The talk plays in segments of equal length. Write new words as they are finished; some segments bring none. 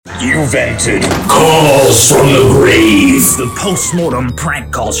You've entered Calls from the Grave, the post-mortem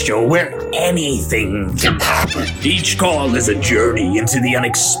prank call show where anything can happen. Each call is a journey into the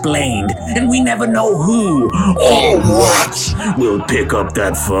unexplained, and we never know who or what will pick up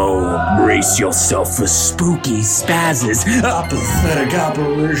that phone. Brace yourself for spooky spazzes, apathetic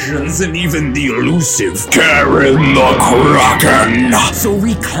apparitions, and even the elusive Karen the Kraken. So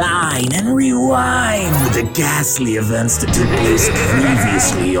recline and rewind with the ghastly events that took place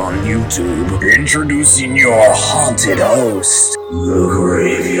previously on YouTube. Introducing your haunted host, the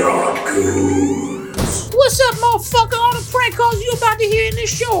Graveyard Goons. What's up, motherfucker? All the prank calls you about to hear in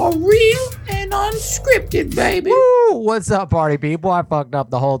this show are real and unscripted, baby. Woo! What's up, party people? I fucked up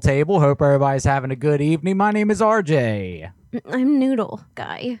the whole table. Hope everybody's having a good evening. My name is RJ. I'm Noodle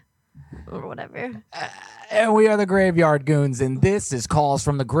Guy. Or whatever. And we are the Graveyard Goons, and this is Calls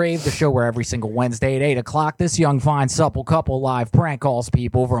from the Grave, the show where every single Wednesday at 8 o'clock, this young, fine, supple couple live prank calls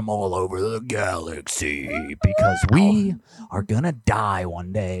people from all over the galaxy, because we are gonna die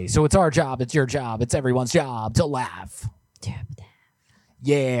one day. So it's our job, it's your job, it's everyone's job to laugh.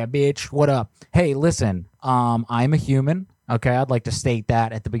 Yeah, bitch, what up? Hey, listen, I'm a human, okay? I'd like to state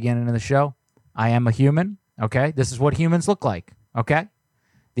that at the beginning of the show. I am a human, okay? This is what humans look like, okay?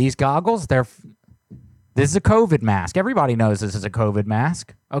 These goggles, this is a COVID mask. Everybody knows this is a COVID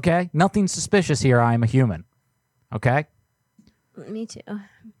mask, okay? Nothing suspicious here. I am a human, okay? Me too.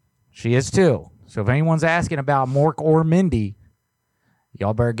 She is too. So if anyone's asking about Mork or Mindy,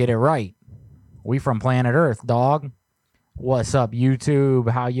 y'all better get it right. We from planet Earth, dog. What's up, YouTube?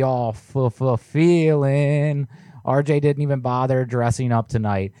 How y'all feeling? RJ didn't even bother dressing up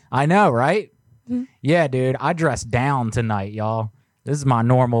tonight. I know, right? Mm-hmm. Yeah, dude. I dressed down tonight, y'all. This is my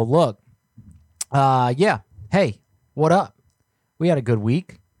normal look. Yeah. Hey, what up? We had a good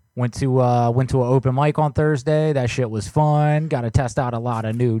week. Went to an open mic on Thursday. That shit was fun. Got to test out a lot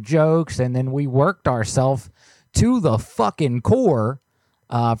of new jokes, and then we worked ourselves to the fucking core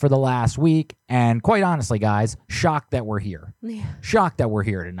for the last week. And quite honestly, guys, shocked that we're here. Yeah. Shocked that we're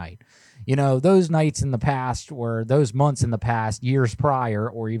here tonight. You know, those nights in the past, or those months in the past, years prior,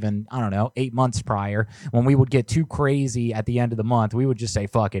 or even, I don't know, 8 months prior, when we would get too crazy at the end of the month, we would just say,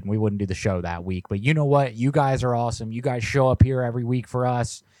 fuck it, and we wouldn't do the show that week. But you know what? You guys are awesome. You guys show up here every week for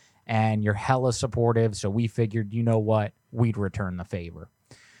us, and you're hella supportive, so we figured, you know what? We'd return the favor.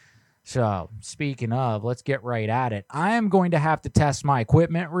 So, speaking of, let's get right at it. I am going to have to test my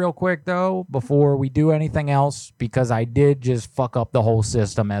equipment real quick, though, before we do anything else, because I did just fuck up the whole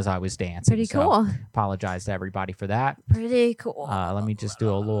system as I was dancing. Pretty cool. So, apologize to everybody for that. Pretty cool. Let me just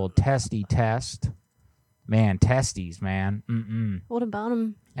do a little testy test. Man, testes, man. Mm-mm. What about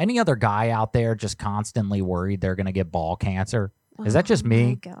them? Any other guy out there just constantly worried they're going to get ball cancer? Is that just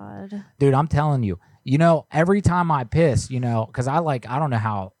me? Oh, my God. Dude, I'm telling you. You know, every time I piss, you know, because I don't know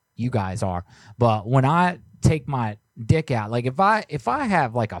how you guys are, but when I take my dick out, like if I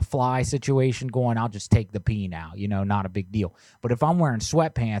have like a fly situation going, I'll just take the peen out, you know, not a big deal. But if I'm wearing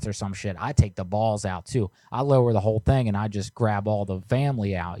sweatpants or some shit, I take the balls out too. I lower the whole thing and I just grab all the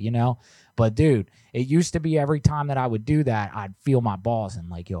family out, you know. But dude, it used to be every time that I would do that, I'd feel my balls and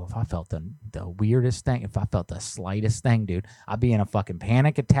like, yo, if I felt the weirdest thing, if I felt the slightest thing, dude, I'd be in a fucking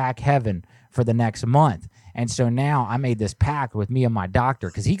panic attack heaven for the next month. And so now I made this pact with me and my doctor,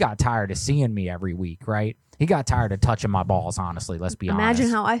 because he got tired of seeing me every week, right? He got tired of touching my balls, honestly, let's be honest. Imagine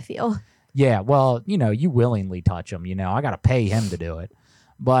how I feel. Yeah, well, you know, you willingly touch them, you know. I got to pay him to do it.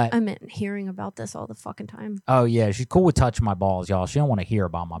 But I meant hearing about this all the fucking time. Oh, yeah, she's cool with touching my balls, y'all. She don't want to hear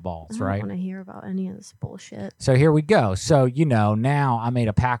about my balls, right? I don't want to hear about any of this bullshit. So here we go. So, you know, now I made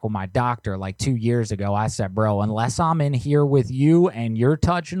a pact with my doctor like 2 years ago. I said, bro, unless I'm in here with you and you're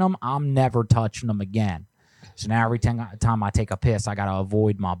touching them, I'm never touching them again. So now every time I take a piss, I got to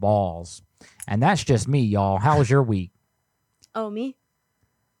avoid my balls. And that's just me, y'all. How was your week? Oh, me?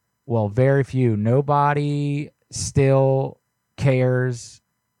 Well, very few. Nobody still cares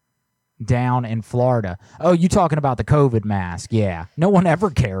down in Florida. Oh, you talking about the COVID mask? Yeah. No one ever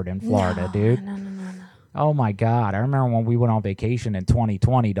cared in Florida, dude. No. Oh, my God. I remember when we went on vacation in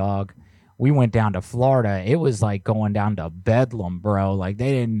 2020, dog. We went down to Florida. It was like going down to Bedlam, bro. Like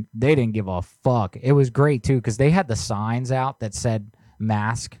they didn't give a fuck. It was great too, because they had the signs out that said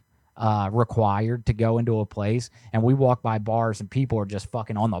mask required to go into a place, and we walked by bars and people are just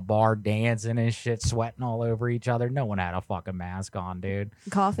fucking on the bar dancing and shit, sweating all over each other. No one had a fucking mask on, dude.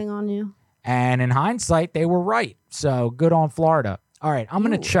 Coughing on you. And in hindsight, they were right. So good on Florida. All right, I'm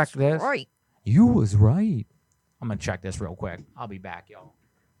gonna check this. Right. You was right. I'm gonna check this real quick. I'll be back, y'all.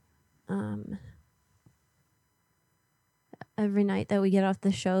 Every night that we get off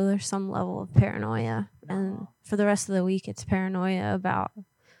the show, there's some level of paranoia, and for the rest of the week, it's paranoia about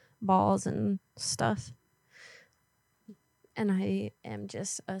balls and stuff. And I am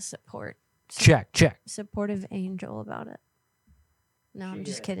just a supportive angel about it. No, I'm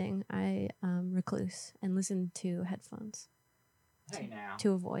just kidding. I recluse and listen to headphones. Hey, now.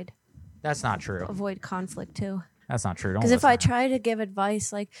 To avoid. That's not true. Avoid conflict too. That's not true. Because if I try to give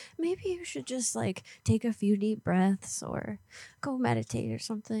advice, like maybe you should just like take a few deep breaths or go meditate or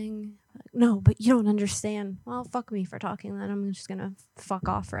something. No, but you don't understand. Well, fuck me for talking then. I'm just gonna fuck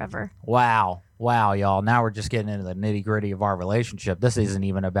off forever. Wow, y'all. Now we're just getting into the nitty gritty of our relationship. This isn't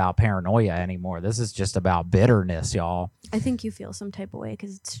even about paranoia anymore. This is just about bitterness, y'all. I think you feel some type of way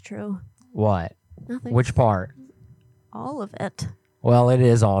because it's true. What? Nothing. Which part? All of it. Well, it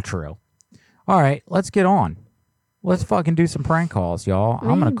is all true. All right, let's get on. Let's fucking do some prank calls, y'all.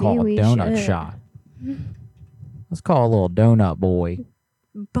 I'm going to call a donut shop. Let's call a little donut boy.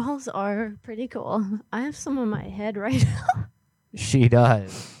 Balls are pretty cool. I have some on my head right now. She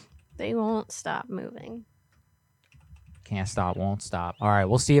does. They won't stop moving. Can't stop, won't stop. All right,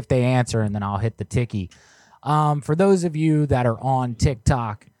 we'll see if they answer, and then I'll hit the ticky. For those of you that are on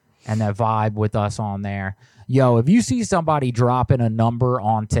TikTok and that vibe with us on there, yo, if you see somebody dropping a number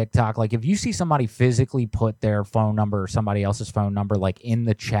on TikTok, like if you see somebody physically put their phone number or somebody else's phone number like in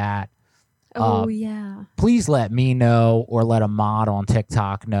the chat, yeah, please let me know or let a mod on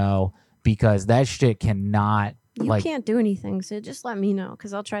TikTok know, because that shit cannot. You can't do anything, so just let me know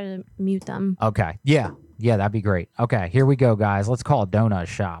because I'll try to mute them. Okay, yeah, that'd be great. Okay, here we go, guys. Let's call a donut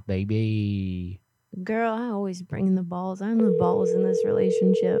shop, baby. Girl, I always bring the balls. I'm the balls in this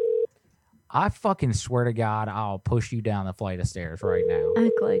relationship. I fucking swear to God, I'll push you down the flight of stairs right now.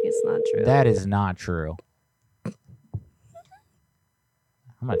 Act like it's not true. That is not true. I'm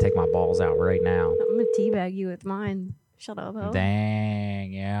going to take my balls out right now. I'm going to teabag you with mine. Shut up, ho.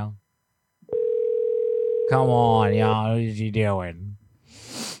 Dang, yeah. Come on, y'all. What is you doing?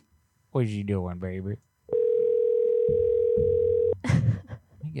 What is you doing, baby?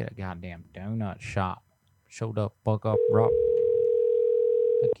 Let me get a goddamn donut shop. Showed up, fuck up, rock.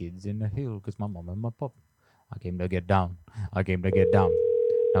 The kids in the hill, cause my mom and my pop. I came to get down. I came to get down.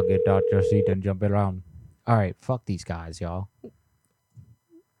 Now get out your seat and jump around. All right, fuck these guys, y'all.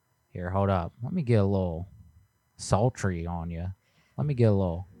 Here, hold up. Let me get a little sultry on you. Let me get a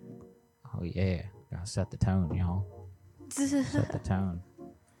little. Oh yeah, gotta set the tone, y'all. Set the tone.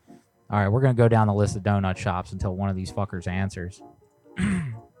 All right, we're gonna go down the list of donut shops until one of these fuckers answers.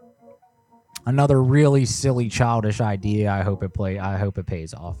 Another really silly, childish idea. I hope it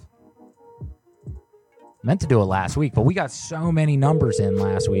pays off. Meant to do it last week, but we got so many numbers in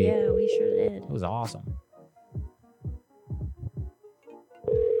last week. Yeah, we sure did. It was awesome.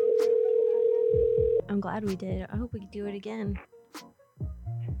 I'm glad we did. I hope we can do it again.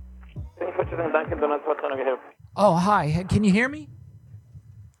 Thank you for choosing Dunkin' Donuts. What can I help? Oh, hi. Can you hear me?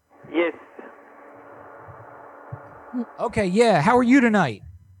 Yes. Okay, yeah. How are you tonight?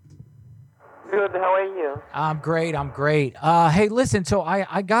 Good. How are you? I'm great. Hey, listen, so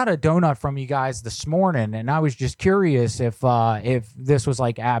I got a donut from you guys this morning, and I was just curious if this was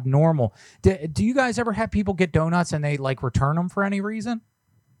like abnormal. Do you guys ever have people get donuts and they like return them for any reason?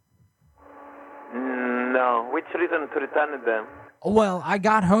 No. Which reason to return them? Well, I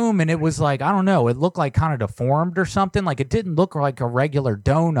got home and it was like, I don't know, it looked like kind of deformed or something. Like it didn't look like a regular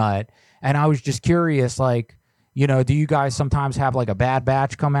donut. And I was just curious, like, you know, do you guys sometimes have like a bad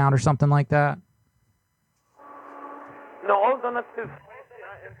batch come out or something like that? No, all donuts is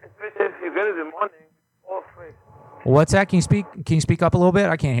especially if you get it in the morning, all free. What's that? Can you speak up a little bit?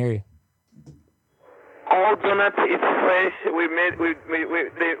 I can't hear you. All donuts is fresh. We make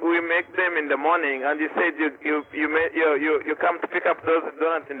them in the morning, and you said you come to pick up those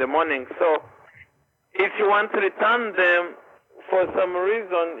donuts in the morning. So if you want to return them for some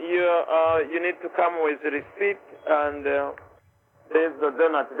reason, you need to come with a receipt and there's the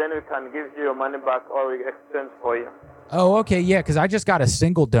donut. Then we can give you your money back or we exchange for you. Oh, okay, yeah, because I just got a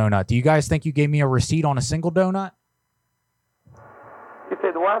single donut. Do you guys think you gave me a receipt on a single donut? You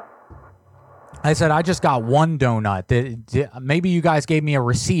said what? I said I just got one donut. Maybe you guys gave me a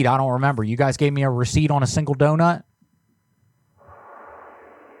receipt. I don't remember. You guys gave me a receipt on a single donut?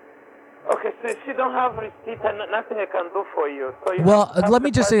 Okay, so if you don't have receipt, and nothing I can do for you. So you let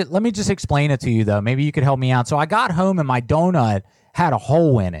me just explain it to you though. Maybe you could help me out. So I got home and my donut had a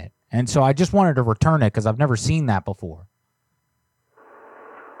hole in it, and so I just wanted to return it because I've never seen that before.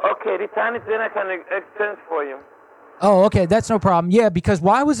 Okay, return it, then I can exchange for you. Oh, okay, that's no problem. Yeah, because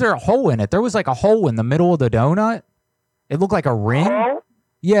why was there a hole in it? There was like a hole in the middle of the donut. It looked like a ring. Hole?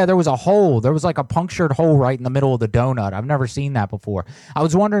 Yeah, there was a hole. There was like a punctured hole right in the middle of the donut. I've never seen that before. I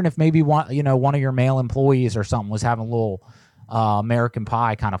was wondering if maybe one of your male employees or something was having a little American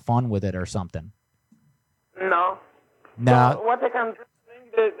Pie kind of fun with it or something. No. No. So what I can do,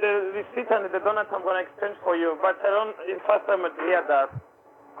 bring the receipt and the donut I'm going to exchange for you, but I don't, it's first time to hear that.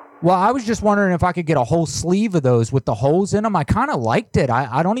 Well, I was just wondering if I could get a whole sleeve of those with the holes in them. I kind of liked it.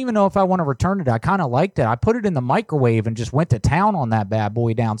 I don't even know if I want to return it. I kind of liked it. I put it in the microwave and just went to town on that bad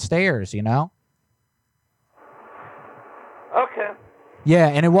boy downstairs, you know? Okay. Yeah,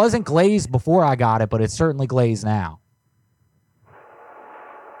 and it wasn't glazed before I got it, but it's certainly glazed now.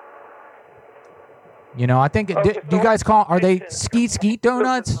 You know, I think. Okay, Do you guys are they skeet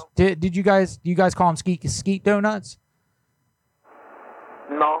donuts? Do you guys call them skeet donuts?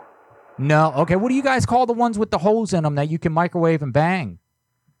 No. No. Okay. What do you guys call the ones with the holes in them that you can microwave and bang?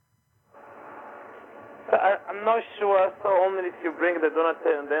 I'm not sure, so only if you bring the donut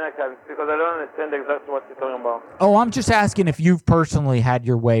and then I can, because I don't understand exactly what you're talking about. Oh, I'm just asking if you've personally had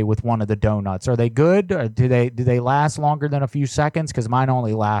your way with one of the donuts. Are they good? Or do they last longer than a few seconds? Because mine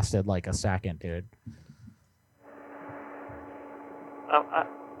only lasted like a second, dude. I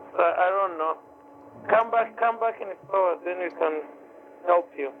don't know. Come back in the store, then we can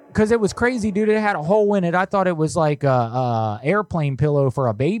help you. Because it was crazy, dude. It had a hole in it. I thought it was like a airplane pillow for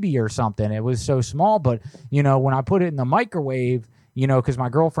a baby or something. It was so small, but you know, when I put it in the microwave, you know, because my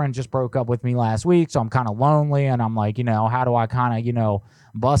girlfriend just broke up with me last week, so I'm kind of lonely, and I'm like, you know, how do I kind of, you know,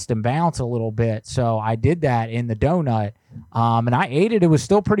 bust and bounce a little bit? So I did that in the donut, and I ate it. It was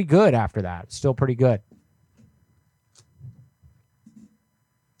still pretty good after that. Still pretty good.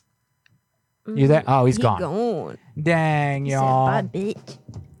 You there? Oh, he's gone. Dang, y'all. Bye, bitch.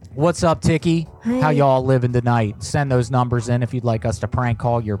 What's up, Tiki? Hey. How y'all living tonight? Send those numbers in if you'd like us to prank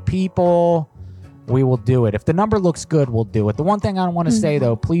call your people. We will do it. If the number looks good, we'll do it. The one thing I want to say,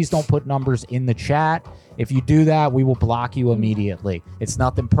 though, please don't put numbers in the chat. If you do that, we will block you immediately. It's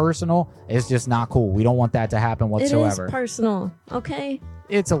nothing personal. It's just not cool. We don't want that to happen whatsoever. It is personal, okay?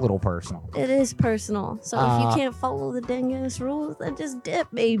 It's a little personal. It is personal. So if you can't follow the dang ass rules, then just dip,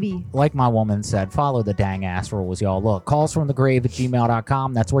 baby. Like my woman said, follow the dang ass rules, y'all. Look,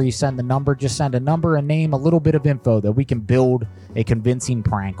 callsfromthegrave@gmail.com. That's where you send the number. Just send a number, a name, a little bit of info that we can build a convincing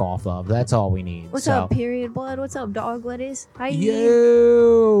prank off of. That's all we need. What's up, period blood? What's up, dog lettuce? Hi.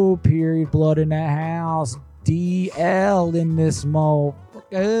 Yo, period blood in the house. DL in this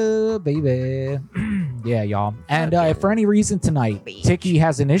motherfucker, baby. Yeah, y'all. And if for any reason tonight, Tiki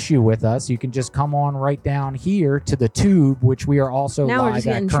has an issue with us, you can just come on right down here to the tube, which we are also now live we're just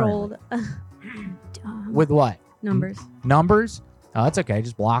at getting currently. trolled. With what? Numbers. Numbers? Oh, that's okay.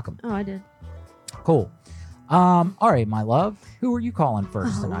 Just block them. Oh, I did. Cool. All right, my love. Who are you calling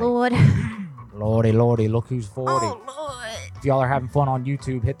first Oh, tonight? Lord. Lordy, look who's 40. Oh, Lord. If y'all are having fun on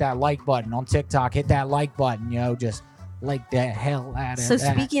YouTube, hit that like button. On TikTok, hit that like button, yo. Just like the hell out of So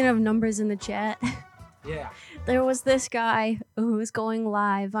that. speaking of numbers in the chat, Yeah. there was this guy who was going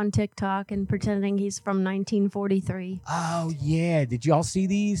live on TikTok and pretending he's from 1943. Oh, yeah. Did y'all see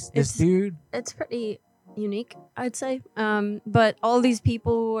these? This It's- dude? It's pretty unique, I'd say. But all these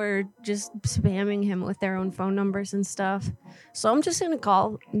people were just spamming him with their own phone numbers and stuff. So I'm just gonna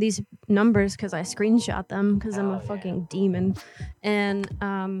call these numbers because I screenshot them because I'm a fucking demon. And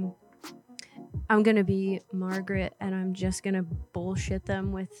I'm gonna be Margaret and I'm just gonna bullshit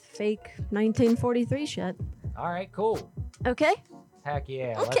them with fake 1943 shit. All right, cool. Okay? Heck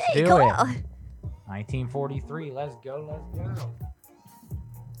yeah. Okay, let's do cool. it. 1943. Let's go.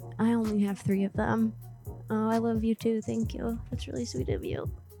 I only have 3 of them. Oh, I love you too. Thank you. That's really sweet of you.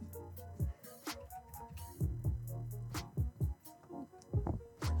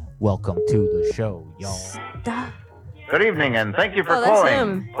 Welcome to the show, y'all. Stop. Good evening, and thank you for Oh, that's calling.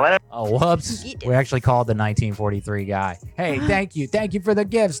 him. Oh, whoops. We actually called the 1943 guy. Hey, thank you. Thank you for the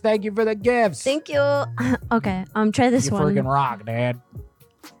gifts. Thank you for the gifts. Thank you. Okay, try this you one. freaking rock, Dad.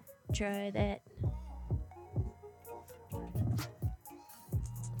 Try that.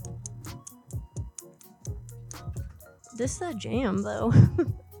 This is a jam, though.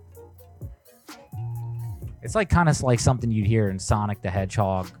 It's like kind of like something you'd hear in Sonic the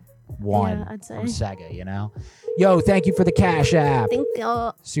Hedgehog 1 Yeah, I'd from say. Sega, you know? Yo, thank you for the Cash App. Thank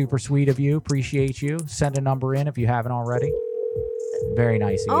you. Super sweet of you. Appreciate you. Send a number in if you haven't already. Very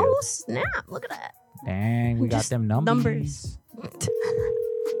nice of you. Oh, snap. Look at that. Dang, we got Just them numbers.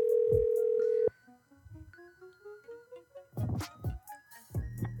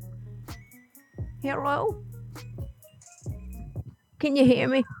 Hello? Can you hear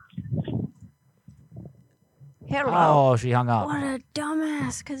me? Hello? Oh, she hung up. What a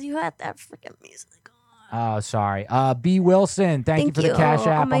dumbass, because you had that freaking music on. Oh, sorry. B. Wilson, thank you Thank for the you. Cash Oh,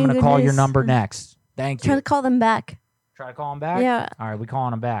 App. my I'm going to call your goodness. number next. Thank Try you. to call them back. Try to call him back? Yeah. All right, we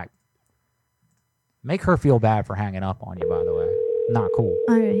calling him back. Make her feel bad for hanging up on you, by the way. Not cool.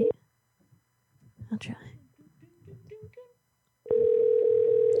 All right. I'll try.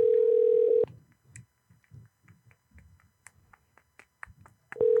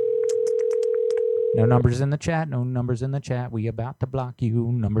 No numbers in the chat. No numbers in the chat. We about to block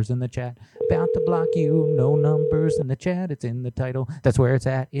you. Numbers in the chat. About to block you. No numbers in the chat. It's in the title. That's where it's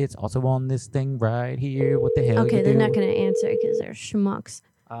at. It's also on this thing right here. What the hell Okay, you they're do? not going to answer because they're schmucks.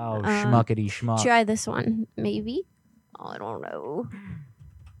 Oh, schmuckety schmuck. Try this one, maybe. I don't know.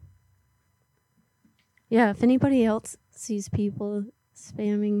 Yeah, if anybody else sees people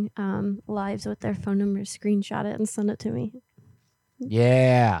spamming lives with their phone numbers, screenshot it and send it to me.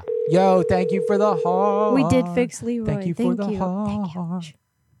 Yeah. Yo, thank you for the heart. We did fix Leroy. Thank you for the Thank you. heart. Shh.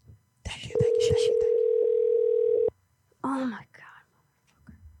 Thank you, thank you, thank you, thank you. Oh my god.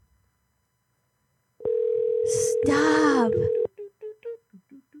 Stop.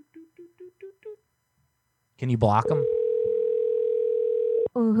 Can you block them?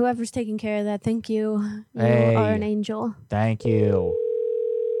 Oh, whoever's taking care of that, thank you. You Hey. are an angel. Thank you.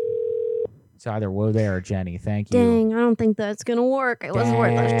 It's either Woe there or Jenny. Thank you. Dang, I don't think that's gonna work. It was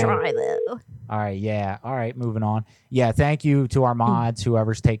worth a Dang. try though. All right, yeah. All right, moving on. Yeah, thank you to our mods,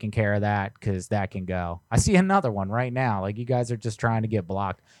 whoever's taking care of that, because that can go. I see another one right now. Like, you guys are just trying to get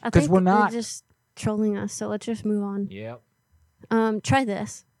blocked. I 'Cause think we're not- they're just trolling us, so let's just move on. Yep. Try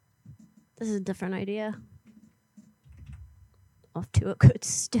this. This is a different idea. Off to a good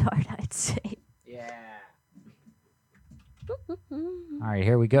start, I'd say. Yeah. All right,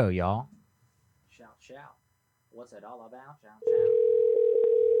 here we go, y'all. Shout, shout. What's it all about? Shout, shout.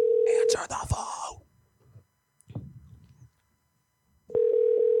 Answer the phone.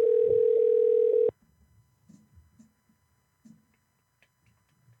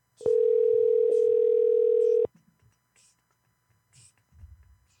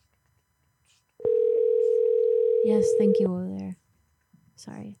 Yes, thank you over there.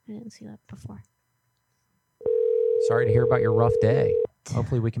 Sorry, I didn't see that before. Sorry to hear about your rough day.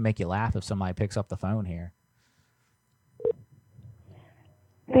 Hopefully we can make you laugh if somebody picks up the phone here.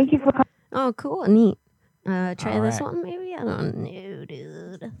 Thank you for calling. Oh, cool, neat. Try All this right. one, maybe? I don't know,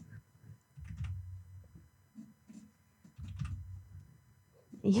 dude.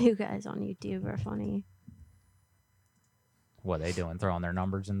 You guys on YouTube are funny. What are they doing? Throwing their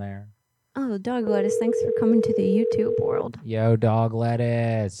numbers in there? Oh, Dog Lettuce, thanks for coming to the YouTube world. Yo, dog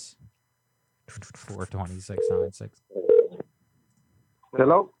lettuce. 42696.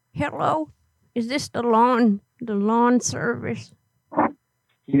 Hello? Hello? Is this the lawn service?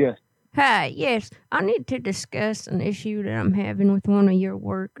 Yes. Hi, yes. I need to discuss an issue that I'm having with one of your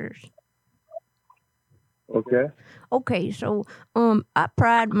workers. Okay. Okay, so I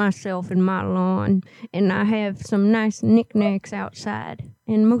pride myself in my lawn, and I have some nice knickknacks outside,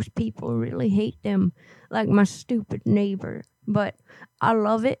 and most people really hate them, like my stupid neighbor. But I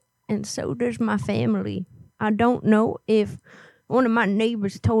love it, and so does my family. I don't know if one of my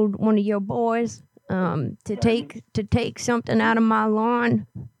neighbors told one of your boys to take something out of my lawn,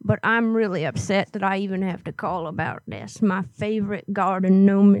 but I'm really upset that I even have to call about this. My favorite garden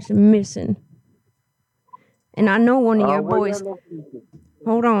gnome is missing. And I know one of your boys.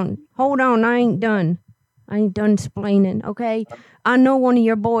 Hold on, I ain't done explaining, okay? I know one of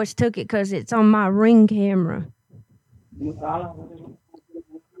your boys took it because it's on my Ring camera.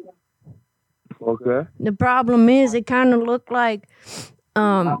 Okay. The problem is it kind of looked like,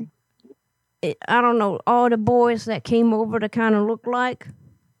 I don't know, all the boys that came over to kind of look like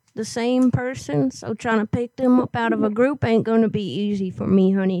the same person. So trying to pick them up out of a group ain't going to be easy for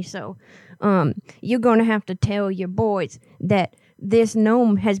me, honey. So you're going to have to tell your boys that this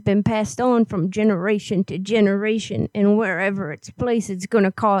gnome has been passed on from generation to generation, and wherever it's placed, it's going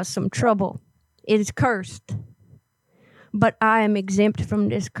to cause some trouble. It is cursed. But I am exempt from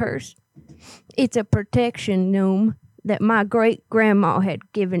this curse. It's a protection gnome that my great-grandma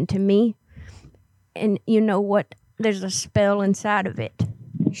had given to me. And you know what? There's a spell inside of it.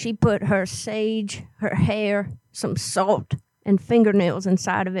 She put her sage, her hair, some salt, and fingernails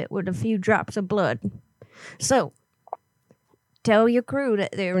inside of it with a few drops of blood. So, tell your crew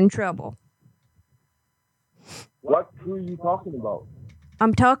that they're in trouble. What crew are you talking about?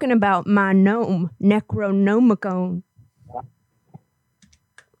 I'm talking about my gnome, Necronomicon.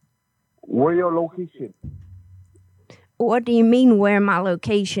 Where your location? What do you mean, where my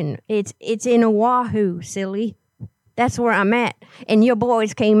location? It's in Oahu, silly. That's where I'm at. And your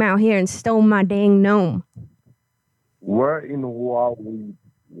boys came out here and stole my dang gnome. Where in Hawaii?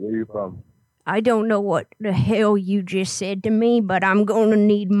 Where you from? I don't know what the hell you just said to me, but I'm gonna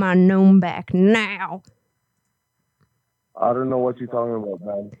need my gnome back now. I don't know what you're talking about,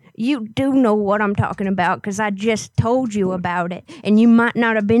 man. You do know what I'm talking about because I just told you about it. And you might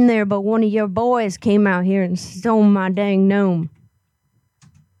not have been there, but one of your boys came out here and stole my dang gnome.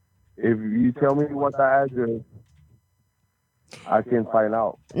 If you tell me what the address, I can find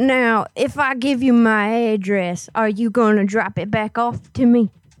out. Now, if I give you my address, are you going to drop it back off to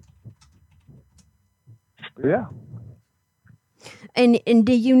me? Yeah. And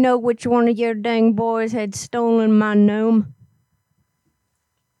do you know which one of your dang boys had stolen my gnome?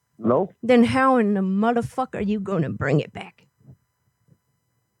 No? Then how in the motherfucker are you going to bring it back?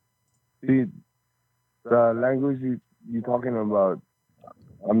 See, the language you're talking about,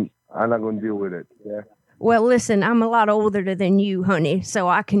 I'm not going to deal with it. Yeah. Well, listen, I'm a lot older than you, honey, so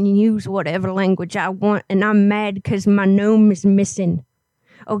I can use whatever language I want, and I'm mad because my gnome is missing.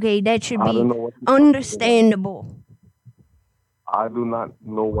 Okay, that should I be don't know what you're talking understandable. I do not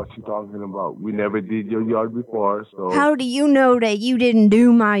know what you're talking about. We never did your yard before, so... How do you know that you didn't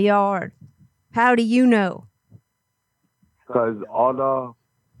do my yard? How do you know? Because all the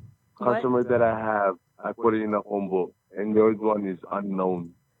customers that I have, I put it in a phone book, and yours one is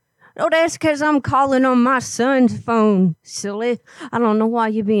unknown. Oh, that's because I'm calling on my son's phone, silly. I don't know why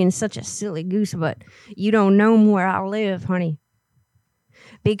you're being such a silly goose, but you don't know where I live, honey.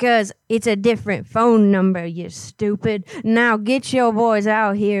 Because it's a different phone number, you stupid. Now get your boys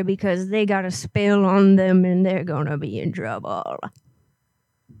out here because they got a spell on them and they're gonna be in trouble.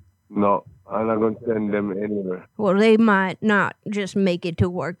 No, I'm not going to send them anywhere. Well, they might not just make it to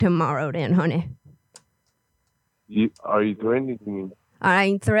work tomorrow then, honey. Are you threatening me? I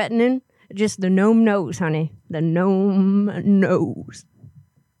ain't threatening. Just the gnome knows, honey. The gnome knows.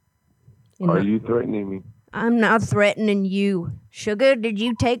 Are you threatening me? I'm not threatening you. Sugar, did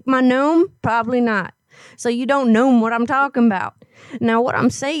you take my gnome? Probably not. So you don't know what I'm talking about. Now, what I'm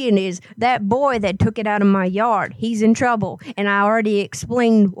saying is that boy that took it out of my yard, he's in trouble. And I already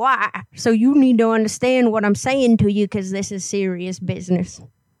explained why. So you need to understand what I'm saying to you because this is serious business.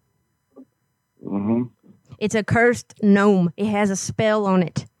 Mm-hmm. It's a cursed gnome. It has a spell on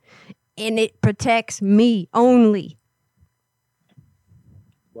it. And it protects me only.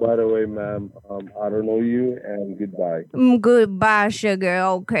 By the way, ma'am, I don't know you, and goodbye. Goodbye, sugar.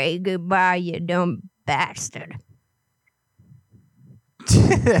 Okay, goodbye, you dumb bastard.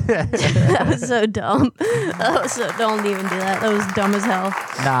 That was so dumb. Don't even do that. That was dumb as hell.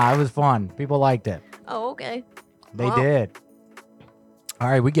 Nah, it was fun. People liked it. Oh, okay. They did. All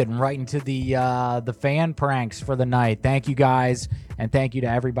right, we're getting right into the fan pranks for the night. Thank you guys, and thank you to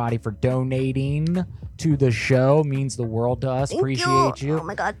everybody for donating to the show. Means the world to us. Appreciate you. Oh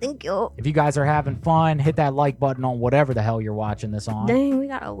my god, thank you. If you guys are having fun, hit that like button on whatever the hell you're watching this on. Dang, we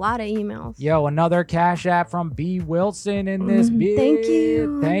got a lot of emails. Yo, another Cash App from B. Wilson in this bit. Thank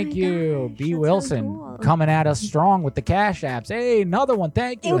you. Thank Oh you. gosh, B. that's Wilson so cool. coming at us strong with the Cash Apps. Hey, another one.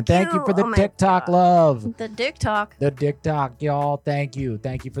 Thank you. And thank you for the Oh my TikTok God. love. The TikTok. The TikTok, y'all. Thank you.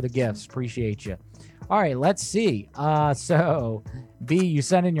 Thank you for the gifts. Appreciate you. All right, let's see. So, B, you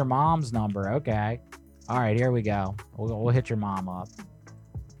sent in your mom's number. Okay. All right, here we go. We'll hit your mom up.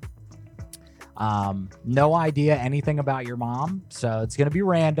 No idea anything about your mom, so it's going to be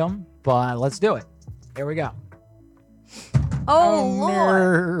random, but let's do it. Here we go. Oh,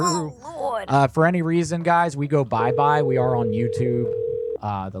 Lord. no. Oh, Lord. For any reason, guys, we go bye-bye. We are on YouTube.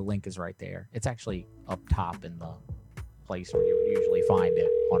 The link is right there. It's actually up top in the place where you would usually find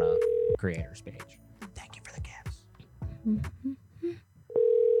it on a creator's page. Thank you for the gifts. Thank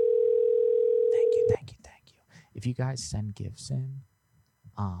you. If you guys send gifts in,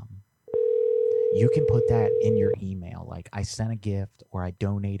 you can put that in your email. Like, I sent a gift or I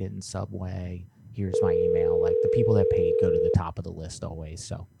donated in Subway. Here's my email. Like, the people that paid go to the top of the list always.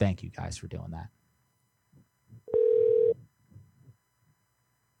 So thank you guys for doing that.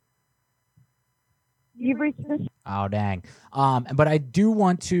 You've reached this. Oh, dang. But I do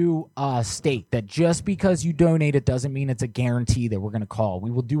want to state that just because you donated doesn't mean it's a guarantee that we're going to call.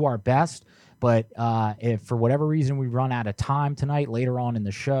 We will do our best, but if for whatever reason we run out of time tonight later on in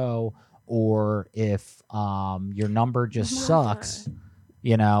the show, or if your number just sucks,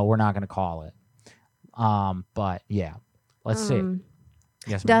 we're not going to call it. But yeah, let's see.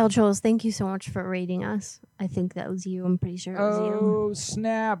 Yes, Dial Trolls, thank you so much for rating us. I think that was you. I'm pretty sure it was you. Oh,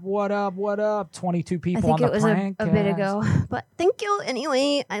 snap. What up? What up? 22 people I think on the it was a prank bit ago. But thank you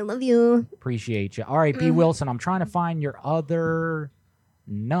anyway. I love you. Appreciate you. All right, B. Wilson, I'm trying to find your other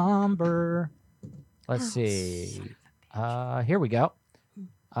number. Let's see. Here we go.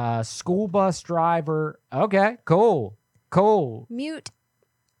 School bus driver. Okay, cool. Mute.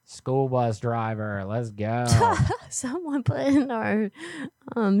 School bus driver. Let's go. Someone put in our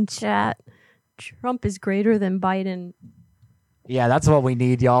chat, Trump is greater than Biden. Yeah, that's what we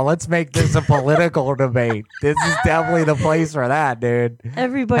need, y'all. Let's make this a political debate. This is definitely the place for that, dude.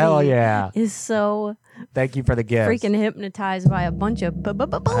 Everybody Hell yeah. is so Thank you for the gift. freaking hypnotized by a bunch of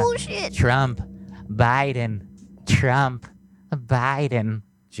bullshit. Trump, Biden, Trump, Biden.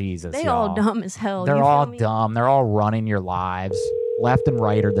 Jesus, They y'all. all dumb as hell. They're you all feel me? dumb. They're all running your lives. Left and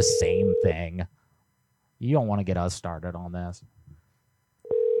right are the same thing. You don't want to get us started on this.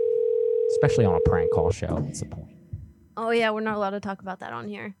 Especially on a prank call show. That's the point. Oh yeah, we're not allowed to talk about that on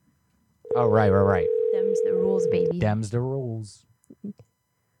here. Oh, right. Them's the rules, baby. Them's the rules.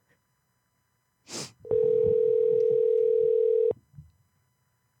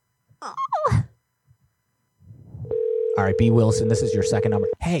 Oh. All right, B. Wilson, this is your second number.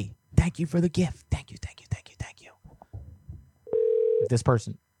 Hey, thank you for the gift. Thank you. If this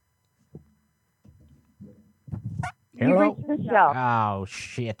person... Hello? Michelle. Oh,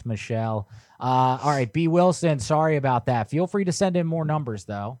 shit, Michelle. All right, B. Wilson, sorry about that. Feel free to send in more numbers,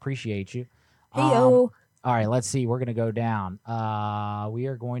 though. Appreciate you. Hey-o. All right, let's see. We're going to go down. We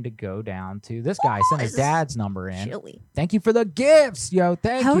are going to go down to this guy. Sent his dad's number in. Chilly. Thank you for the gifts, yo.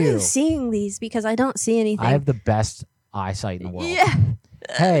 Thank How you. are you seeing these? Because I don't see anything. I have the best eyesight in the world. Yeah.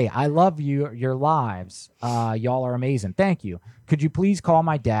 Hey, I love your lives. Y'all are amazing. Thank you. Could you please call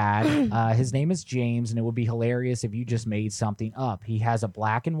my dad? His name is James, and it would be hilarious if you just made something up. He has a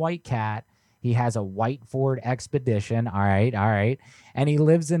black and white cat. He has a white Ford Expedition. All right. And he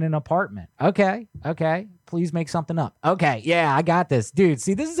lives in an apartment. Okay. Please make something up. Okay, yeah, I got this. Dude,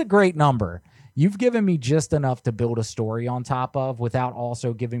 see, this is a great number. You've given me just enough to build a story on top of without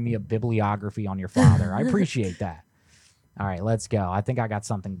also giving me a bibliography on your father. I appreciate that. All right, let's go. I think I got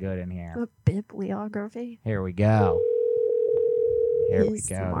something good in here. A bibliography. Here we go. He's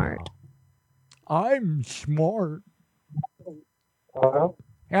smart. I'm smart. Hello?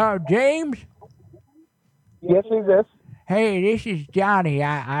 James? Yes, who's this? Hey, this is Johnny.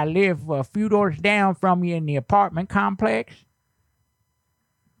 I live a few doors down from you in the apartment complex.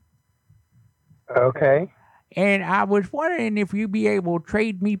 Okay. And I was wondering if you'd be able to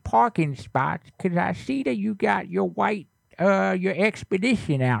trade me parking spots, because I see that you got your your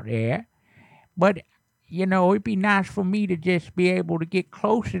Expedition out there. But, it'd be nice for me to just be able to get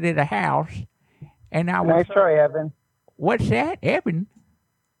closer to the house. And I was... Nice try, Evan. What's that? Evan?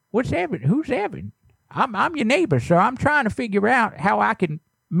 What's Evan? Who's Evan? I'm your neighbor, sir. I'm trying to figure out how I can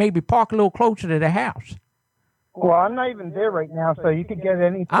maybe park a little closer to the house. Well, I'm not even there right now, so you could get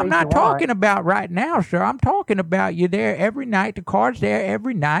any place I'm not you talking want. about right now, sir. I'm talking about you there every night. The car's there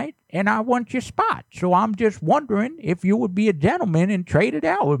every night, and I want your spot. So I'm just wondering if you would be a gentleman and trade it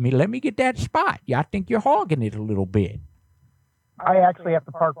out with me. Let me get that spot. Yeah, I think you're hogging it a little bit. I actually have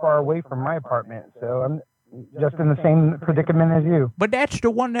to park far away from my apartment, so I'm just in the same predicament as you. But that's the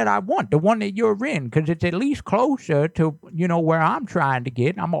one that I want, the one that you're in, because it's at least closer to, where I'm trying to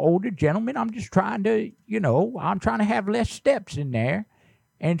get. I'm an older gentleman. I'm just trying to, I'm trying to have less steps in there.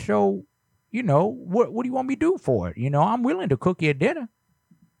 And so, what do you want me to do for it? I'm willing to cook you a dinner.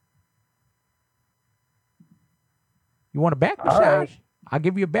 You want a back massage? Right. I'll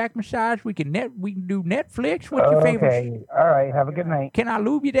give you a back massage. We can do Netflix. What's your favorite? Okay. All right. Have a good night. Can I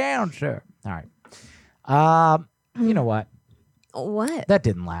lube you down, sir? All right. You know what? What? That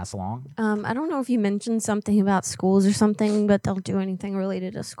didn't last long. I don't know if you mentioned something about schools or something, but they'll do anything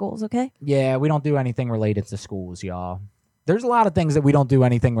related to schools, okay? Yeah, we don't do anything related to schools, y'all. There's a lot of things that we don't do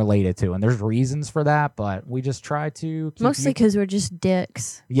anything related to, and there's reasons for that, but we just try to keep Mostly because we're just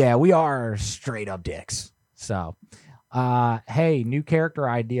dicks. Yeah, we are straight up dicks. So, hey, new character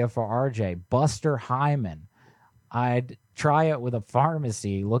idea for RJ, Buster Hyman. I'd try it with a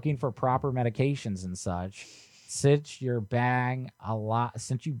pharmacy, looking for proper medications and such. Since you're bang a lot,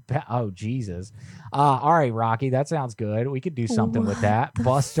 oh Jesus. All right, Rocky, that sounds good. We could do something with that.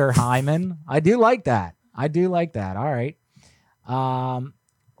 Buster Hyman. I do like that. All right.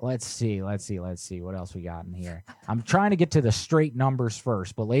 Let's see. What else we got in here? I'm trying to get to the straight numbers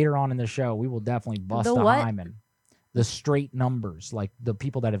first, but later on in the show, we will definitely bust a Hyman. The straight numbers, like the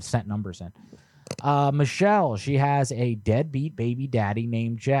people that have sent numbers in. Michelle, she has a deadbeat baby daddy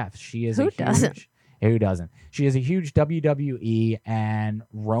named Jeff. She is Who doesn't? She is a huge WWE and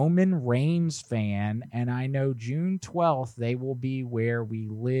Roman Reigns fan, and I know June 12th they will be where we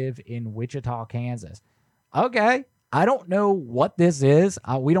live in Wichita, Kansas. Okay. I don't know what this is.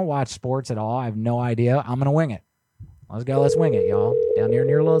 We don't watch sports at all. I have no idea. I'm going to wing it. Let's go. Let's wing it, y'all. Down here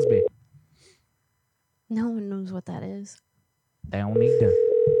near Lusby. No one knows what that is. They don't need to.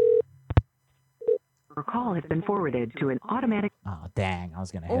 Your call has been forwarded to an automatic. Oh, dang. I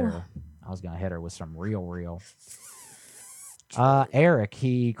was going to hit her. I was going to hit her with some real. Eric,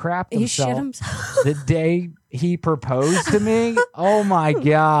 he crapped He shit himself the day he proposed to me. Oh my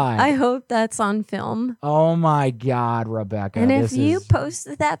God. I hope that's on film. Oh my God, Rebecca. And if you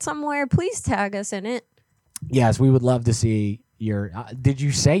post that somewhere, please tag us in it. Yes, we would love to see your. Did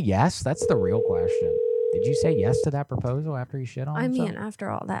you say yes? That's the real question. Did you say yes to that proposal after he shit on himself? I mean, after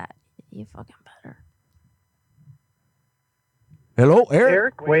all that, you fucking better. Hello, Eric.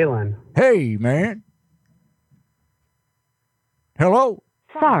 Eric Whalen. Hey, man. Hello.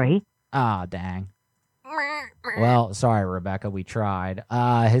 Sorry. Ah, dang. Well, sorry, Rebecca. We tried.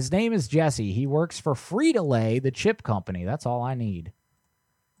 His name is Jesse. He works for Frito-Lay, the chip company. That's all I need.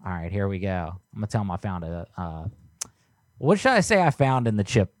 All right, here we go. I'm gonna tell him I found a. What should I say I found in the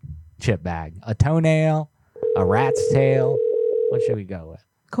chip bag? A toenail, a rat's tail. What should we go with?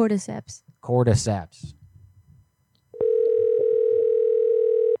 Cordyceps. Cordyceps.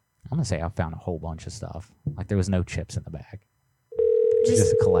 I'm gonna say I found a whole bunch of stuff. Like there was no chips in the bag.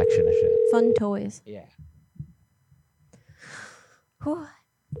 Just a collection of shit. Fun toys. Yeah. Whew.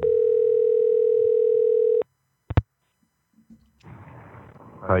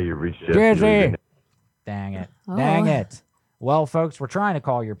 How you reached Jesse. Dang it. Oh. Dang it. Well, folks, we're trying to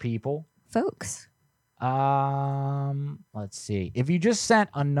call your people. Folks. Let's see. If you just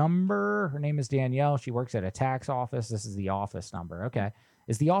sent a number, her name is Danielle. She works at a tax office. This is the office number. Okay.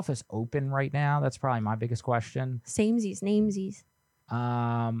 Is the office open right now? That's probably my biggest question. Samesies, namesies.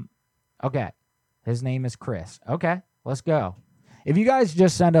 Okay. His name is Chris. Okay. Let's go. If you guys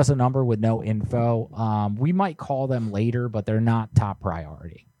just send us a number with no info, we might call them later, but they're not top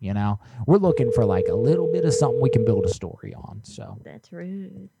priority. You know, we're looking for like a little bit of something we can build a story on. So that's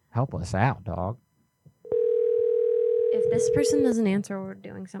rude. Help us out, dog. If this person doesn't answer, we're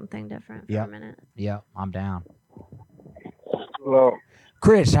doing something different for a minute. Yep, I'm down. Hello.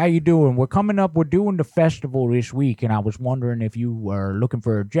 Chris, how you doing? We're doing the festival this week, and I was wondering if you were looking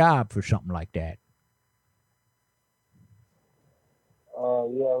for a job for something like that.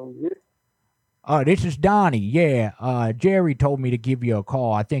 This is Donnie. Yeah, Jerry told me to give you a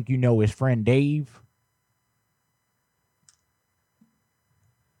call. I think you know his friend Dave.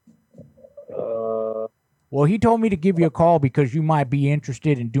 Well, he told me to give you a call because you might be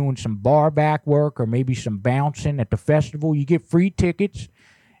interested in doing some bar back work or maybe some bouncing at the festival. You get free tickets,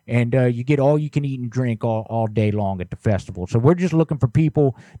 and you get all you can eat and drink all day long at the festival. So we're just looking for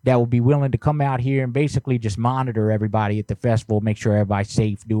people that will be willing to come out here and basically just monitor everybody at the festival, make sure everybody's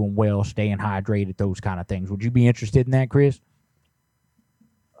safe, doing well, staying hydrated, those kind of things. Would you be interested in that, Chris?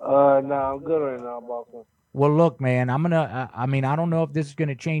 No, I'm good right now, boss. Well, look, man, I don't know if this is going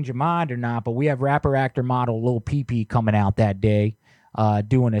to change your mind or not, but we have rapper, actor, model Lil Peepee coming out that day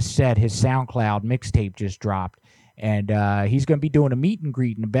doing a set. His SoundCloud mixtape just dropped, and he's going to be doing a meet and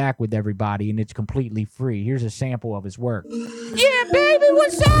greet in the back with everybody, and it's completely free. Here's a sample of his work. Yeah, baby,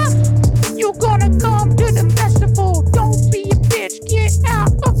 what's up? You gonna come to the festival? Don't be a bitch. Get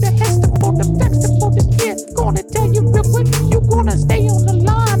out of the festival. The festival is just gonna tell you real quick. You gonna stay on the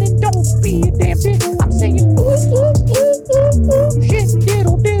line and don't be a damn bitch. I'm saying ooh, ooh, ooh, ooh, ooh. Shit,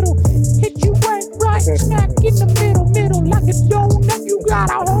 diddle, diddle. Hit you right, smack in the middle, like a donut. You got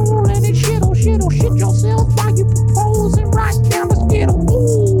a hole in it. Shit'll shit yourself while you proposing right down the skittle.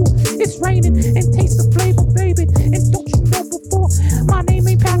 Ooh, it's raining and taste the flavor, baby. And don't you know before, my name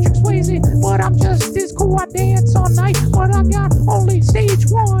ain't Patrick Swayze, but I'm just as cool. I dance all night, but I got only stage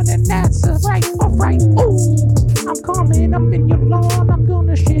one, and that's alright. Ooh, I'm coming up in your lawn. I'm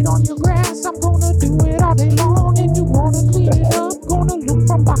gonna shit on your grass. I'm gonna do it all day long, and you gonna clean it up. Gonna look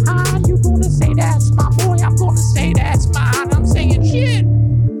from behind. You gonna say that's my boy. I'm gonna say that's mine. I'm saying shit.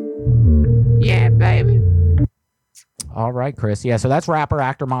 Yeah, baby. All right, Chris. Yeah, so that's rapper,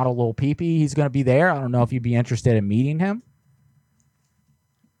 actor, model Lil Peepee. He's going to be there. I don't know if you'd be interested in meeting him.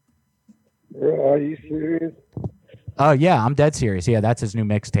 Are you serious? Oh, yeah, I'm dead serious. Yeah, that's his new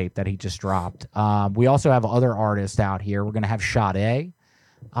mixtape that he just dropped. We also have other artists out here. We're going to have Sade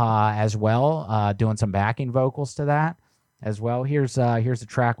as well, doing some backing vocals to that as well. Here's a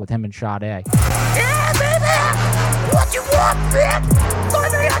track with him and Sade. Yeah, baby! What you want, bitch? Gonna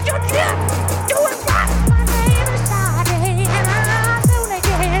be on your chip! Do it right! My name is Sade, and I'm doing it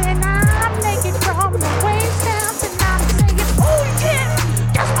again, and I'm naked from the waist down, and I'm saying, oh shit,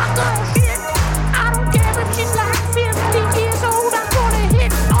 that's my girl shit. I don't care if she's like 50 years old, I'm gonna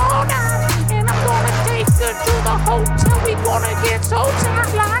hit all night, and I'm gonna take her to the hotel. We gonna get so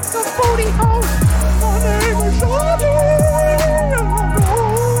tight like a booty hole. My name is Sade, and I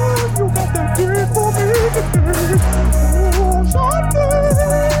know you got that dick for me today. Oh,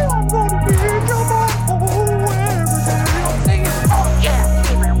 someday I'm gonna be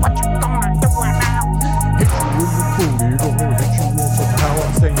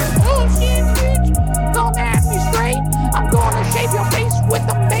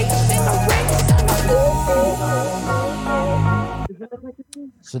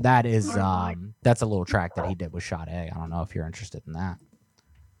So that is that's a little track that he did with Sade. I don't know if you're interested in that.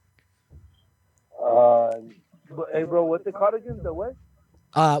 But, hey, bro, what's it called again? The what?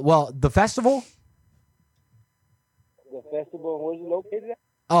 Well, the festival. The festival. Where's it located at?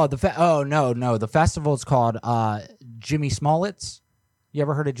 Oh, no. The festival is called Jimmy Smollett's. You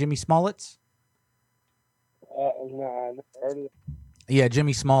ever heard of Jimmy Smollett's? Nah, I never heard of it. Yeah,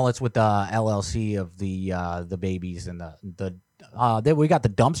 Jimmy Smollett's with the LLC of the babies and we got the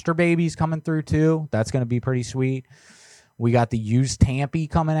dumpster babies coming through too. That's gonna be pretty sweet. We got the used Tampy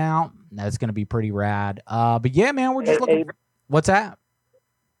coming out. That's gonna be pretty rad. But yeah, man, we're just looking. What's that?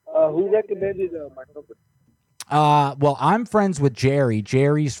 Who recommended my company? Well, I'm friends with Jerry.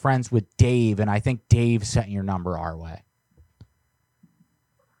 Jerry's friends with Dave, and I think Dave sent your number our way.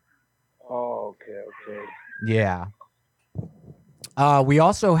 Oh, okay. Yeah. We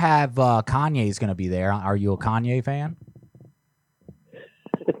also have Kanye's going to be there. Are you a Kanye fan?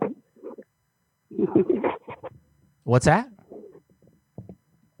 What's that?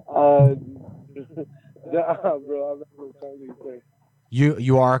 Nah, bro. I'm not a Kanye fan.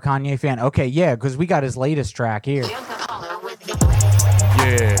 You are a Kanye fan? Okay, yeah, because we got his latest track here.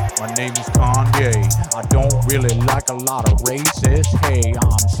 Yeah, my name is Kanye. I don't really like a lot of racists. Hey,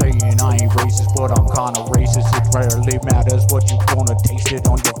 I'm saying I ain't racist, but I'm kind of racist. It rarely matters what you gonna taste it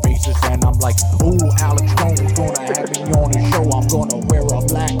on your faces. And I'm like, ooh, Alex Jones gonna have me on his show. I'm gonna wear a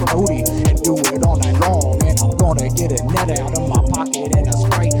black hoodie and do it all night long. And I'm gonna get a net out of my pocket and a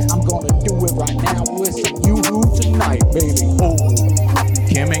Sprite. I'm gonna do it right now with some Yoo-Hoo tonight, baby. Oh,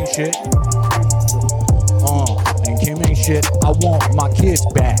 Kim ain't shit. And Kim ain't shit. I want my kids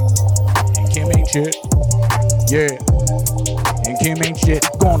back. And Kim ain't shit. Yeah. And Kim ain't shit.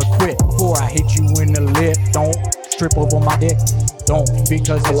 Gonna quit before I hit you in the lip. Don't strip over my dick. Don't,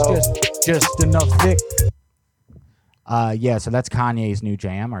 because it's just enough thick. Yeah, so that's Kanye's new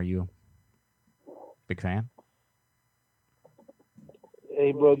jam. Are you a big fan?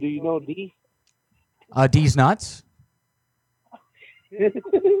 Hey, bro, do you know D? D's nuts?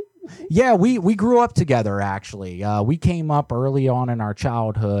 Yeah, we grew up together, actually. We came up early on in our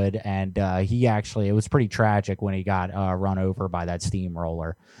childhood, and it was pretty tragic when he got run over by that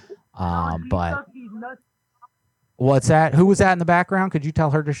steamroller. But what's that? Who was that in the background? Could you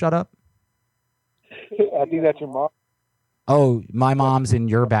tell her to shut up? I think that's your mom. Oh, my mom's in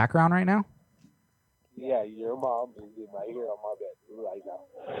your background right now? Yeah, your mom is right here on my bed right now.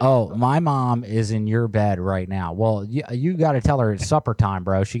 Oh, my mom is in your bed right now. Well, you got to tell her it's supper time,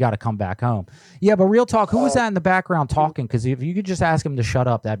 bro. She got to come back home. Yeah, but real talk, who was that in the background talking? Because if you could just ask him to shut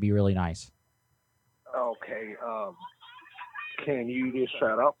up, that'd be really nice. Okay, can you just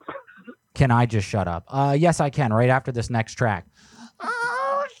shut up? Can I just shut up? Yes, I can, right after this next track.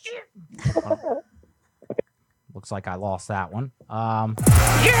 Oh, shit. Looks like I lost that one.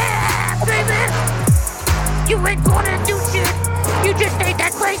 Yeah, baby! You ain't gonna do shit. You just ain't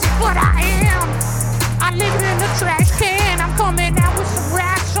that crazy, but I am. I live in a trash can. I'm coming out with some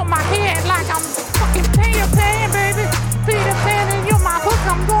racks on my head like I'm fucking Peter Pan, baby. Peter Pan, and you're my hook.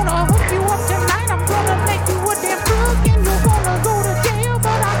 I'm gonna hook you up tonight. I'm gonna make you a damn crook, and you're gonna go to jail.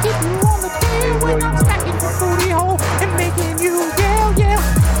 But I'll keep you on the tail when I'm stacking your booty hole and making you yell, yeah.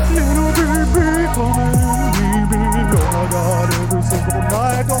 Little baby, coming, baby. Oh my God, every single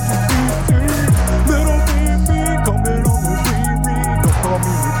night, don't you see? Little baby, coming on the baby. Don't call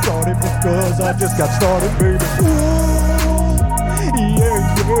me retarded because I just got started, baby. Ooh, yeah.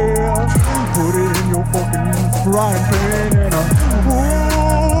 Put it in your fucking frying pan and ooh,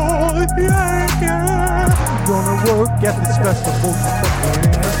 yeah. Gonna work at this festival, you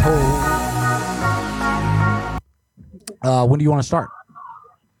fucking asshole. When do you want to start?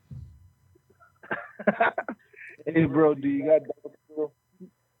 Hey, bro, do you got Down syndrome?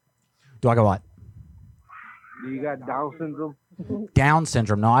 Do I got what? Do you got Down syndrome? Down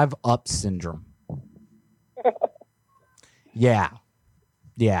syndrome. No, I have up syndrome. Yeah,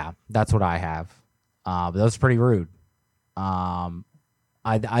 that's what I have. But that was pretty rude. I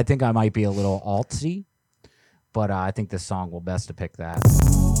think I might be a little altsy, but I think this song will best depict that.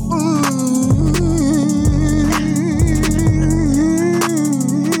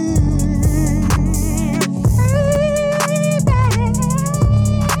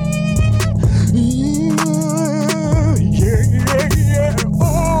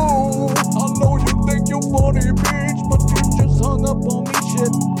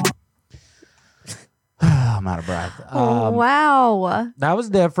 I'm out of breath. Wow. Wow. That was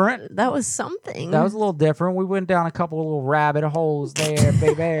different. That was something. That was a little different. We went down a couple of little rabbit holes there,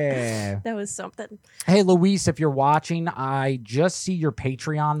 baby. That was something. Hey, Luis, if you're watching, I just see your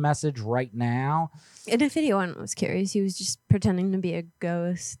Patreon message right now. And if anyone was curious, he was just pretending to be a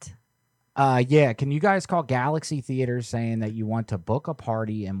ghost. Yeah, can you guys call Galaxy Theaters saying that you want to book a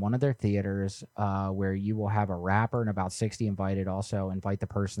party in one of their theaters where you will have a rapper and about 60 invited. Also, invite the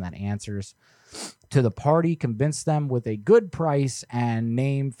person that answers to the party, convince them with a good price, and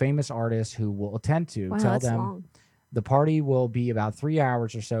name famous artists who will attend to. Wow, Tell that's them long. the party will be about 3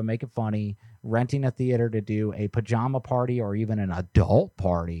 hours or so. Make it funny. Renting a theater to do a pajama party or even an adult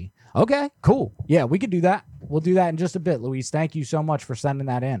party. Okay, cool. Yeah, we could do that. We'll do that in just a bit, Luis. Thank you so much for sending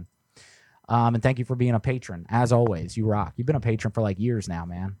that in. And thank you for being a patron. As always, you rock. You've been a patron for like years now,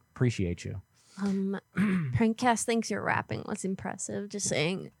 man. Appreciate you. Prankcast thinks you're rapping. What's impressive? Just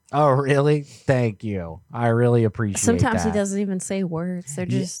saying. Oh, really? Thank you. I really appreciate Sometimes that. he doesn't even say words. They're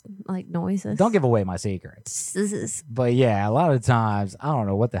just like noises. Don't give away my secrets. But yeah, a lot of times, I don't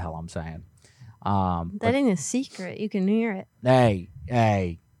know what the hell I'm saying. That ain't a secret. You can hear it.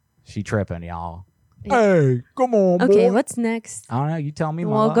 Hey, she tripping, y'all. Hey, come on, Okay, boy. what's next? I don't know. You tell me,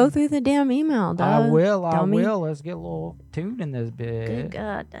 Well, Mom. go through the damn email, duh. I will. dummy. Let's get a little tune in this bit. Good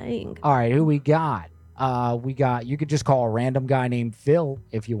God dang. All right, who we got? You could just call a random guy named Phil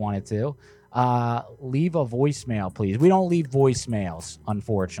if you wanted to. Leave a voicemail, please. We don't leave voicemails,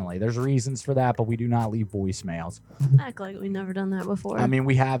 unfortunately. There's reasons for that, but we do not leave voicemails. Act like we've never done that before. I mean,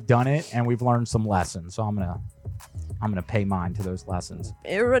 we have done it, and we've learned some lessons, so I'm gonna pay mine to those lessons.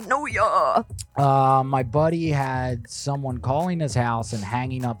 Paranoia. My buddy had someone calling his house and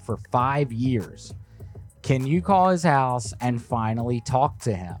hanging up for 5 years. Can you call his house and finally talk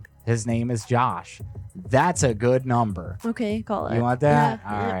to him? His name is Josh. That's a good number. Okay, call it. You want that?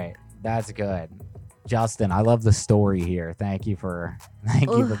 Yeah, All yeah. right. That's good. Justin, I love the story here. Thank you for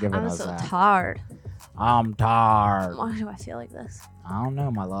giving I'm us so that. tired. I'm tired. Why do I feel like this? I don't know,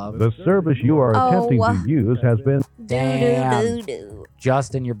 my love. The service you are attempting to use has been... Damn. Do.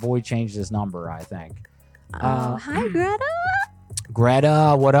 Justin, your boy changed his number, I think. Hi, Greta.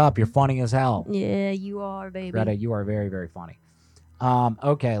 Greta, what up? You're funny as hell. Yeah, you are, baby. Greta, you are very, very funny.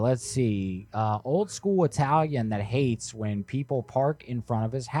 Okay, let's see. Old school Italian that hates when people park in front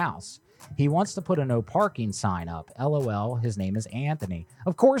of his house. He wants to put a no parking sign up. LOL, his name is Anthony.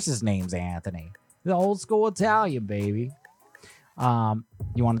 Of course his name's Anthony. The old school Italian, baby.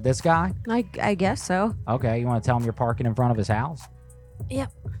 You wanted this guy? I guess so. Okay, you want to tell him you're parking in front of his house?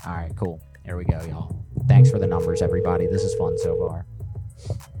 Yep. All right, cool. Here we go, y'all. Thanks for the numbers, everybody. This is fun so far.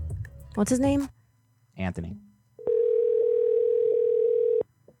 What's his name? Anthony.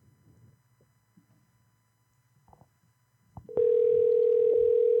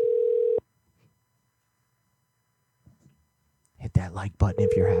 Hit that like button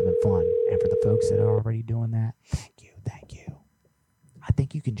if you're having fun. And for the folks that are already doing that, thank you. I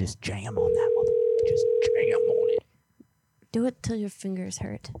think you can just jam on that one. Just jam on it. Do it till your fingers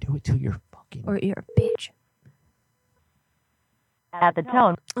hurt. Do it till you're fucking... Or you're a bitch. At the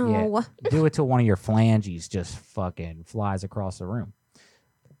tone. Yeah, Oh. do it till one of your phalanges just fucking flies across the room.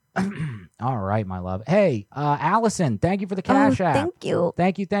 All right, my love. Hey, Allison, thank you for the cash app. Thank you.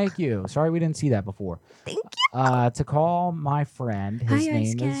 Thank you. Sorry we didn't see that before. Thank you. To call my friend, his Hi,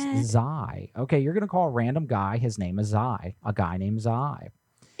 name Ice is Zai. Okay, you're going to call a random guy. His name is Zai. A guy named Zai.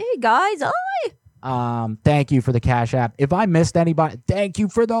 Hey, guys. Hi. Thank you for the cash app. If I missed anybody, thank you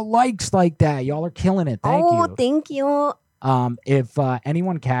for the likes like that. Y'all are killing it. Thank you. Thank you. If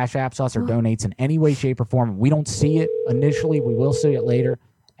anyone cash apps us or donates in any way, shape, or form, we don't see it initially. We will see it later,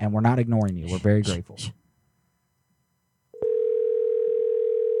 and we're not ignoring you. We're very grateful.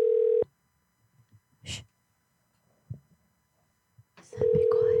 Be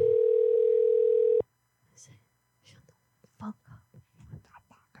quiet. Shut the fuck up. I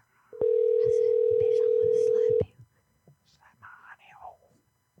said, bitch, I'm gonna slap you. Slap my honey hole.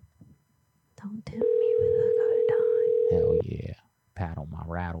 Don't tempt me with a good time. Hell yeah. Pat on my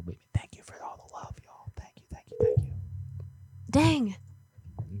rattle, baby. Thank you for all the love, y'all. Thank you. Dang.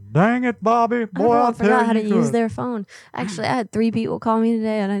 Dang it, Bobby. Boy, I forgot how to use their phone. Actually, I had 3 people call me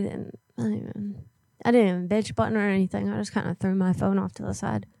today, and I didn't even bitch button or anything. I just kind of threw my phone off to the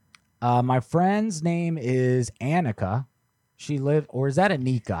side. My friend's name is Annika. She lives, or is that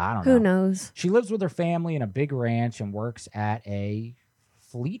Anika? I don't know. Who knows? She lives with her family in a big ranch and works at a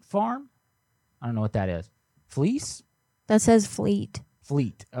fleet farm. I don't know what that is. Fleece? That says fleet.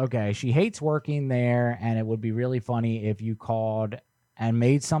 Fleet. Okay. She hates working there, and it would be really funny if you called and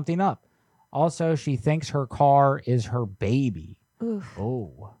made something up. Also, she thinks her car is her baby. Oof.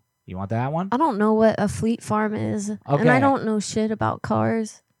 Oh, You want that one? I don't know what a Fleet Farm is, and Okay. I don't know shit about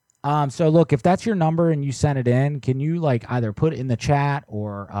cars. So look, if that's your number and you sent it in, can you like either put it in the chat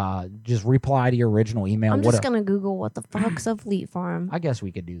or just reply to your original email? I'm just gonna Google what the fuck's a Fleet Farm. I guess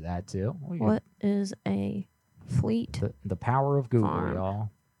we could do that too. What is a fleet? The power of Google, farm. y'all.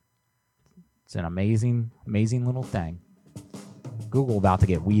 It's an amazing little thing. Google about to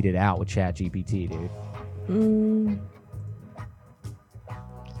get weeded out with ChatGPT, dude.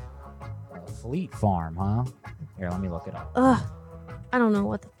 A Fleet Farm, huh? Here, let me look it up. Ugh, I don't know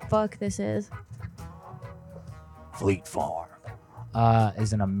what the fuck this is. Fleet Farm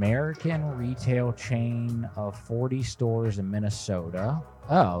is an American retail chain of 40 stores in Minnesota.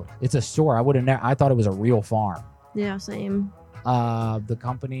 Oh, it's a store. I thought it was a real farm. Yeah, same. The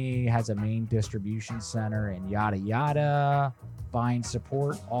company has a main distribution center in yada yada, buying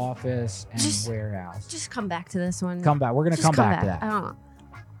support office and warehouse. Just come back to this one. Come back. We're gonna Just come back to that. I don't.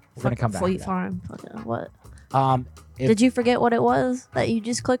 We're gonna come back. Fleet to Farm. Fucking what? that. Did you forget what it was that you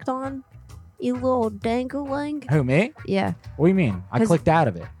just clicked on? You little dangling. Who, me? Yeah. What do you mean? I 'Cause- clicked out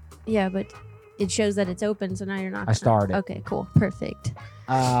of it. Yeah, but it shows that it's open, so now you're not. I started. Okay, cool, perfect.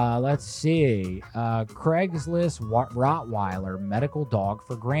 Let's see. Craigslist Rottweiler medical dog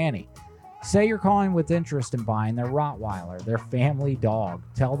for Granny. Say you're calling with interest in buying their Rottweiler, their family dog.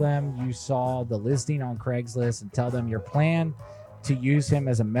 Tell them you saw the listing on Craigslist and tell them your plan to use him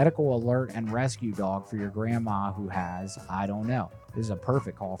as a medical alert and rescue dog for your grandma who has, I don't know. This is a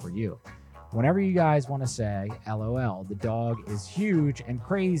perfect call for you. Whenever you guys want to say, LOL, the dog is huge and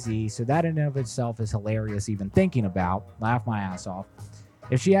crazy, so that in and of itself is hilarious even thinking about. Laugh my ass off.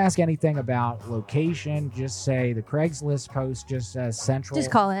 If she asks anything about location, just say the Craigslist post just says Central. Just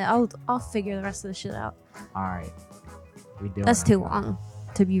call it. I'll figure the rest of the shit out. All right. We do. That's too long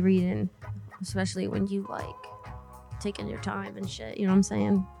to be reading, especially when you like taking your time and shit. You know what I'm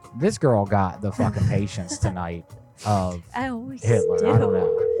saying? This girl got the fucking patience tonight of I always Hitler. do. I don't know.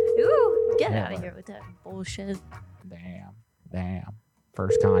 Ooh, get out Hitler. of here with that bullshit. Damn.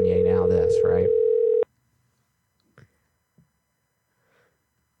 First Kanye, now this, right?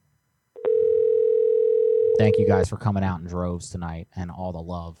 Thank you guys for coming out in droves tonight and all the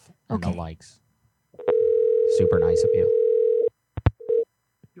love and the likes. Super nice of you.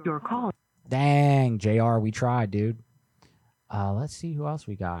 Your call. Dang, JR, we tried, dude. Let's see who else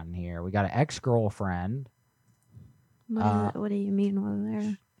we got in here. We got an ex-girlfriend. What do you mean over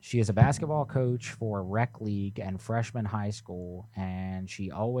there? She is a basketball coach for rec league and freshman high school, and she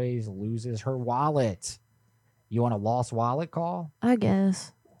always loses her wallet. You want a lost wallet call? I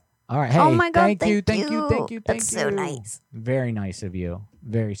guess. All right. Hey, Oh my God, thank you. That's so nice. Very nice of you.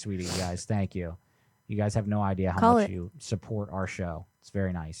 Very sweet of you guys. Thank you. You guys have no idea how Call much it. you support our show. It's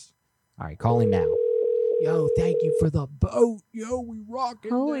very nice. All right, calling now. Yo, thank you for the boat. Yo, we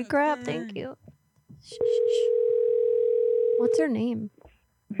rocking. Holy crap! Thank you. Shh. What's her name?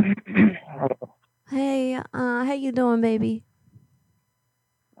 Hey, how you doing, baby?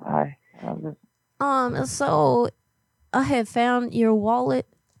 Hi. So I have found your wallet.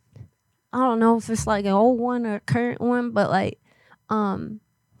 I don't know if it's like an old one or a current one, but like, I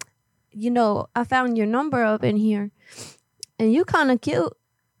found your number up in here, and you kind of cute.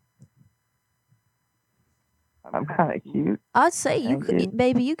 I'm kind of cute. I'd say you, Thank you.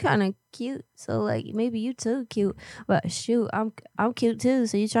 baby, you kind of cute. So like maybe you too cute. But shoot, I'm cute too.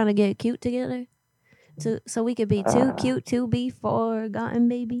 So you trying to get cute together? So we could be too cute to be forgotten,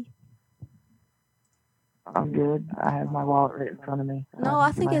 baby. I'm good. I have my wallet right in front of me. No,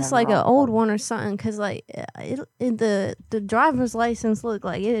 I think it's like an old one or something. Cause like the driver's license look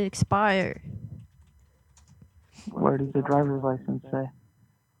like it expired. Where does the driver's license say?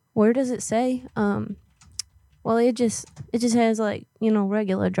 Where does it say? Well, it just has like,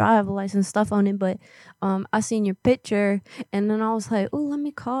 regular driver license stuff on it, but I seen your picture and then I was like, oh, let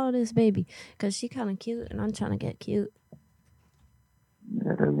me call this baby because she kind of cute and I'm trying to get cute.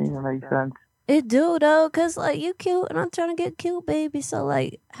 That doesn't even make sense. It do though, cause like you cute and I'm trying to get cute, baby. So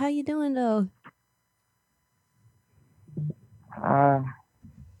like, how you doing though? I'm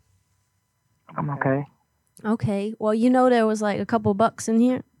okay. Okay, well there was like a couple bucks in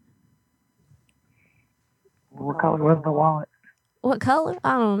here. What color was the wallet? What color?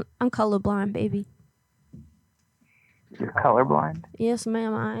 I'm colorblind, baby. You're colorblind? Yes,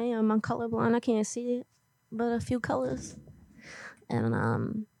 ma'am, I am. I'm colorblind. I can't see it, but a few colors.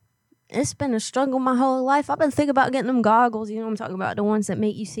 And it's been a struggle my whole life. I've been thinking about getting them goggles. You know what I'm talking about? The ones that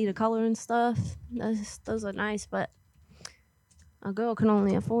make you see the color and stuff. Those are nice, but a girl can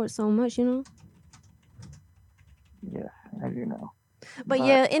only afford so much, Yes, I do know. But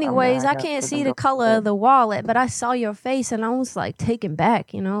yeah, anyways, I can't see the color of the wallet, but I saw your face and I was like taken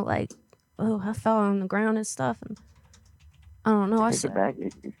back, you know, like, oh, I fell on the ground and stuff. And I don't know. Take it back.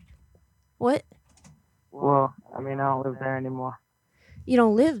 What? Well, I mean, I don't live there anymore. You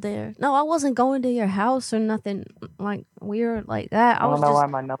don't live there? No, I wasn't going to your house or nothing like weird like that. I don't know why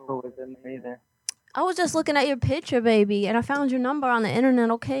my number was in there either. I was just looking at your picture, baby, and I found your number on the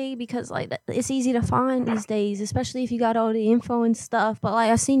internet, okay? Because, like, it's easy to find these days, especially if you got all the info and stuff. But, like,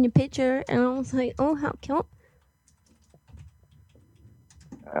 I seen your picture, and I was like, oh, how cute.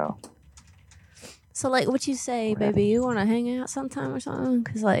 Oh. So, like, what you say, baby? You want to hang out sometime or something?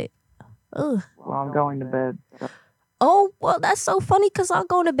 Because, like, ugh. Well, I'm going to bed. So. Oh, well, that's so funny because I'll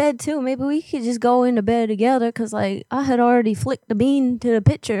go to bed, too. Maybe we could just go into bed together because, like, I had already flicked the bean to the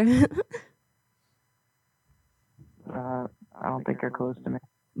picture. I don't think you're close to me.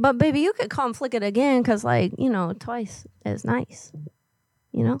 But, baby, you could come flick it again because, like, you know, twice is nice.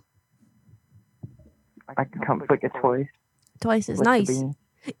 You know? I can come flick it twice. Twice is Flick the nice. bean.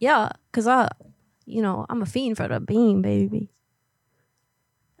 Yeah, because I'm a fiend for the bean, baby.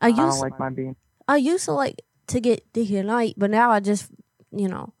 I don't like my bean. I used to like to get dick at night, but now I just,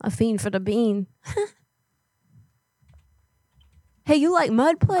 a fiend for the bean. Hey, you like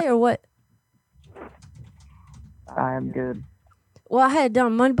mud play or what? I am good. Well, I had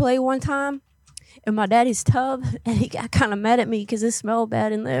done mud play one time in my daddy's tub, and he got kind of mad at me because it smelled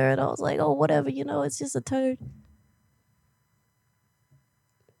bad in there, and I was like, oh, whatever, it's just a turd.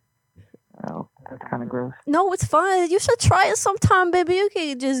 Oh, that's kind of gross. No, it's fun. You should try it sometime, baby. You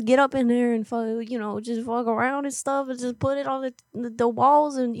can just get up in there and, just walk around and stuff and just put it on the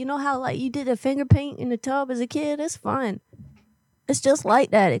walls. And you know how, like, you did a finger paint in the tub as a kid? It's fun. It's just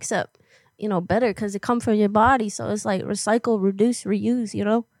like that, except, better because it comes from your body. So it's like recycle, reduce, reuse,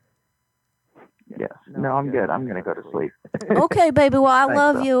 Yes. No, I'm good. I'm going to go to sleep. Okay, baby. Well, I Thanks,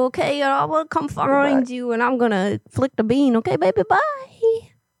 love though. you, okay? I will come find you, and I'm going to flick the bean, okay, baby? Bye.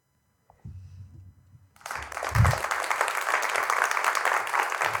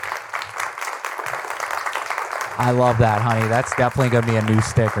 I love that, honey. That's definitely going to be a new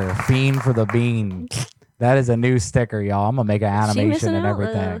sticker. Fiend for the bean. That is a new sticker, y'all. I'm going to make an animation and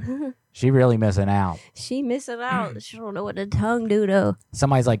everything. She really missing out. She missing out. She don't know what the tongue do, though.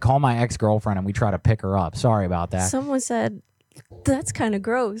 Somebody's like, call my ex-girlfriend and we try to pick her up. Sorry about that. Someone said, that's kind of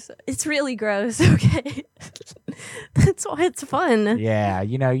gross. It's really gross, okay? That's why it's fun. Yeah,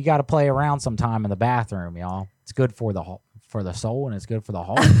 you got to play around sometime in the bathroom, y'all. It's good for the soul and it's good for the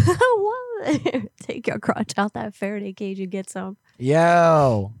heart. Take your crotch out that Faraday cage and get some.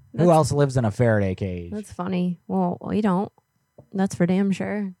 Yo, who else lives in a Faraday cage? That's funny. Well, we don't. That's for damn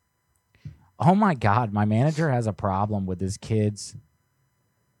sure. Oh my God, my manager has a problem with his kids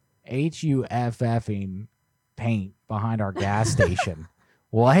HUFFing paint behind our gas station.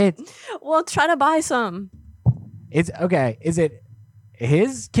 What? Well, try to buy some. It's okay. Is it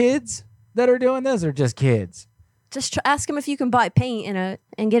his kids that are doing this or just kids? Just ask him if you can buy paint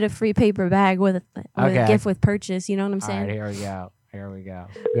and get a free paper bag with a gift with purchase. You know what I'm saying? All right, here we go.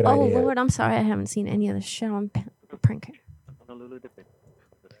 Good oh, idea. Lord, I'm sorry. I haven't seen any of the shit on pranking.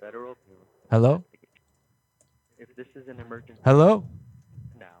 Hello? If this is an emergency. Hello?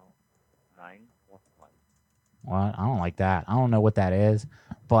 Now, 911. What? I don't like that. I don't know what that is.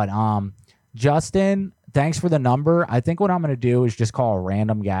 But Justin, thanks for the number. I think what I'm going to do is just call a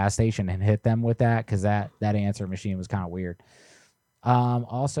random gas station and hit them with that because that answer machine was kind of weird.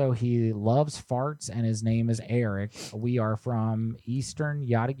 Also, he loves farts and his name is Eric. We are from Eastern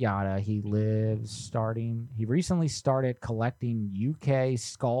yada yada. He recently started collecting UK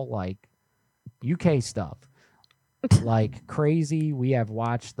stuff. Like crazy. We have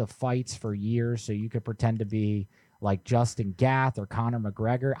watched the fights for years, so you could pretend to be like Justin Gath or Conor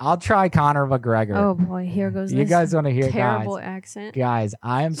McGregor. I'll try Conor McGregor. Oh boy, here goes you this guys want to hear terrible accent. Guys,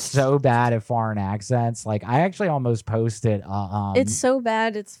 I am so bad at foreign accents. Like I actually almost posted it's so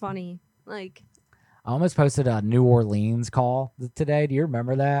bad it's funny. Like I almost posted a New Orleans call today. Do you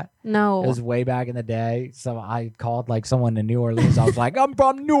remember that? No. It was way back in the day. So I called like someone in New Orleans. I was like, I'm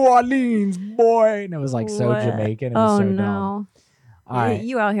from New Orleans, boy. And it was like so Jamaican. It was so dumb. All right.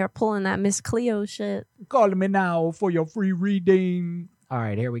 You out here pulling that Miss Cleo shit. Call me now for your free reading. All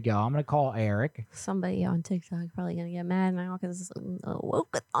right, here we go. I'm going to call Eric. Somebody on TikTok probably going to get mad now because it's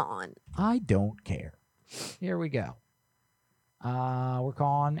on. I don't care. Here we go. We're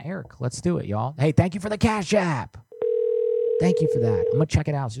calling Eric. Let's do it, y'all. Hey, thank you for the Cash App. Thank you for that. I'm going to check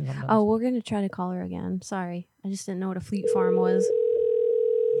it out as soon as I'm done. Oh, we're going to try to call her again. Sorry. I just didn't know what a Fleet Farm was.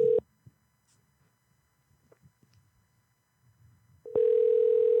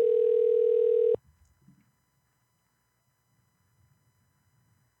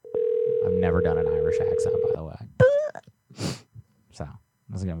 Irish accent, by the way. So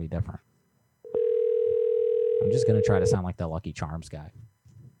this is gonna be different. I'm just gonna try to sound like the Lucky Charms guy.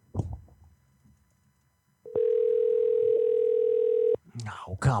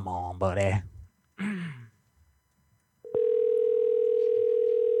 Oh, come on, buddy.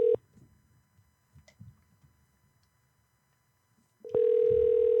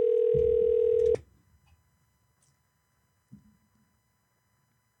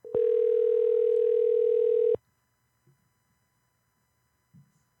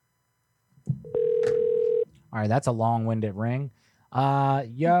 All right, that's a long-winded ring.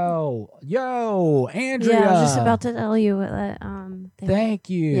 Yo, Andrea. Yeah, I was just about to tell you that. Thank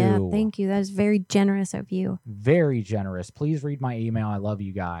you. Yeah, thank you. That is very generous of you. Very generous. Please read my email. I love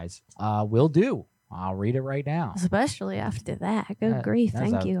you guys. Will do. I'll read it right now. Especially after that. Good grief. That's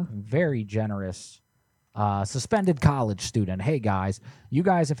Thank a you. Very generous suspended college student. Hey guys, you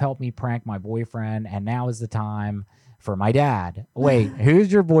guys have helped me prank my boyfriend, and now is the time for my dad. Wait, who's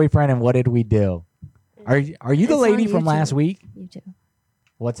your boyfriend and what did we do? Are you the lady from last week? YouTube.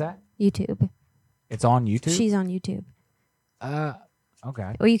 What's that? YouTube. It's on YouTube? She's on YouTube.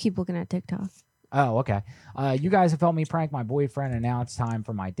 Okay. Well, you keep looking at TikTok. Oh, okay. You guys have helped me prank my boyfriend, and now it's time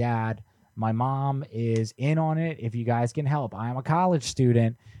for my dad. My mom is in on it if you guys can help. I am a college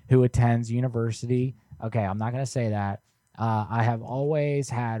student who attends university. Okay, I'm not going to say that. I have always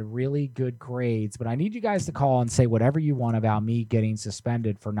had really good grades, but I need you guys to call and say whatever you want about me getting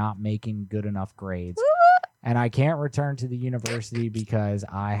suspended for not making good enough grades. And I can't return to the university because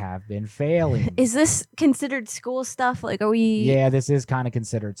I have been failing. Is this considered school stuff? Like, are we... Yeah, this is kind of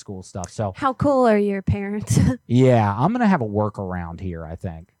considered school stuff. So, how cool are your parents? yeah, I'm going to have a workaround here, I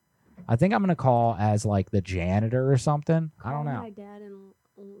think. I'm going to call as like the janitor or something. I don't know. Call my dad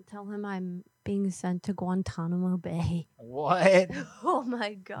and tell him I'm being sent to Guantanamo Bay. What? Oh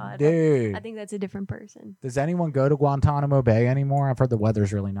my God. Dude. I think that's a different person. Does anyone go to Guantanamo Bay anymore? I've heard the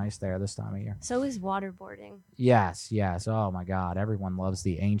weather's really nice there this time of year. So is waterboarding. Yes. Oh my God. Everyone loves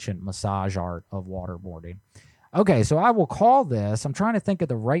the ancient massage art of waterboarding. Okay, so I will call this. I'm trying to think of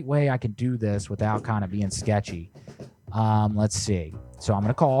the right way I can do this without kind of being sketchy. Let's see. So I'm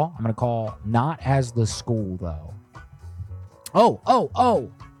going to call not as the school though.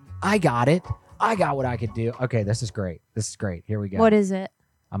 Oh. I got it. I got what I could do. Okay, this is great. Here we go. What is it?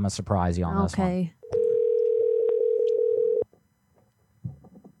 I'm going to surprise you on this one. Okay.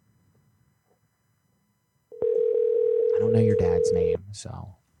 I don't know your dad's name,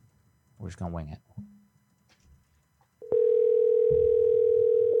 so we're just going to wing it.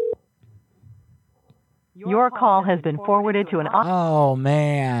 Your call has been forwarded to an... Oh,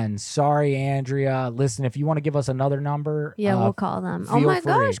 man. Sorry, Andrea. Listen, if you want to give us another number... Yeah, we'll call them. Oh, feel my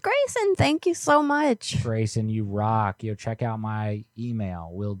free. gosh, Grayson, thank you so much. Grayson, you rock. Check out my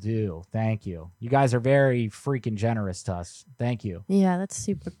email. Will do. Thank you. You guys are very freaking generous to us. Thank you. Yeah, that's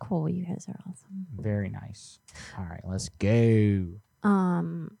super cool. You guys are awesome. Very nice. All right, let's go.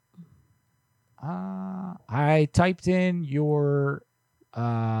 I typed in your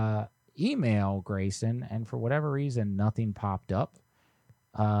email, Grayson, and for whatever reason, nothing popped up.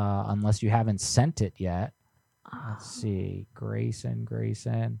 Unless you haven't sent it yet. Let's see. Grayson.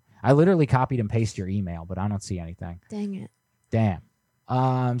 I literally copied and pasted your email, but I don't see anything. Dang it. Damn.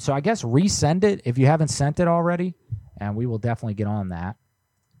 So I guess resend it if you haven't sent it already, and we will definitely get on that.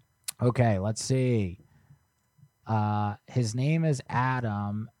 Okay, let's see. His name is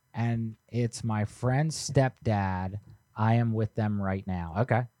Adam, and it's my friend's stepdad. I am with them right now.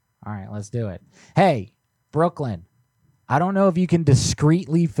 Okay. All right, let's do it. Hey, Brooklyn, I don't know if you can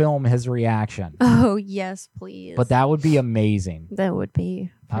discreetly film his reaction. Oh, yes, please. But that would be amazing. That would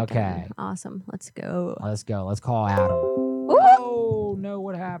be okay. Awesome. Let's go. Let's call Adam. Ooh. Oh, no,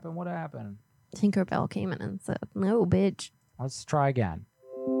 what happened? Tinkerbell came in and said, no, bitch. Let's try again.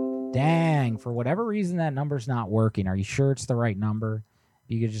 Dang, for whatever reason, that number's not working. Are you sure it's the right number?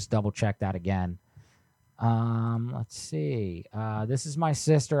 You could just double check that again. Let's see. This is my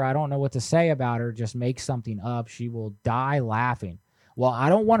sister. I don't know what to say about her. Just make something up. She will die laughing. Well, I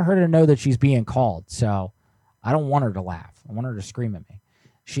don't want her to know that she's being called, so I don't want her to laugh. I want her to scream at me.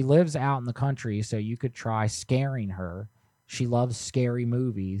 She lives out in the country, so you could try scaring her. She loves scary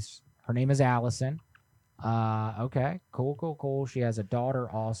movies. Her name is Allison. Okay. Cool. She has a daughter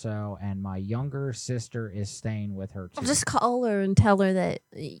also, and my younger sister is staying with her too. I'll just call her and tell her that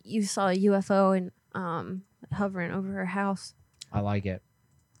you saw a UFO and hovering over her house. I like it.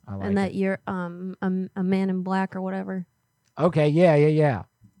 And that you're a man in black or whatever. Okay, yeah.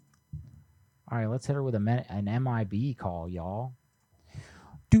 All right, let's hit her with an MIB call, y'all.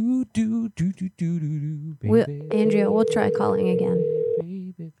 Andrea, we'll try calling again.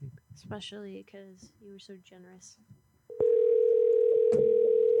 Especially because you were so generous.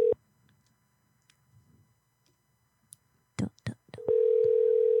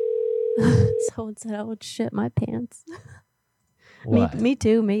 Someone said I would shit my pants. What? Me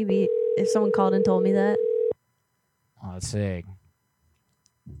too, maybe. If someone called and told me that. Let's see.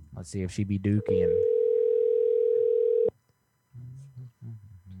 Let's see if she be dookie.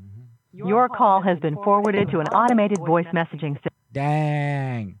 Your call has been forwarded to an automated voice messaging system.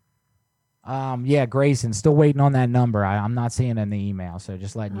 Dang. Yeah, Grayson, still waiting on that number. I'm not seeing it in the email, so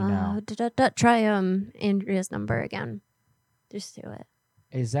just letting you know. Try Andrea's number again. Just do it.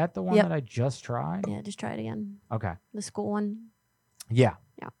 Is that the one that I just tried? Yeah, just try it again. Okay. The school one. Yeah.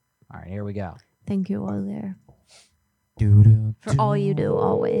 Yeah. All right, here we go. Thank you all there. For all you do,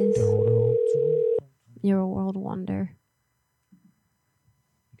 always. You're a world wonder.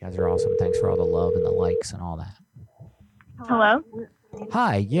 You guys are awesome. Thanks for all the love and the likes and all that. Hello?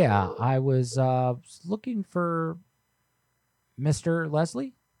 Hi, yeah, I was looking for Mr.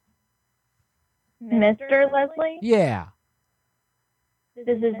 Leslie. Mr. Leslie? Yeah.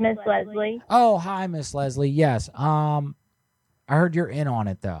 This is Miss Leslie. Oh, hi, Miss Leslie. Yes. I heard you're in on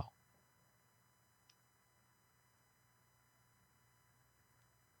it though.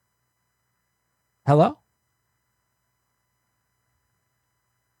 Hello?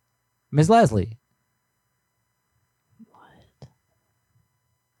 Miss Leslie. What?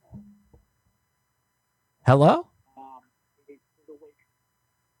 Hello?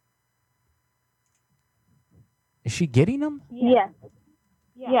 Is she getting them? Yes.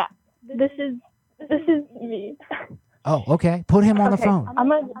 Yeah. This is me. Oh, okay. Put him on the phone. I'm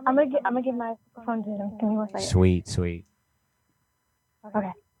gonna give my phone to him. Give me 1 second. Sweet, sweet.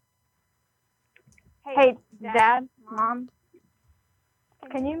 Okay. Hey, Dad, Mom,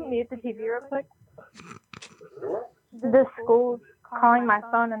 can you mute the TV real quick? The school's calling my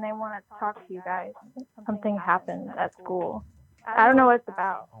phone and they want to talk to you guys. Something happened at school. I don't know what it's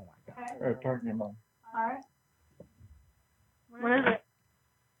about. Oh my God. Turn your mom. Alright. What is it?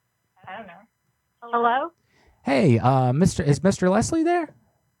 I don't know. Hello? Hey, is Mr. Leslie there?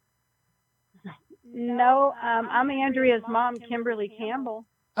 No, I'm Andrea's mom, Kimberly Campbell.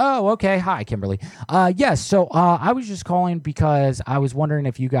 Oh, okay. Hi, Kimberly. Yes. So, I was just calling because I was wondering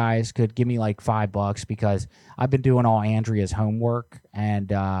if you guys could give me like $5 because I've been doing all Andrea's homework and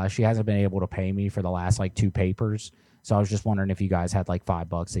she hasn't been able to pay me for the last like 2 papers. So I was just wondering if you guys had like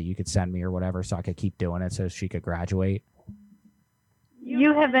 $5 that you could send me or whatever, so I could keep doing it so she could graduate.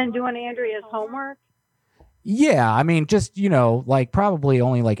 You have been doing Andrea's homework? Yeah, I mean, just, like probably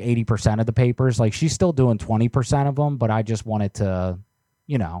only like 80% of the papers. Like she's still doing 20% of them, but I just wanted to,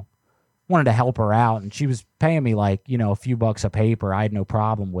 wanted to help her out. And she was paying me like, a few bucks a paper. I had no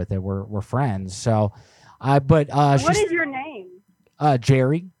problem with it. We're friends. So, what is your name?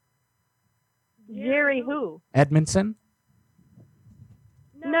 Jerry. Jerry who? Edmondson.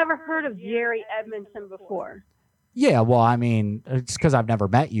 Never heard of Jerry Edmondson before. Yeah, well, I mean, it's because I've never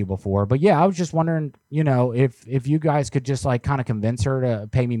met you before. But yeah, I was just wondering, if you guys could just like kind of convince her to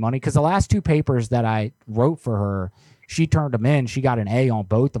pay me money. Because the last 2 papers that I wrote for her, she turned them in. She got an A on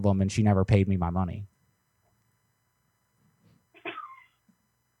both of them, and she never paid me my money.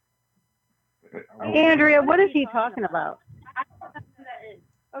 Andrea, what is he talking about?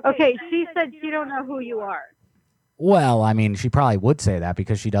 Okay, she said she don't know who you are. Well, I mean, she probably would say that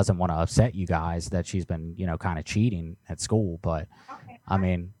because she doesn't want to upset you guys that she's been, kind of cheating at school. But, I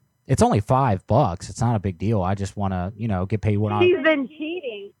mean, it's only $5. It's not a big deal. I just want to, get paid what She's been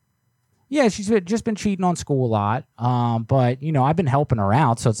cheating. Yeah, she's just been cheating on school a lot. But, I've been helping her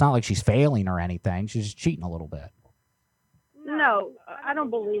out, so it's not like she's failing or anything. She's just cheating a little bit. No, I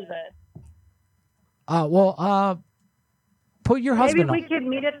don't believe it. Put your husband Maybe we could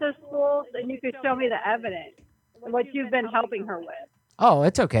meet at the schools and you could show me the evidence, what you've been helping her with. Oh,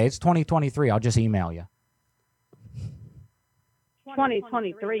 it's okay. It's 2023. I'll just email you.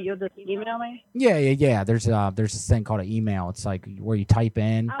 2023, you'll just email me? Yeah. There's this thing called an email. It's like where you type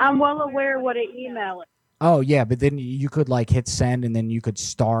in. I'm well aware what an email is. Oh, yeah, but then you could like hit send and then you could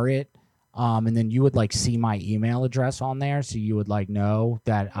star it. And then you would like see my email address on there, so you would like know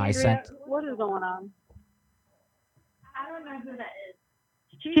that I sent. What is going on? I don't know who that is.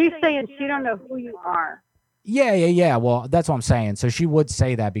 She's saying she don't know who you are. Yeah. Well, that's what I'm saying. So she would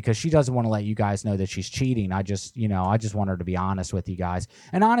say that because she doesn't want to let you guys know that she's cheating. I just want her to be honest with you guys.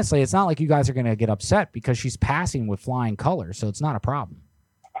 And honestly, it's not like you guys are going to get upset because she's passing with flying colors, so it's not a problem.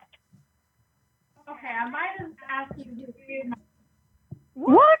 Okay, I might have asked you to do a few.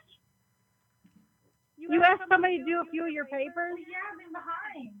 What? You asked somebody to do a few of your papers? Yeah, I've been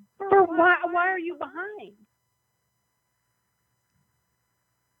behind. For why are you behind?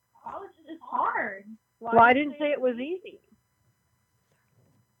 All It's hard. Well, I didn't say it was easy.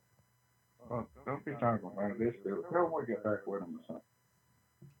 Well, don't be talking about this. Tell him we get back with him or something.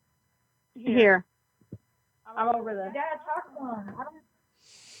 Here. I'm over You there. gotta talk to him.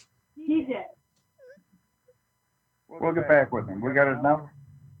 He's it. We'll get back with him. We got his number?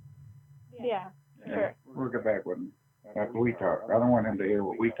 Yeah, sure. We'll get back with him after we talk. I don't want him to hear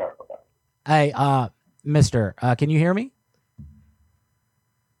what we talk about. Hey, mister, can you hear me?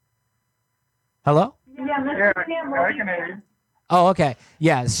 Hello? Yeah, Mr. Campbell. I can hear you. Oh, okay.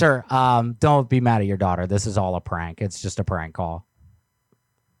 Yeah, sir. Don't be mad at your daughter. This is all a prank. It's just a prank call.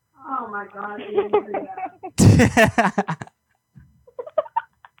 Oh my God. I didn't do that.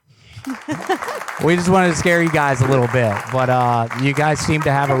 We just wanted to scare you guys a little bit, but you guys seem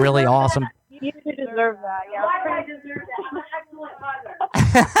to have a really awesome. You deserve that. Yeah. Why do I deserve that? I'm an excellent mother.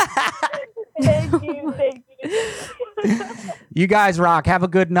 Thank you. You guys rock. Have a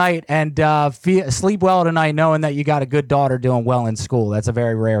good night and sleep well tonight, knowing that you got a good daughter doing well in school. That's a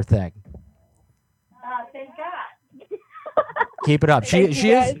very rare thing. Thank God. Keep it up. She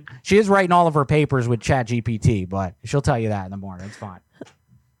is writing all of her papers with ChatGPT, but she'll tell you that in the morning. It's fine.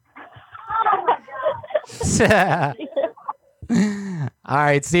 All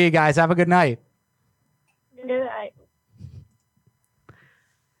right, see you guys. Have a good night. Good night.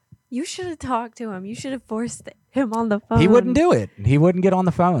 You should have talked to him. You should have forced him on the phone. He wouldn't do it. He wouldn't get on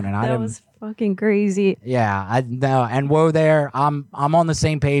the phone, and I That didn't. was fucking crazy. Yeah, I know. And whoa, there, I'm on the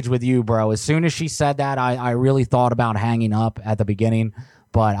same page with you, bro. As soon as she said that, I really thought about hanging up at the beginning,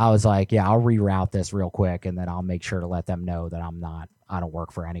 but I was like, yeah, I'll reroute this real quick, and then I'll make sure to let them know that I don't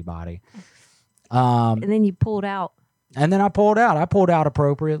work for anybody. And then you pulled out. And then I pulled out. I pulled out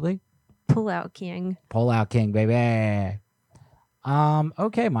appropriately. Pull out, king. Pull out, king, baby.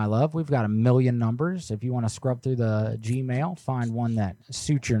 Okay, my love, we've got a million numbers. If you want to scrub through the Gmail, find one that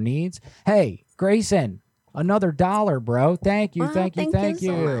suits your needs. Hey, Grayson, another $1, bro. Thank you, Wow, thank you.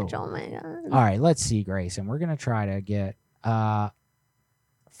 so much. Oh my God. All right, let's see, Grayson. We're gonna try to get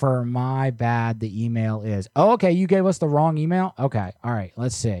for my bad. The email is okay. You gave us the wrong email. Okay, all right.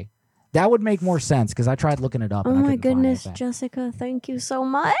 Let's see. That would make more sense because I tried looking it up. Oh and I my couldn't find goodness, anything. Jessica, thank you so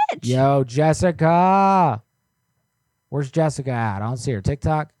much. Yo, Jessica. Where's Jessica at? I don't see her.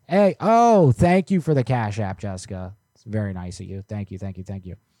 TikTok? Hey, thank you for the Cash App, Jessica. It's very nice of you. Thank you, thank you, thank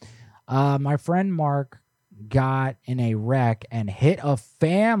you. My friend Mark got in a wreck and hit a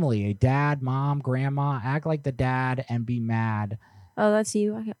family, a dad, mom, grandma. Act like the dad and be mad. Oh, that's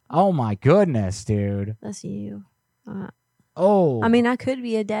you. Oh, my goodness, dude. That's you. Oh. I mean, I could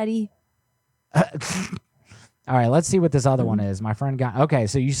be a daddy. All right, let's see what this other one is. My friend got... Okay,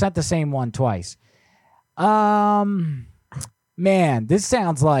 so you sent the same one twice. Man, this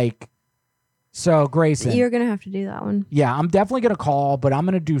sounds like... So, Grayson... You're going to have to do that one. Yeah, I'm definitely going to call, but I'm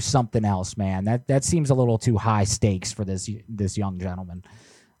going to do something else, man. That seems a little too high stakes for this young gentleman.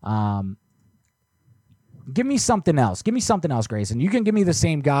 Give me something else. Give me something else, Grayson. You can give me the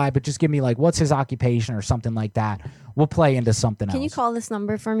same guy, but just give me, like, what's his occupation or something like that. We'll play into something else. Can you call this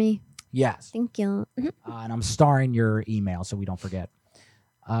number for me? Yes. Thank you. And I'm starring your email so we don't forget.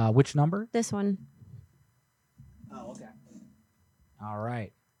 Which number? This one. Oh, okay. All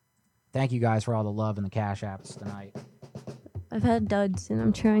right. Thank you guys for all the love and the Cash Apps tonight. I've had duds, and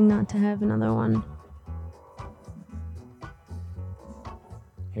I'm trying not to have another one.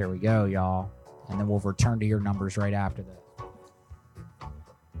 Here we go, y'all. And then we'll return to your numbers right after this.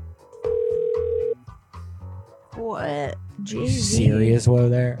 What? You serious, whoa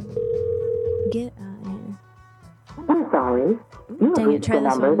there? Get out of here. I'm sorry. You Dang have it, reached try the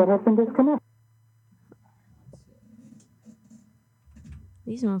this number one. that has been disconnected.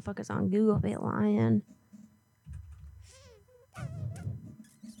 These motherfuckers on Google be lying.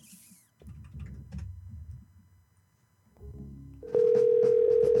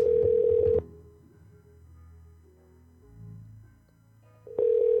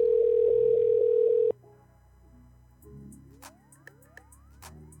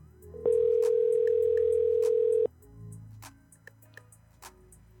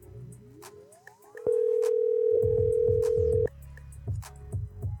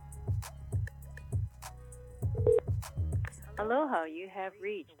 Aloha, you have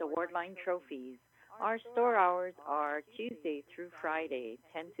reached Awardline Trophies. Our store hours are Tuesday through Friday,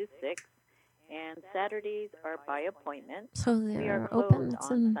 10 to 6, and Saturdays are by appointment. So we are they're closed open on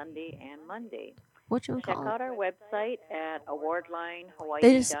some- Sunday and Monday. Whatchamacallit? Check out our website at awardlinehawaii.com.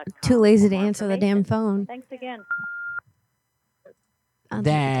 They're just too lazy to for more answer the damn phone. Thanks again. I'll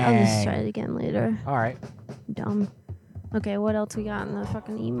just try Dang. it again later. All right. Dumb. Okay, what else we got in the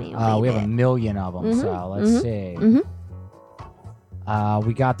fucking email? We have a baby? million of them, so let's see.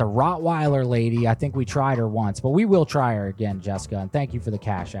 We got the Rottweiler lady. I think we tried her once, but we will try her again, Jessica. And thank you for the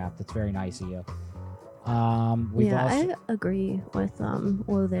Cash App. That's very nice of you. I agree with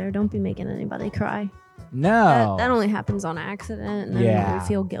Will there. Don't be making anybody cry. No. That only happens on accident, and then we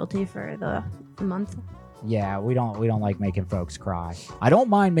feel guilty for the month. Yeah, we don't like making folks cry. I don't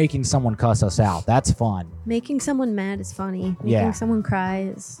mind making someone cuss us out. That's fun. Making someone mad is funny. Yeah. Making someone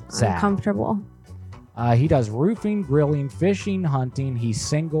cry is Sad. uncomfortable. He does roofing, grilling, fishing, hunting. He's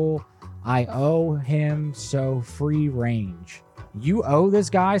single. I owe him so free range. You owe this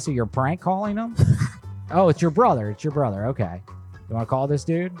guy, so you're prank calling him? Oh, it's your brother. It's your brother. Okay. You want to call this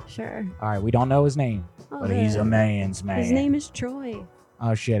dude? Sure. All right. We don't know his name, but he's a man's man. His name is Troy.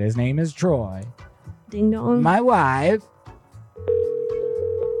 Oh, shit. His name is Troy. Ding dong. My wife.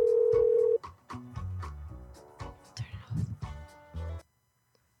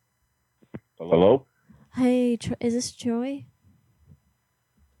 Hello? Hey, is this Troy?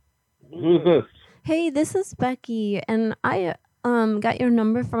 Who's this? Hey, this is Becky, and I got your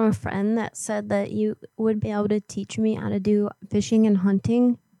number from a friend that said that you would be able to teach me how to do fishing and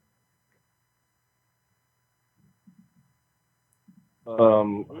hunting.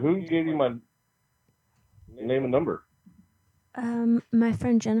 Who gave you my name and number? My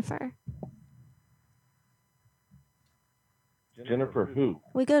friend Jennifer. Jennifer who?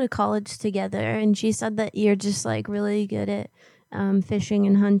 We go to college together, and she said that you're just like really good at fishing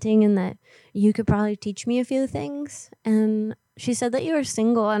and hunting, and that you could probably teach me a few things. And she said that you were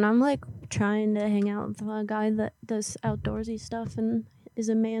single, and I'm like trying to hang out with a guy that does outdoorsy stuff and is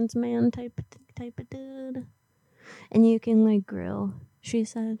a man's man type of dude. And you can like grill, she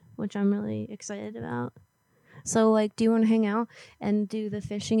said, which I'm really excited about. So like, do you want to hang out and do the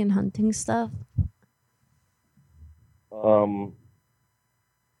fishing and hunting stuff?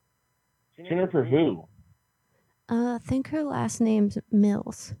 Jennifer who? I think her last name's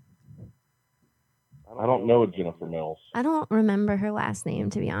Mills. I don't know Jennifer Mills. I don't remember her last name,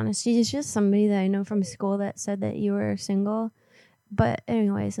 to be honest. She's just somebody that I know from school that said that you were single. But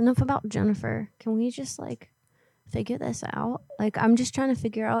anyways, enough about Jennifer. Can we just like figure this out? Like, I'm just trying to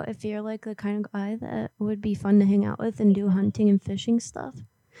figure out if you're like the kind of guy that would be fun to hang out with and do hunting and fishing stuff.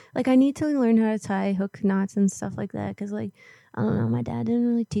 Like, I need to learn how to tie hook knots and stuff like that, because like, I don't know, my dad didn't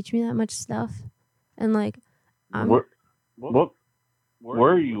really teach me that much stuff. And like, Where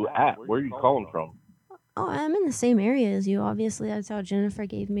are you at? Where are you calling from? Oh, I'm in the same area as you. Obviously, that's how Jennifer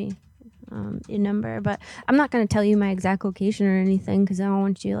gave me your number. But I'm not going to tell you my exact location or anything, because I don't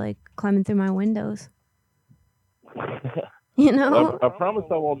want you like climbing through my windows. You know? I promise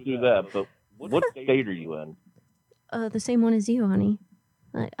I won't do that, but what state are you in? The same one as you, honey.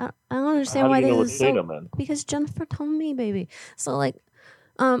 Like, I don't understand why this is so... Because Jennifer told me, baby. So, like,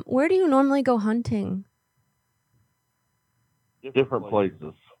 where do you normally go hunting? Different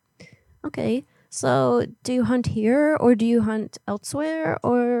places. Okay. So, do you hunt here, or do you hunt elsewhere?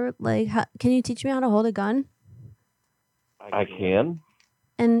 Or, like, can you teach me how to hold a gun? I can.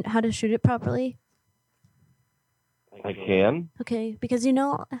 And how to shoot it properly? I can. Okay, because you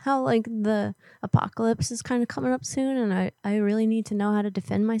know how, like, the apocalypse is kind of coming up soon, and I really need to know how to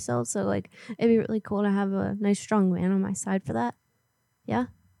defend myself, so, like, it'd be really cool to have a nice, strong man on my side for that. Yeah?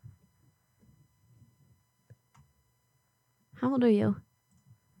 How old are you?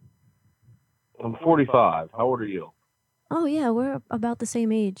 I'm 45. How old are you? Oh, yeah, we're about the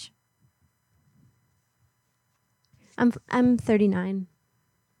same age. I'm 39.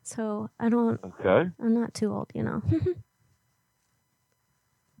 So I don't... Okay. I'm not too old, you know.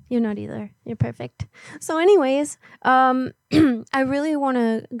 You're not either. You're perfect. So anyways, I really want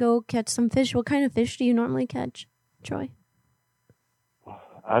to go catch some fish. What kind of fish do you normally catch, Troy?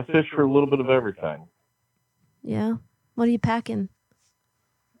 I fish for a little bit of everything. Yeah? What are you packing?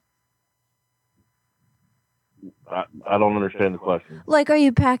 I don't understand the question. Like, are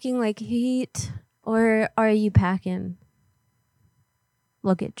you packing, like, heat, or are you packing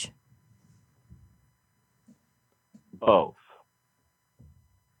luggage? Both.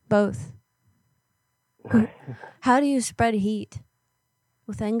 Both. How do you spread heat?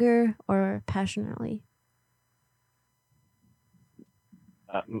 With anger or passionately?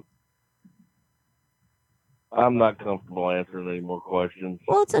 I'm not comfortable answering any more questions.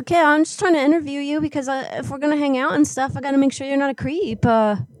 Well, it's okay. I'm just trying to interview you because if we're going to hang out and stuff, I got to make sure you're not a creep.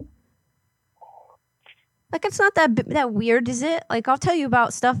 Like, it's not that weird, is it? Like, I'll tell you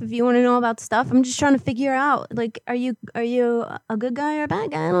about stuff if you want to know about stuff. I'm just trying to figure out, like, are you a good guy or a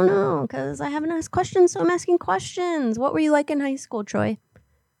bad guy? I don't know, because I haven't asked questions, so I'm asking questions. What were you like in high school, Troy?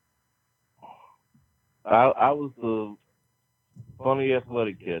 I was the funny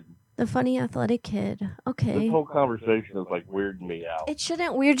athletic kid. The funny athletic kid. Okay. This whole conversation is like weirding me out. It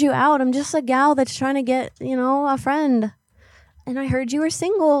shouldn't weird you out. I'm just a gal that's trying to get, a friend. And I heard you were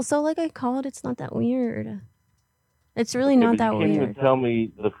single, so like I called. It's not that weird. It's really not that You can't weird. even tell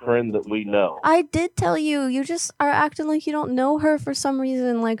me the friend that we know. I did tell you. You just are acting like you don't know her for some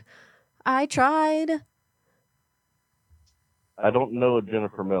reason. Like, I tried. I don't know a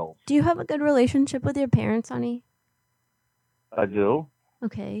Jennifer Mills. Do you have a good relationship with your parents, honey? I do.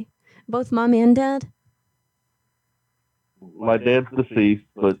 Okay. Both mom and dad? My dad's deceased,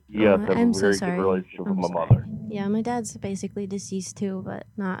 but yes, I have I'm a so very sorry. good relationship with I'm my sorry. mother. Yeah, my dad's basically deceased too, but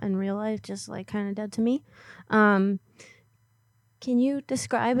not in real life, just like kind of dead to me. Can you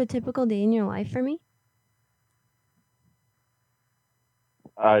describe a typical day in your life for me?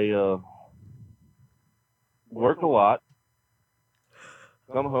 I work a lot,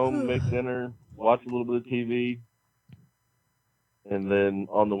 come home, make dinner, watch a little bit of TV, and then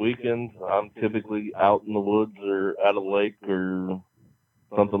on the weekends, I'm typically out in the woods or at a lake or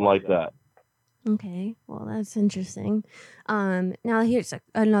something like that. Okay, well, that's interesting. Now here's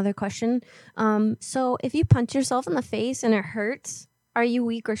another question. So if you punch yourself in the face and it hurts, are you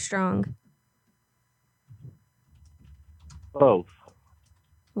weak or strong? Both.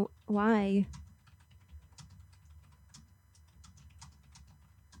 Why?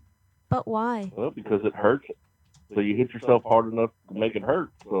 But why? Well, because it hurts. So you hit yourself hard enough to make it hurt.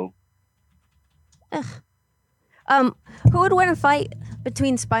 So. Ugh. Who would win a fight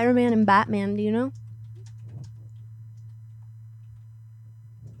between Spider-Man and Batman? Do you know?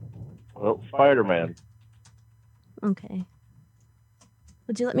 Well, Spider-Man. Okay.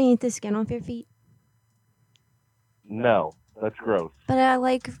 Would you let me eat the skin off your feet? No, that's gross. But I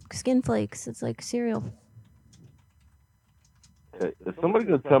like skin flakes. It's like cereal. Okay, is somebody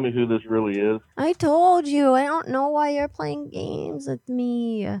going to tell me who this really is? I told you. I don't know why you're playing games with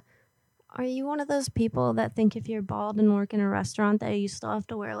me. Are you one of those people that think if you're bald and work in a restaurant that you still have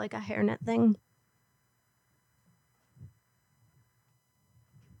to wear like a hairnet thing?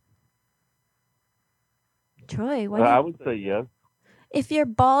 Troy, why I would say yes. If you're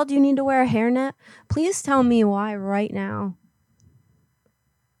bald, you need to wear a hairnet? Please tell me why right now.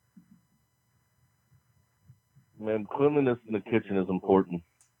 Man, cleanliness in the kitchen is important.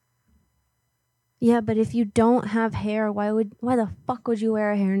 Yeah, but if you don't have hair, why the fuck would you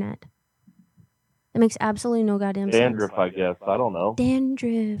wear a hairnet? It makes absolutely no goddamn sense. Dandruff, I guess. I don't know.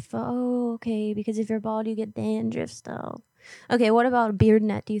 Dandruff. Oh, okay. Because if you're bald, you get dandruff still. Okay, what about a beard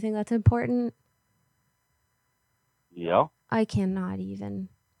net? Do you think that's important? Yeah. I cannot even.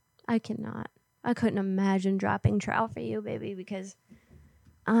 I cannot. I couldn't imagine dropping trout for you, baby, because,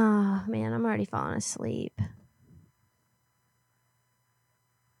 man, I'm already falling asleep.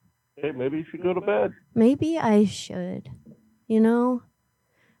 Hey, maybe you should go to bed. Maybe I should. You know?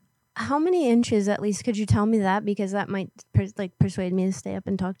 How many inches at least could you tell me that? Because that might persuade me to stay up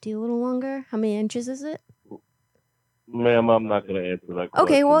and talk to you a little longer. How many inches is it? Ma'am, I'm not going to answer that question.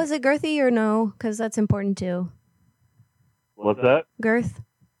 Okay, well, is it girthy or no? Because that's important too. What's that? Girth.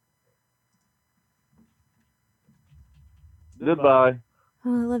 Goodbye.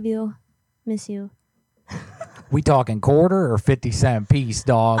 Oh, I love you. Miss you. We talking quarter or 50-cent piece,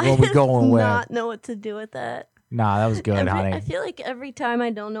 dog? What we going with? I do not know what to do with that. Nah, that was good, honey. I feel like every time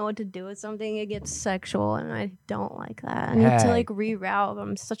I don't know what to do with something, it gets sexual, and I don't like that. I need to like reroute.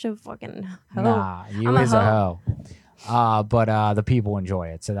 I'm such a fucking hoe. Nah, you is a hoe. But the people enjoy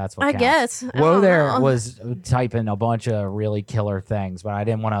it, so that's what I counts. guess. Whoa, there was typing a bunch of really killer things, but I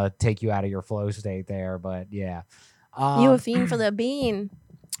didn't want to take you out of your flow state there. But yeah, you a fiend for the bean.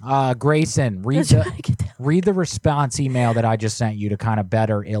 Grayson, read the response email that I just sent you to kind of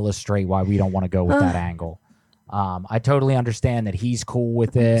better illustrate why we don't want to go with that angle. I totally understand that he's cool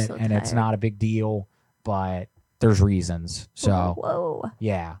with it and it's not a big deal, but there's reasons. So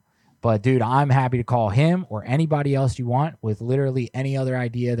yeah. But dude, I'm happy to call him or anybody else you want with literally any other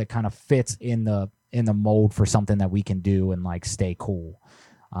idea that kind of fits in the mold for something that we can do and like stay cool.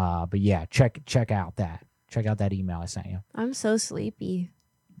 But yeah, check out that email I sent you. I'm so sleepy.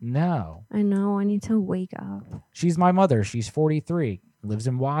 No. I know. I need to wake up. She's my mother. She's 43. Lives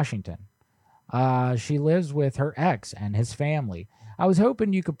in Washington. She lives with her ex and his family. I was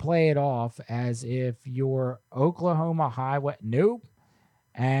hoping you could play it off as if you're Oklahoma highway. Nope.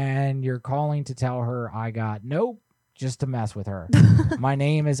 And you're calling to tell her I got nope, just to mess with her. My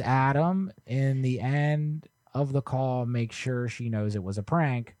name is Adam. In the end of the call, make sure she knows it was a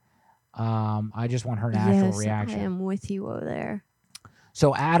prank. I just want her natural reaction. I am with you over there.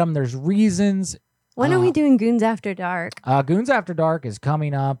 So, Adam, there's reasons When are we doing Goons After Dark? Goons After Dark is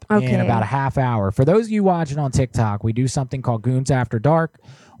coming up in Okay. about a half hour. For those of you watching on TikTok, we do something called Goons After Dark,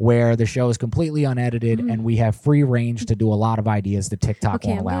 where the show is completely unedited and we have free range to do a lot of ideas that TikTok Okay,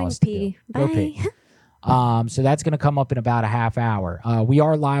 won't I'm allow going us to to do. pee. Go Bye. pee. So that's going to come up in about a half hour. We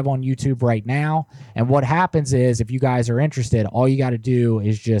are live on YouTube right now. And what happens is, if you guys are interested, all you got to do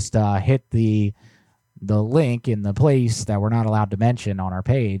is just hit the link in the place that we're not allowed to mention on our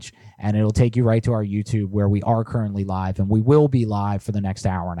page, and it'll take you right to our YouTube where we are currently live, and we will be live for the next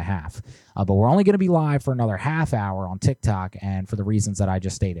hour and a half. But we're only going to be live for another half hour on TikTok, and for the reasons that I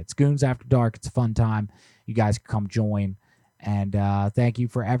just stated. It's Goons After Dark. It's a fun time. You guys can come join. And thank you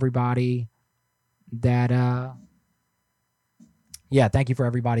for everybody that thank you for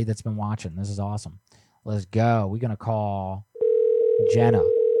everybody that's been watching. This is awesome. Let's go. We're going to call Jenna.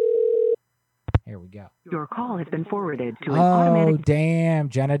 Here we go. Your call has been forwarded to an Oh, automatic. damn.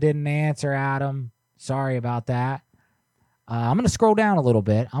 Jenna didn't answer, Adam. Sorry about that. I'm going to scroll down a little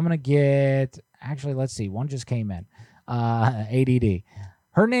bit. I'm going to get... Actually, let's see. One just came in. ADD.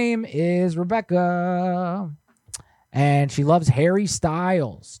 Her name is Rebecca. And she loves Harry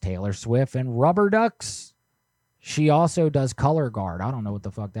Styles, Taylor Swift, and Rubber Ducks. She also does Color Guard. I don't know what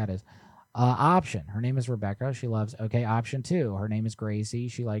the fuck that is. Option. Her name is Rebecca. She loves. Okay. Option 2. Her name is Gracie.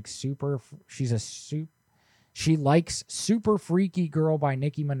 She likes Super Freaky Girl by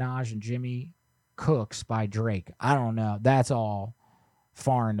Nicki Minaj and Jimmy Cooks by Drake. I don't know. That's all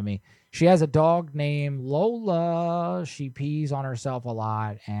foreign to me. She has a dog named Lola. She pees on herself a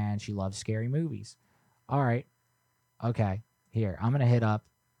lot, and she loves scary movies. All right. Okay. Here, I'm gonna hit up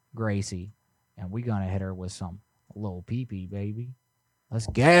Gracie, and we're gonna hit her with some little pee-pee, baby. Let's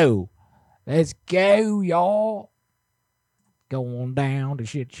go. Let's go, y'all. Go on down to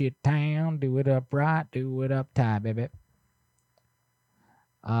shit town. Do it up right. Do it up tight, baby.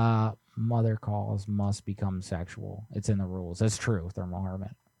 Mother calls must become sexual. It's in the rules. That's true, Thermal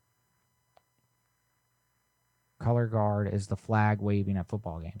Hermit. Color guard is the flag waving at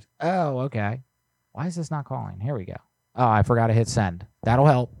football games. Oh, okay. Why is this not calling? Here we go. Oh, I forgot to hit send. That'll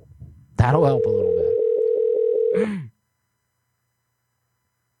help. That'll help a little bit.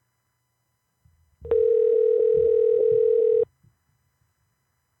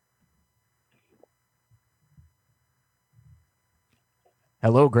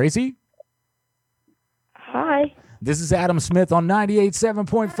 Hello, Gracie. Hi. This is Adam Smith on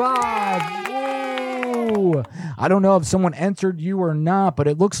 98.7.5. Whoa. I don't know if someone entered you or not, but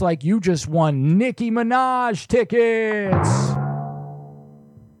it looks like you just won Nicki Minaj tickets.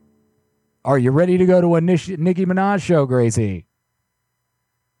 Are you ready to go to a Nicki Minaj show, Gracie?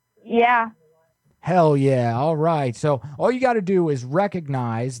 Yeah. Hell yeah. All right. So all you got to do is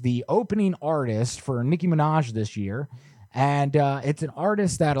recognize the opening artist for Nicki Minaj this year. And it's an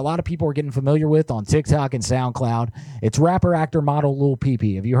artist that a lot of people are getting familiar with on TikTok and SoundCloud. It's rapper, actor, model Lil Peep.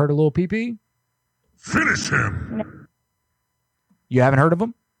 Have you heard of Lil Peep? Finish him. You haven't heard of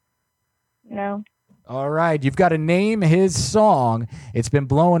him? No. All right. You've got to name his song. It's been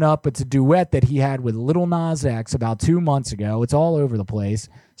blowing up. It's a duet that he had with Lil Nas X about 2 months ago. It's all over the place.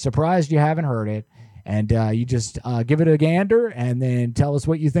 Surprised you haven't heard it. And you just give it a gander and then tell us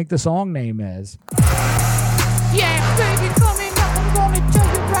what you think the song name is. Yeah, baby, coming up, I'm gonna tell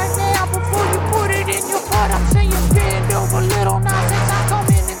you right now. Before you put it in your heart, I'm saying bend over, little nonsense. I'm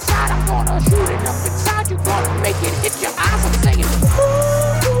coming inside, I'm gonna shoot it up inside. You're gonna make it hit your eyes. I'm saying,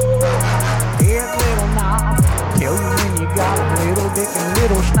 ooh, Here's little Nas, tell you when you got a little dick and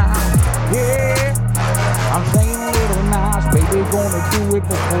little schnoz. Yeah, I'm saying little Nas, baby, gonna do it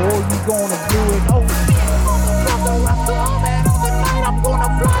before you gonna do it. Oh, motherfucker, I'm coming on the night. I'm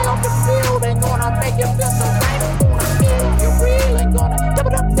gonna fly off the field and gonna make it feel so right. I'm gonna feel you real and gonna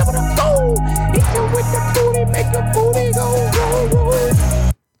double up, go. Hit you with the booty, make your booty go, roll.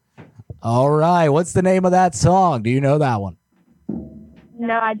 all right. What's the name of that song? Do you know that one?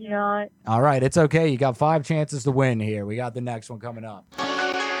 No, I do not. All right. It's okay. You got 5 chances to win here. We got the next one coming up. Baby,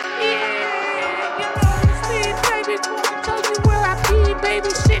 gonna tell you where I pee, baby,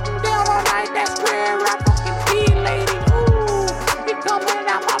 sitting down all night, that's where I fucking pee, lady, ooh, you coming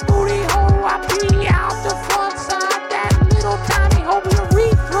out my booty hole, I pee out the front side, that little tiny hole,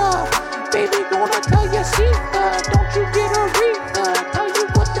 urethra, baby, gonna tell you, Sita, don't you get urethra, tell you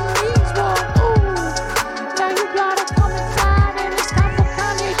what the means were, ooh, now you gotta come inside, and it's time for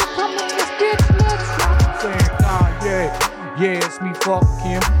Kanye to come in this bitch, let's rock. Saying Kanye, yeah, it's me, fuck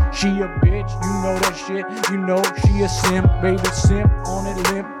Kim. She a bitch, you know that shit. You know she a simp, baby, simp on it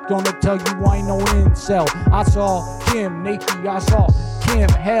limp. Gonna tell you I ain't no incel. I saw Kim, Nikki, I saw Kim,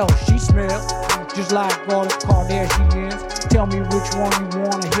 hell, she smells just like all the Kardashians. Tell me which one you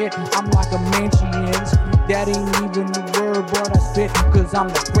wanna hit. I'm like a Manchians. That ain't even the word, but I spit, cause I'm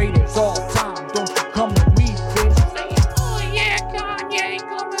the greatest all time. Don't you come to me, bitch. Oh yeah, Kanye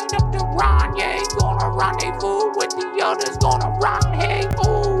coming up to Ron. Yeah, gonna rendezvous with the others. Gonna run. Hey,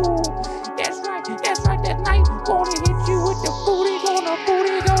 ooh, that's right. That night gonna hit you with the booty. Gonna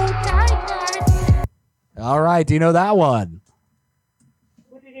booty go tight. All right, do you know that one?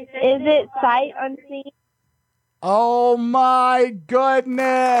 Is it sight unseen? Oh my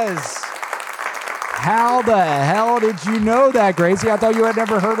goodness! How the hell did you know that, Gracie? I thought you had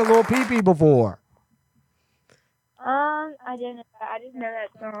never heard of Lil Peepee before. I didn't. I just know that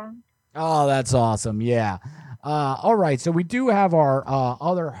song. Oh, that's awesome. Yeah. All right. So we do have our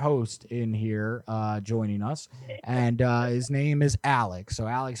other host in here joining us, and his name is Alex. So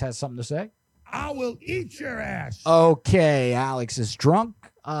Alex has something to say. I will eat your ass. Okay, Alex is drunk.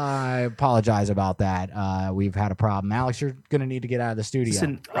 I apologize about that. We've had a problem. Alex, you're going to need to get out of the studio.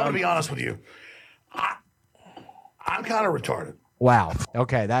 Listen, I'm going to be honest with you. I'm kind of retarded. Wow.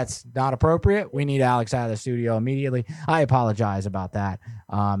 Okay, that's not appropriate. We need Alex out of the studio immediately. I apologize about that.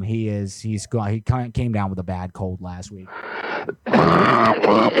 He came down with a bad cold last week.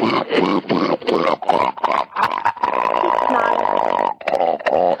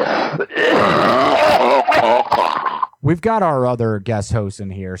 We've got our other guest host in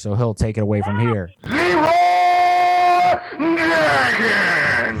here, so he'll take it away from here.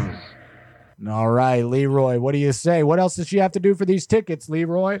 All right, Leroy, what do you say? What else does she have to do for these tickets,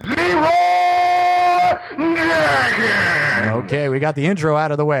 Leroy? Okay, we got the intro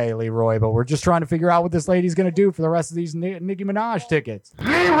out of the way, Leroy, but we're just trying to figure out what this lady's going to do for the rest of these Nicki Minaj tickets.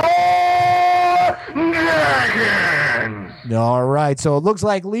 All right, so it looks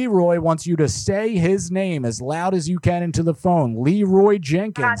like Leroy wants you to say his name as loud as you can into the phone. Leroy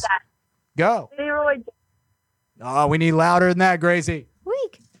Jenkins. Go. Leroy. Oh, we need louder than that, Gracie.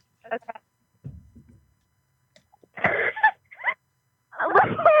 Weak. Okay.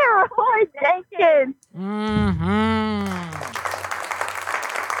 Leroy Jenkins.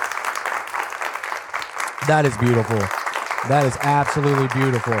 That is beautiful. That is absolutely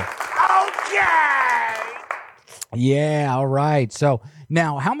beautiful. Yeah, all right. So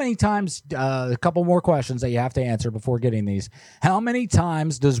now, how many times, a couple more questions that you have to answer before getting these. How many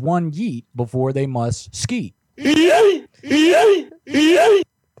times does one yeet before they must skeet? 3.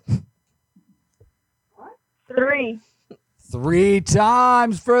 Three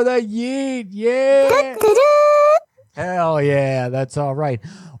times for the yeet. Yeah. Hell yeah, that's all right.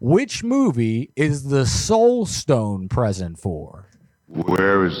 Which movie is the Soul Stone present for?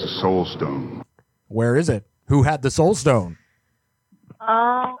 Where is the Soul Stone? Where is it? Who had the Soul Stone?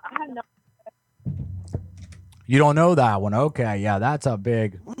 I have no. You don't know that one. Okay, yeah, that's a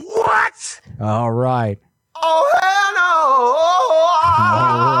big. What? All right. Oh, hell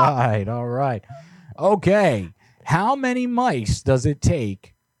no. All right. Okay. How many mice does it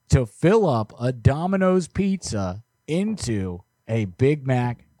take to fill up a Domino's pizza into a Big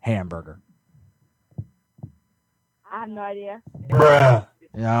Mac hamburger? I have no idea. Bruh.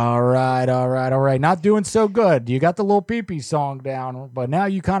 All right. Not doing so good. You got the Lil Peepee song down, but now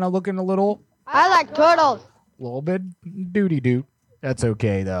you kind of looking a little like turtles. bit doody-doo. That's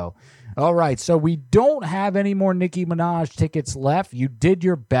okay, though. All right, so we don't have any more Nicki Minaj tickets left. You did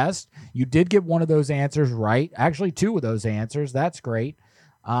your best. You did get one of those answers right. Actually, two of those answers. That's great.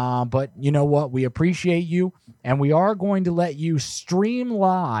 But you know what? We appreciate you, and we are going to let you stream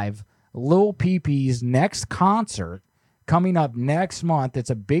live Lil Peepee's next concert coming up next month. It's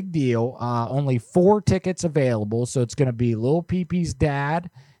a big deal. Only 4 tickets available, so it's going to be Lil Peepee's dad,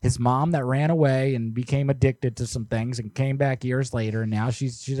 his mom that ran away and became addicted to some things and came back years later, and now she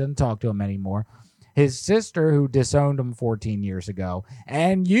doesn't talk to him anymore. His sister, who disowned him 14 years ago,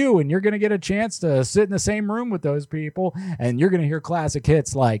 and you, and you're going to get a chance to sit in the same room with those people, and you're going to hear classic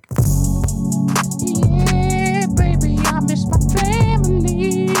hits like... Yeah, baby, I miss my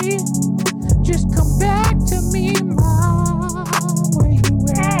family. Just come back to me, Mom. Where you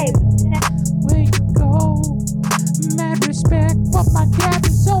at? Where you go? Mad respect, but my dad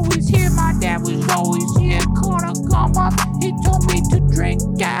was always here. My dad was always here. Gonna come up. He told me to drink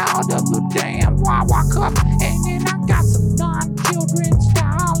out of the damn Wawa cup. And then I got some non-children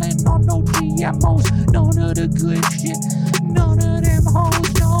styling on no GMOs. None of the good shit. None of them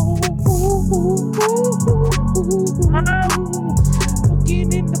hoes. No.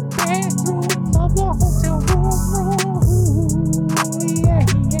 Looking in the bedroom of a hotel room. Yeah.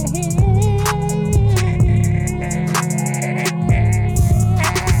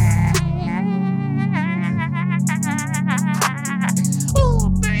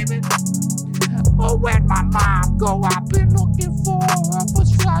 go. I've been looking for her for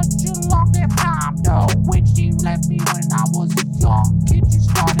such a long damn time. No, when she left me when I was a young kid, she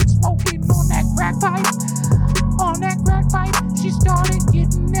started smoking on that crack pipe. On that crack pipe, she started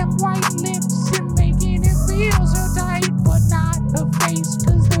getting them white lips and making it feel so tight, but not her face,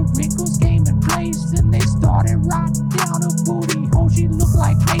 cause the wrinkles came in place and they started rotting down her booty hole. She looked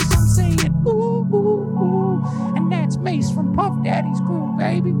like Mace. I'm saying ooh, ooh, ooh, and that's Mace from Puff Daddy's crew,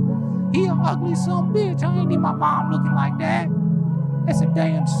 baby. He a ugly son bitch. I ain't need my mom looking like that. That's a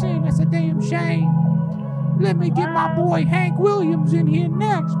damn sin. That's a damn shame. Let me get my boy Hank Williams in here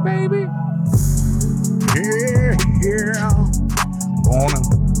next, baby. Yeah. Gonna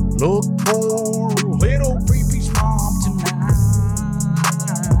look for little Creepy's mom tonight.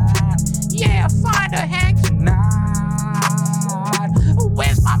 Yeah, find her, Hank. Tonight.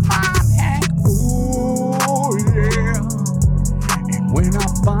 Where's my mom, Hank? Ooh, yeah. And when I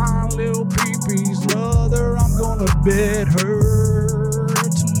find little Pee-Pee's mother, I'm gonna bed her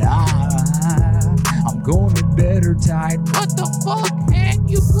tonight. I'm gonna bed her tight. What the fuck, Hank?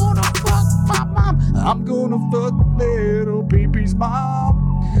 You gonna fuck my mom? I'm gonna fuck little Pee-Pee's mom.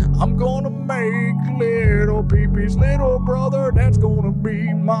 I'm gonna make little Pee-Pee's little brother. That's gonna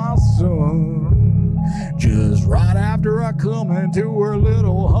be my son. Just right after I come into her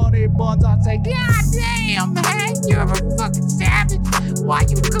little honey buns, I say, God damn, Hank, you're a fucking savage. Why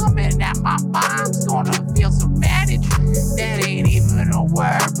you coming at my mom's gonna feel so managed? That ain't even a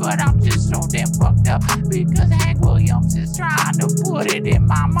word, but I'm just so damn fucked up because Hank Williams is trying to put it in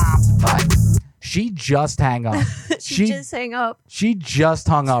my mom's butt. She just hang up. She just hang up. She just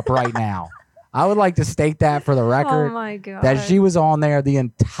hung up right now. I would like to state that for the record. Oh my God. That she was on there the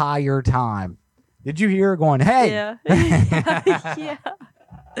entire time. Did you hear her going, hey? Yeah. Yeah.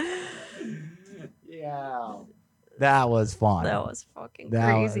 Yeah. That was fun. That was fucking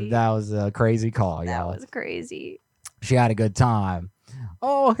crazy. That was a crazy call, That y'all. was crazy. She had a good time.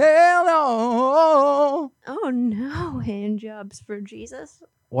 Oh, hell no. Oh no, hand jobs for Jesus.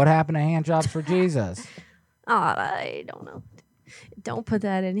 What happened to hand jobs for Jesus? Oh, I don't know. Don't put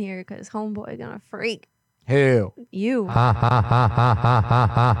that in here because homeboy gonna freak. Who? You.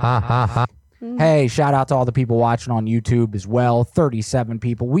 Hey, shout out to all the people watching on YouTube as well. 37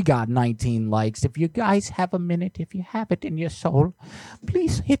 people. We got 19 likes. If you guys have a minute, if you have it in your soul,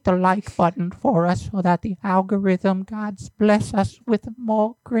 please hit the like button for us so that the algorithm gods bless us with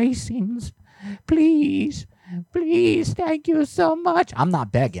more gracings. Please, please, thank you so much. I'm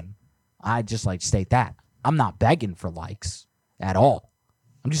not begging. I just like to state that. I'm not begging for likes at all.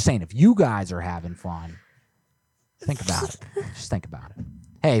 I'm just saying if you guys are having fun, think about it. Just think about it.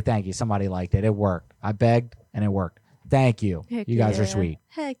 Hey, thank you. Somebody liked it. It worked. I begged and it worked. Thank you. Heck You guys yeah. are sweet.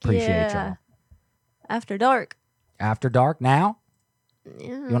 Heck Appreciate yeah. y'all. After dark. After dark now? Yeah.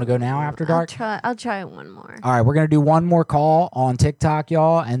 You want to go now after dark? I'll try one more. All right, we're going to do one more call on TikTok,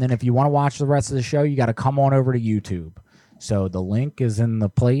 y'all. And then if you want to watch the rest of the show, you got to come on over to YouTube. So the link is in the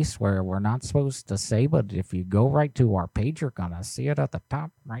place where we're not supposed to say, but if you go right to our page, you're going to see it at the top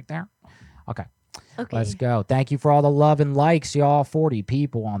right there. Okay. Let's go. Thank you for all the love and likes, y'all. 40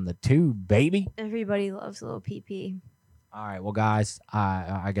 people on the tube, baby. Everybody loves little PP. All right, well, guys,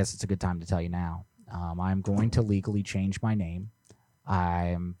 I guess it's a good time to tell you now. I'm going to legally change my name.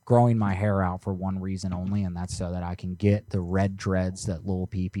 I'm growing my hair out for one reason only, and that's so that I can get the red dreads that Lil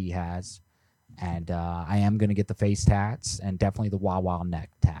PP has. And I am going to get the face tats and definitely the Wawa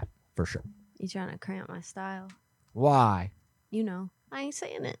neck tat for sure. You trying to cramp my style? Why? You know, I ain't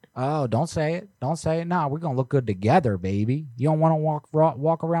saying it. Oh, don't say it. Don't say it. Nah, we're going to look good together, baby. You don't want to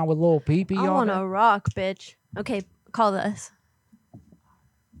walk around with Lil PP? I want to rock, bitch. Okay, call this.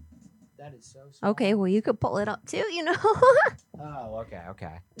 That is so small. Okay, well, you could pull it up too, you know? Oh,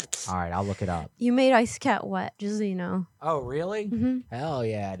 okay. All right, I'll look it up. You made Ice Cat wet, just so you know. Oh, really? Mm-hmm. Hell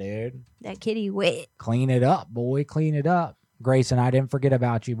yeah, dude. That kitty wet. Clean it up, boy. Clean it up. Grayson, I didn't forget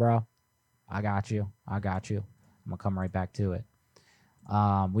about you, bro. I got you. I'm going to come right back to it.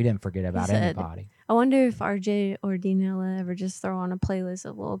 We didn't forget about anybody. I wonder if RJ or Dinella ever just throw on a playlist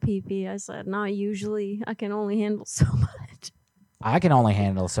of Lil PP. I said, not usually. I can only handle so much. I can only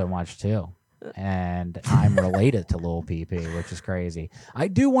handle so much, too. And I'm related to Lil PP, which is crazy. I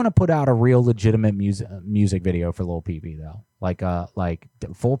do want to put out a real legitimate music video for Lil PP, though. Like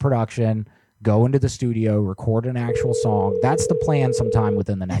full production, go into the studio, record an actual song. That's the plan sometime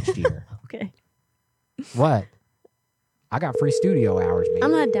within the next year. Okay. What? I got free studio hours, baby.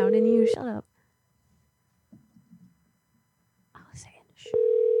 I'm not doubting you. Shut up. I was saying shh.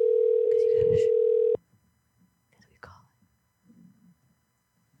 Because you gotta shh. Because we call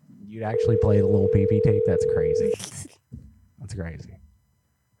it. You'd actually play the Lil PP tape? That's crazy. That's crazy.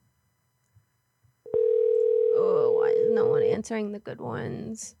 No one answering the good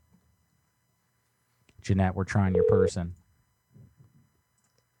ones. Jeanette, we're trying your person.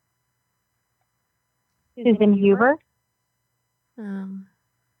 Susan Huber.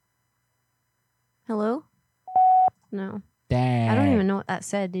 Hello? No. Dang. I don't even know what that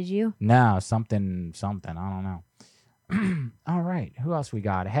said. Did you? No, something. I don't know. All right. Who else we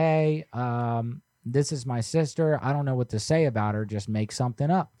got? Hey, this is my sister. I don't know what to say about her. Just make something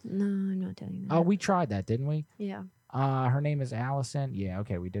up. No, I'm not telling you that. Oh, we tried that, didn't we? Yeah. Her name is Allison. Yeah,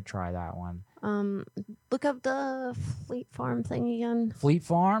 okay, we did try that one. Look up the Fleet Farm thing again. Fleet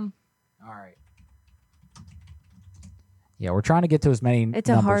Farm? All right. Yeah, we're trying to get to as many It's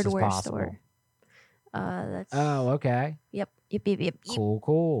numbers a hardware as possible. store. That's. Oh, okay. Yep.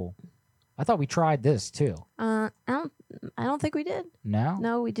 Cool. I thought we tried this too. I don't think we did. No?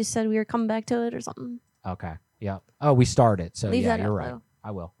 No, we just said we were coming back to it or something. Okay. Yep. Oh, we started. So Leave yeah, that you're up, right. though.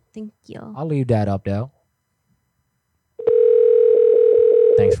 I will. Thank you. I'll leave that up though.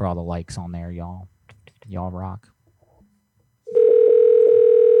 Thanks for all the likes on there, y'all. Y'all rock.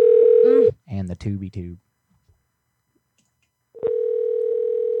 And the Tubi Tube.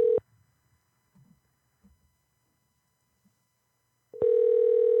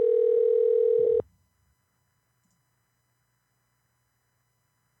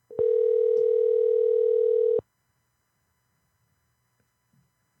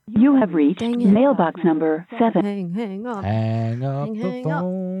 You have reached mailbox number 7. Hang up. Hang up the hang up.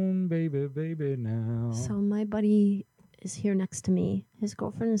 phone, baby, now. So my buddy is here next to me. His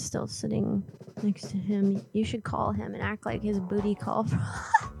girlfriend is still sitting next to him. You should call him and act like his booty call.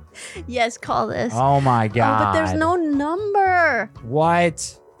 Yes, call this. Oh my god. Oh, but there's no number.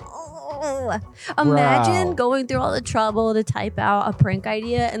 What? Oh. Imagine Bro. going through all the trouble to type out a prank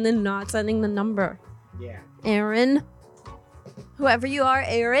idea and then not sending the number. Yeah. Aaron. Whoever you are,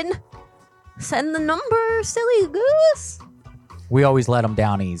 Aaron. Send the number, silly goose. We always let them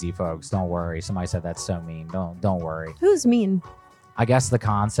down easy, folks. Don't worry. Somebody said that's so mean. Don't worry. Who's mean? I guess the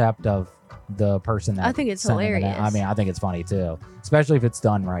concept of the person that I think it's sending hilarious. I mean, I think it's funny too. Especially if it's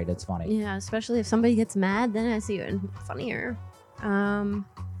done right. It's funny. Yeah, especially if somebody gets mad, then it's even funnier.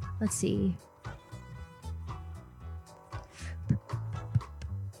 Let's see.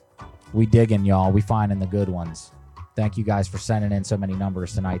 We digging, y'all. We finding the good ones. Thank you guys for sending in so many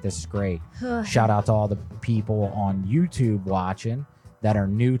numbers tonight. This is great. Shout out to all the people on YouTube watching that are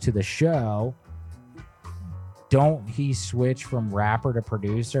new to the show. Don't he switch from rapper to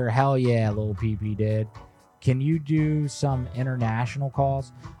producer? Hell yeah, Lil PP did. Can you do some international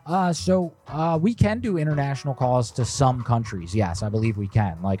calls? So we can do international calls to some countries. Yes, I believe we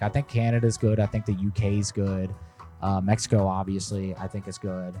can. Like, I think Canada's good. I think the UK's good. Mexico, obviously, I think is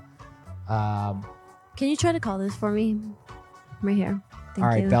good. Can you try to call this for me? Right here. Thank All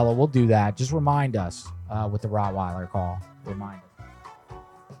right, you. Bella, we'll do that. Just remind us with the Rottweiler call. Remind us.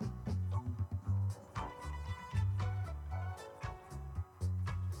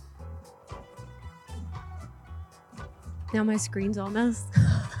 Now my screen's all messed.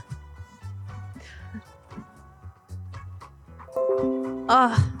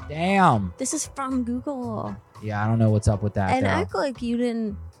 Damn. This is from Google. Yeah, I don't know what's up with that. And though. act like you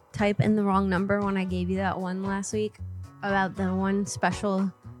didn't type in the wrong number when I gave you that one last week about the one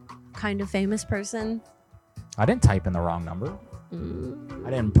special kind of famous person. I didn't type in the wrong number. I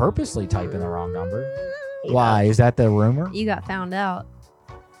didn't purposely type in the wrong number. Yeah. Why? Is that the rumor? You got found out.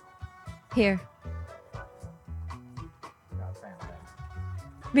 Here.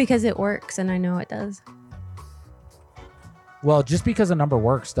 Because it works, and I know it does. Well, just because a number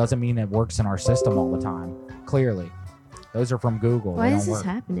works doesn't mean it works in our system all the time. Clearly. Those are from Google. Why They is don't this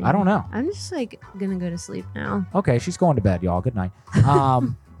work. happening? I don't know. I'm just gonna go to sleep now. Okay, she's going to bed, y'all. Good night.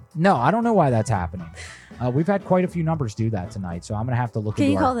 No, I don't know why that's happening. We've had quite a few numbers do that tonight, so I'm going to have to look Can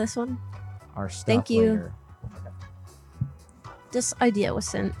into you call this one? our stuff Thank you. later. This idea was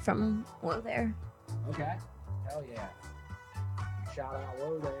sent from Whoa There. Okay. Hell yeah. Shout out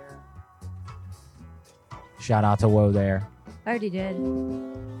Whoa There. Shout out to Whoa There. I already did.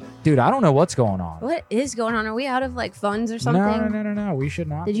 Dude, I don't know what's going on. What is going on? Are we out of funds or something? No. We should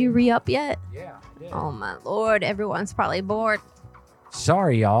not. Did you re-up yet? Yeah. Oh my lord, everyone's probably bored.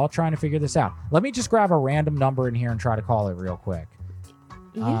 Sorry, y'all. Trying to figure this out. Let me just grab a random number in here and try to call it real quick.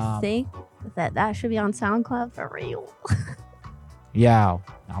 You think that should be on SoundCloud for real? Yeah,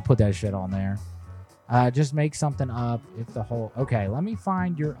 I'll put that shit on there. Just make something up if the whole... Okay, let me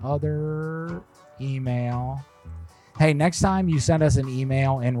find your other email. Hey, next time you send us an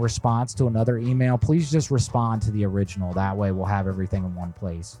email in response to another email, please just respond to the original. That way we'll have everything in one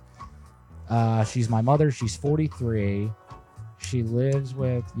place. She's my mother. She's 43. She lives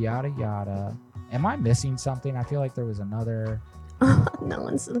with yada yada. Am I missing something? I feel like there was another. No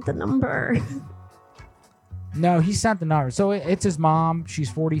one sent the number. No, he sent the number. So it's his mom. She's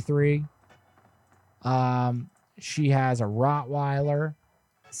 43. She has a Rottweiler.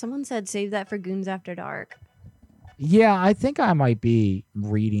 Someone said save that for Goons After Dark. Yeah, I think I might be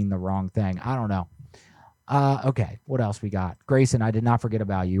reading the wrong thing. I don't know. Okay, what else we got? Grayson, I did not forget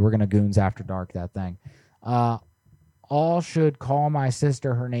about you. We're going to Goons After Dark that thing. All should call my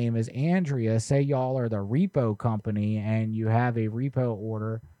sister. Her name is Andrea. Say y'all are the repo company and you have a repo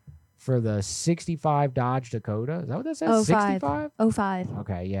order for the 65 Dodge Dakota. Is that what that says? 65? 05.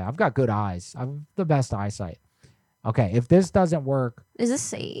 Okay, yeah. I've got good eyes. I've the best eyesight. Okay, if this doesn't work, Is this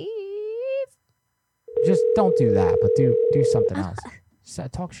safe? just don't do that, but do something else.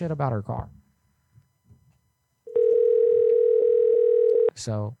 Talk shit about her car.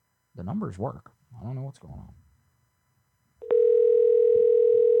 So the numbers work. I don't know what's going on.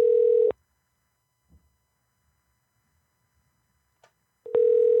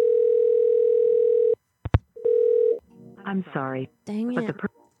 I'm sorry. Dang but it.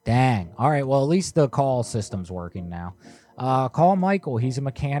 Dang. All right. Well, at least the call system's working now. Call Michael. He's a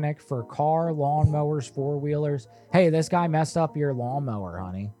mechanic for car, lawnmowers, four-wheelers. Hey, this guy messed up your lawnmower,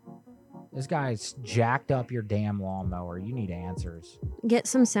 honey. This guy's jacked up your damn lawnmower. You need answers. Get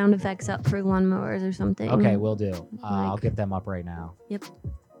some sound effects up for lawnmowers or something. Okay, will do. I'll get them up right now. Yep.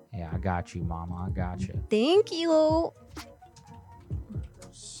 Yeah, I got you, Mama. I got you. Thank you.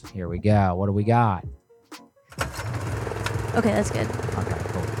 Here we go. What do we got? Okay, that's good. Okay,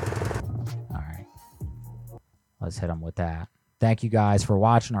 cool. All right. Let's hit them with that. Thank you guys for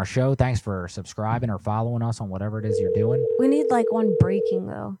watching our show. Thanks for subscribing or following us on whatever it is you're doing. We need like one breaking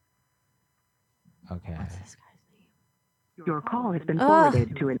though. Okay. Your call has been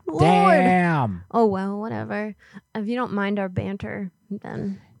forwarded to an... Damn. Oh, well, whatever. If you don't mind our banter,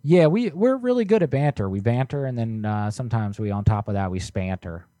 then... Yeah, we're really good at banter. We banter, and then sometimes we, on top of that, we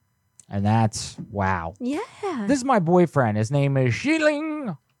spanter. And that's, wow. Yeah. This is my boyfriend. His name is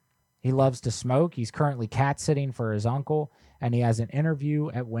Shilling. He loves to smoke. He's currently cat-sitting for his uncle, and he has an interview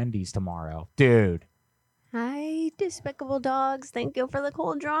at Wendy's tomorrow. Dude. Hi, despicable dogs. Thank you for the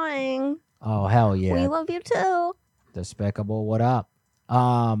cool drawing. Oh, hell yeah. We love you too. Despicable, what up?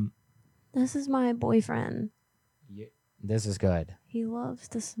 This is my boyfriend. This is good. He loves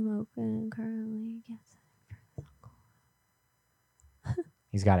to smoke and currently gets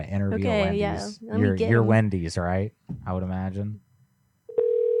He's got an interview Okay, at Wendy's. yeah. Let me get You're him. Wendy's, right? I would imagine.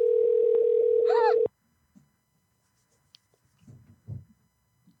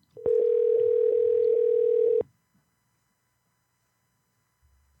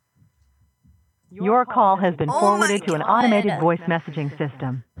 Your call has been forwarded to an automated voice messaging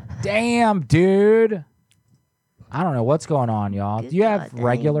system. Damn, dude. I don't know what's going on, y'all. Do you have dang.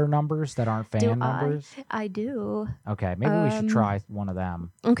 regular numbers that aren't fan numbers? I do. Okay, maybe we should try one of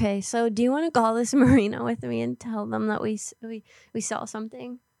them. Okay, so do you want to call this marina with me and tell them that we saw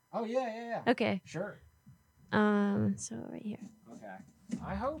something? Oh yeah. Okay. Sure. So right here. Okay.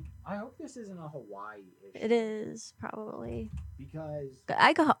 I hope this isn't a Hawaii issue. It is probably because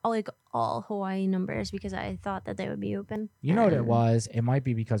I got like all Hawaii numbers because I thought that they would be open. You know what it was? It might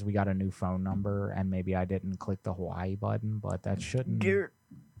be because we got a new phone number and maybe I didn't click the Hawaii button, but that shouldn't.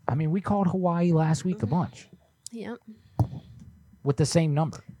 I mean, we called Hawaii last week a bunch Yep. with the same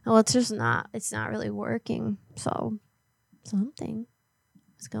number. Well, it's just not. It's not really working. So something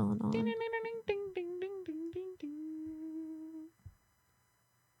is going on.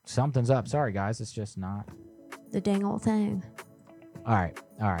 Something's up. Sorry, guys. It's just not. The dang old thing. All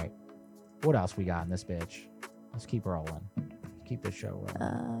right. What else we got in this bitch? Let's keep rolling. Keep this show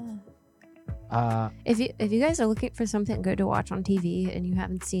rolling. If you guys are looking for something good to watch on TV and you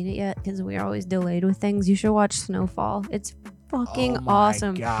haven't seen it yet because we're always delayed with things, you should watch Snowfall. It's fucking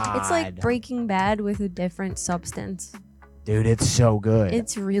awesome. God. It's like Breaking Bad with a different substance. Dude, it's so good.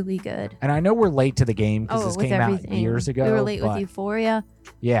 It's really good. And I know we're late to the game because this with came everything. out years ago. We were late but with Euphoria.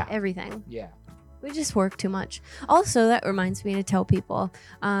 Yeah. Everything. Yeah. We just work too much. Also, that reminds me to tell people,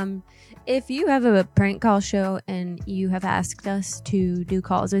 if you have a prank call show and you have asked us to do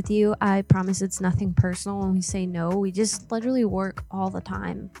calls with you, I promise it's nothing personal when we say no. We just literally work all the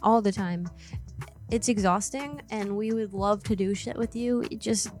time. All the time. It's exhausting, and we would love to do shit with you. It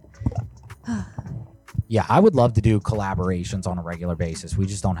just... Yeah, I would love to do collaborations on a regular basis. We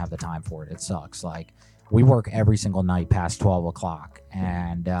just don't have the time for it. It sucks. Like, we work every single night past 12 o'clock,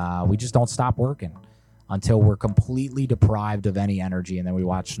 and we just don't stop working until we're completely deprived of any energy, and then we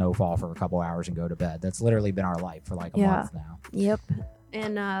watch Snowfall for a couple hours and go to bed. That's literally been our life for like a month now. Yep.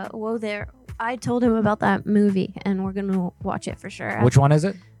 And, I told him about that movie, and we're going to watch it for sure. Which one is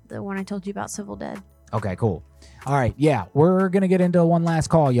it? the one I told you about, Civil Dead. Okay, cool. All right, yeah, we're going to get into one last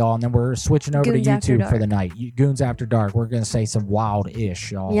call, y'all, and then we're switching over Goons to After YouTube for the Dark. night. Goons After Dark. We're going to say some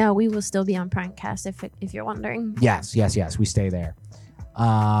wild-ish, y'all. Yeah, we will still be on Prankcast if you're wondering. Yes. We stay there.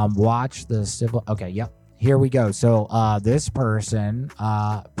 Watch the civil. Okay, yep. Here we go. So this person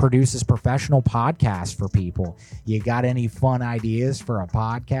produces professional podcasts for people. You got any fun ideas for a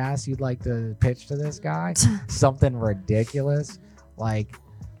podcast you'd like to pitch to this guy? Something ridiculous, like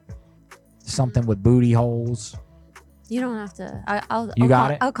something with booty holes. You don't have to. I'll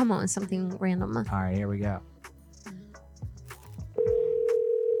got it? I'll come on with something random. All right, here we go.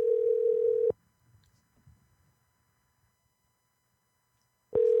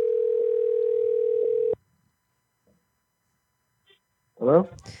 Hello?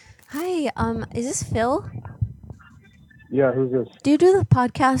 Hi, is this Phil? Yeah, who's this? Do you do the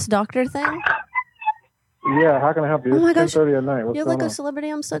podcast doctor thing? Yeah, how can I help you? Oh my It's gosh. 10:30 at night. What's You're going like a on? celebrity.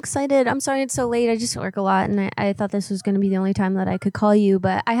 I'm so excited. I'm sorry it's so late. I just work a lot, and I thought this was going to be the only time that I could call you.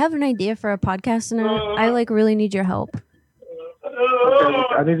 But I have an idea for a podcast, and I like really need your help. Okay,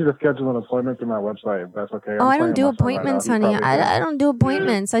 I need you to schedule an appointment through my website, if that's okay. Oh, I I'm don't do playing my son right now. appointments, You honey. probably can. I don't do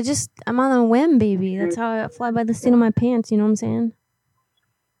appointments. I'm on a whim, baby. That's how I fly by the seat of my pants. You know what I'm saying?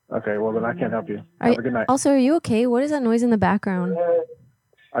 Okay, well, then I can't help you. Are Have a good night. Also, are you okay? What is that noise in the background?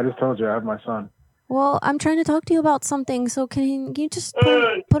 I just told you I have my son. Well, I'm trying to talk to you about something. So can you just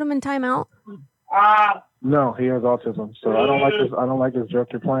put him in timeout? No, he has autism, so I don't like this joke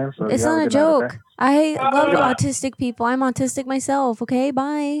you're playing. So It's you have not a good night, joke. okay? I love Goodbye. autistic people. I'm autistic myself. Okay,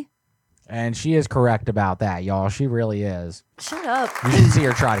 bye. And she is correct about that, y'all. She really is. Shut up. You should see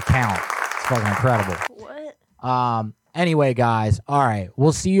her try to count. It's fucking incredible. What? Anyway, guys. All right.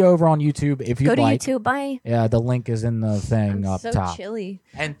 We'll see you over on YouTube if you'd Go to like. YouTube. Bye. Yeah, the link is in the thing up So top. chilly.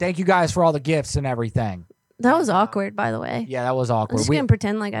 And thank you guys for all the gifts and everything. That was awkward, by the way. Yeah, that was I'm awkward. just gonna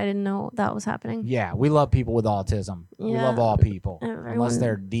pretend like I didn't know that was happening. Yeah, we love people with autism. We Yeah. love all people, unless Everyone-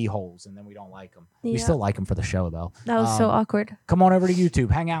 they're D-holes, and then we don't like them. We Yeah. still like them for the show, though. That was so awkward. Come on over to YouTube.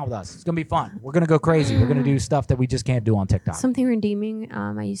 Hang out with us. It's going to be fun. We're going to go crazy. We're going to do stuff that we just can't do on TikTok. Something redeeming.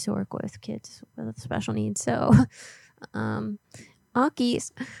 I used to work with kids with special needs, so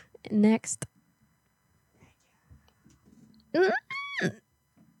Akis. Next.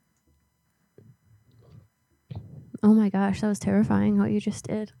 Oh my gosh, that was terrifying what you just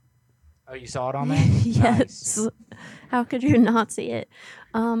did. Oh, you saw it on there? Yes. How could you not see it?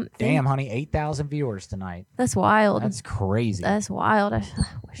 Damn, honey, 8,000 viewers tonight. That's wild. That's crazy. That's wild. I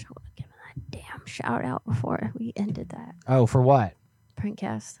wish I would have given that damn shout out before we ended that Oh, for what?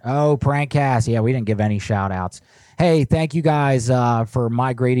 prankcast. Oh, Prankcast. Yeah, we didn't give any shout outs. Hey, thank you guys for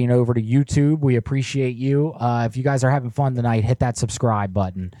migrating over to YouTube. We appreciate you. If you guys are having fun tonight, hit that subscribe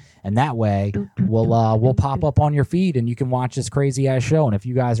button. And that way we'll pop up on your feed and you can watch this crazy ass show. And if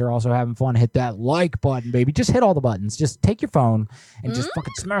you guys are also having fun, hit that like button, baby. Just hit all the buttons. Just take your phone and just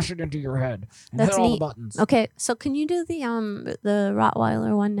fucking smash it into your head. And That's hit all neat. the buttons. Okay, so can you do the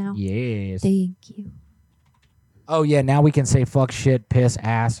Rottweiler one now? Yes. Thank you. Oh, yeah. Now we can say fuck, shit, piss,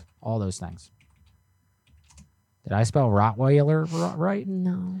 ass, all those things. Did I spell Rottweiler right?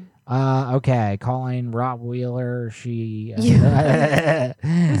 No. Okay. Calling Rottweiler. She.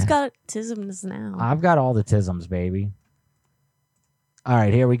 Who's got autisms now? I've got all the tisms, baby. All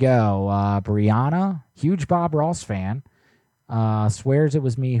right, here we go. Brianna, huge Bob Ross fan, swears it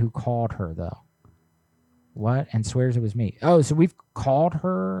was me who called her, though. What? And swears it was me. Oh, so we've called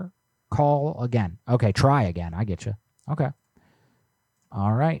her. Call again. Okay, try again. I get you. Okay.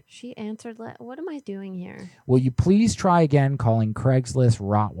 All right. She answered. What am I doing here? Will you please try again calling Craigslist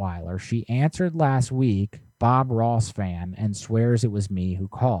Rottweiler? She answered last week, Bob Ross fan, and swears it was me who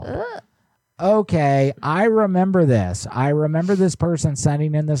called. Okay, I remember this. I remember this person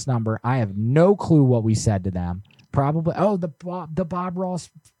sending in this number. I have no clue what we said to them. Probably, the Bob Ross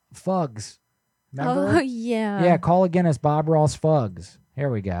Fugs. Remember? Oh, yeah. Yeah, call again as Bob Ross Fugs. Here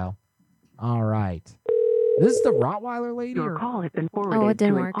we go. All right. This is the Rottweiler lady? Your call has been Oh, forwarded it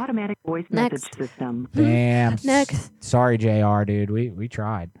didn't to work. an automatic voice Next. message system. Damn. Next. Sorry, JR, dude. We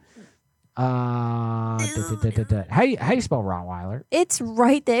tried. How you spell Rottweiler? It's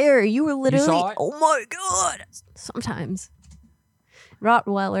right there. You were literally. saw it? Oh my god. Sometimes.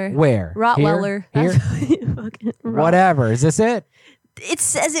 Rottweiler. Where? Rottweiler. Here? Fucking Whatever. Is this it? It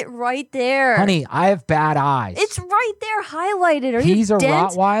says it right there. Honey, I have bad eyes. It's right there highlighted. Are He's you a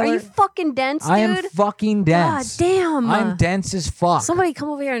dense? Rottweiler? Are you fucking dense, dude? I am fucking dense. God damn. I'm dense as fuck. Somebody come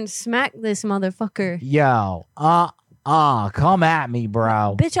over here and smack this motherfucker. Yo, come at me,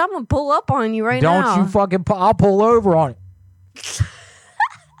 bro. Bitch, I'm gonna pull up on you right Don't now. you fucking I'll pull over on it.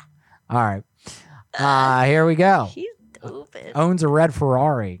 All right. Here we go. He's dope. stupid. owns a red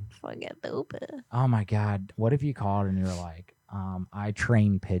Ferrari. Fucking stupid. Oh my God. What if you called and you're like, I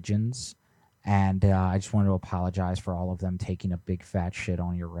train pigeons and I just wanted to apologize for all of them taking a big fat shit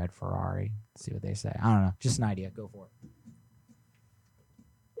on your red Ferrari. Let's see what they say. I don't know. Just an idea. Go for it.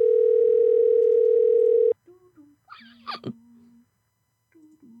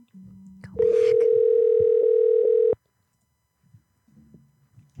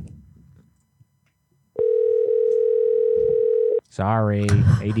 Sorry,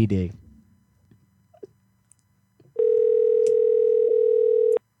 ADD.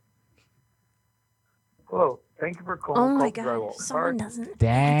 Hello. Thank you for calling. Oh my Coffee God. Drywall. Someone doesn't.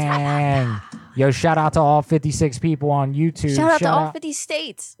 Dang. Yo, shout out to all 56 people on YouTube. Shout out to all 50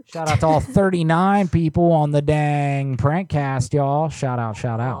 states. Shout out to all 39 people on the dang prankcast, y'all. Shout out,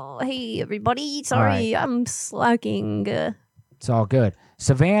 shout out. Oh, hey, everybody. Sorry, I'm slacking. It's all good.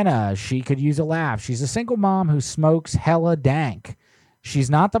 Savannah, she could use a laugh. She's a single mom who smokes hella dank.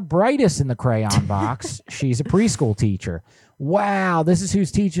 She's not the brightest in the crayon box. She's a preschool teacher. Wow, this is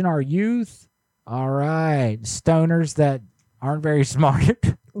who's teaching our youth? All right. Stoners that aren't very smart.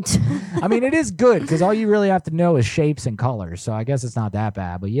 I mean, it is good because all you really have to know is shapes and colors. So I guess it's not that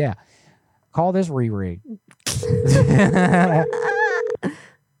bad. But yeah, call this Riri.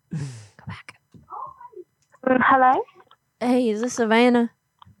 Hello? Hey, is this Savannah?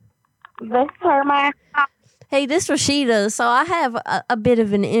 This is her, ma. Hey, this Rashida. So I have a bit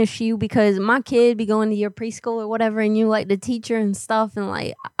of an issue because my kid be going to your preschool or whatever, and you like the teacher and stuff, and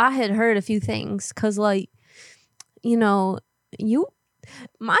like I had heard a few things because like, you know,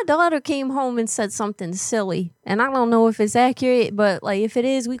 my daughter came home and said something silly, and I don't know if it's accurate, but like if it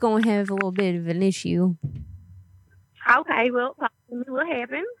is, we gonna have a little bit of an issue. Okay, well, talk to me. What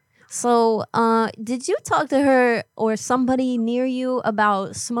happened? So, did you talk to her or somebody near you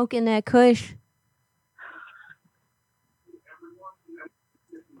about smoking that kush?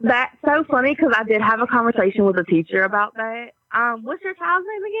 That's so funny because I did have a conversation with a teacher about that. What's your child's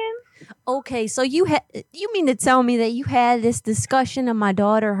name again? Okay, so you mean to tell me that you had this discussion and my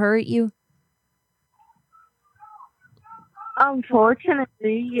daughter heard you?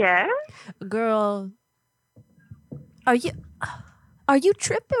 Unfortunately, yes. Girl, are you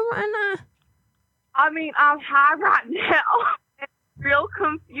tripping right now? I mean, I'm high right now. Real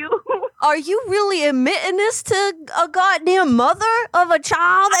confused. Are you really admitting this to a goddamn mother of a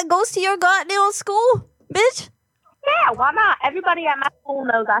child that goes to your goddamn school, bitch? Yeah, why not? Everybody at my school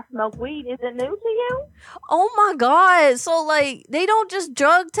knows I smoke weed. Is it new to you? Oh my God. So, like, they don't just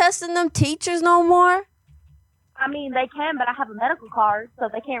drug testing them teachers no more? I mean, they can, but I have a medical card, so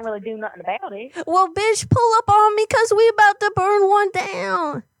they can't really do nothing about it. Well, bitch, pull up on me because we about to burn one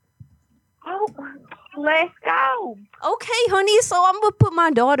down. Oh, let's go. Okay, honey, so I'm going to put my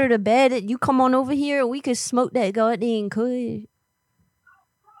daughter to bed and you come on over here and we can smoke that goddamn kush.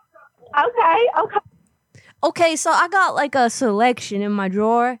 Okay. Okay, so I got like a selection in my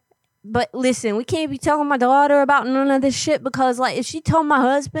drawer. But listen, we can't be telling my daughter about none of this shit because, like, if she told my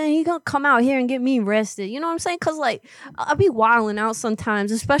husband, he gonna come out here and get me arrested. You know what I'm saying? Because, like, I be wilding out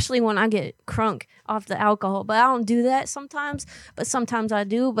sometimes, especially when I get crunk off the alcohol. But I don't do that sometimes. But sometimes I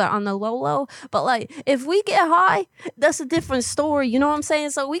do, but on the low. But, like, if we get high, that's a different story. You know what I'm saying?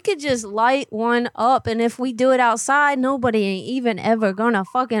 So we could just light one up. And if we do it outside, nobody ain't even ever gonna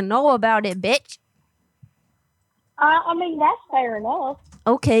fucking know about it, bitch. I mean, that's fair enough.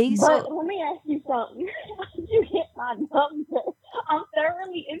 Okay, but let me ask you something. How did you get my number? I'm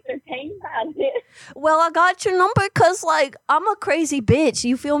thoroughly entertained by this. Well, I got your number because, like, I'm a crazy bitch.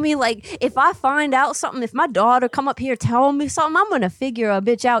 You feel me? Like, if I find out something, if my daughter come up here telling me something, I'm going to figure a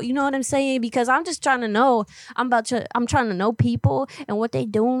bitch out. You know what I'm saying? Because I'm just trying to know. I'm trying to know people and what they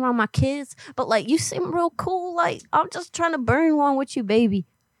doing around my kids. But, like, you seem real cool. Like, I'm just trying to burn one with you, baby.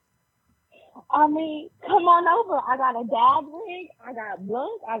 I mean, come on over. I got a dab rig. I got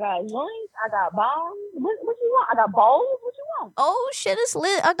blunts. I got joints. I got bombs. What you want? I got bowls. What you want? Oh, shit, it's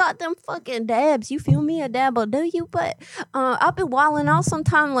lit. I got them fucking dabs. You feel me? A dab will do you. But I've been wilding out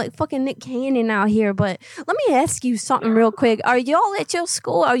sometime like fucking Nick Cannon out here. But let me ask you something real quick. Are y'all at your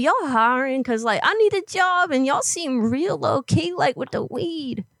school? Are y'all hiring? Because, like, I need a job and y'all seem real low-key, like, with the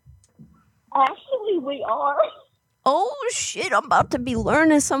weed. Actually, we are. Oh, shit, I'm about to be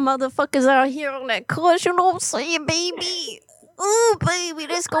learning some motherfuckers out here on that course, you know what I'm saying, baby? Ooh, baby,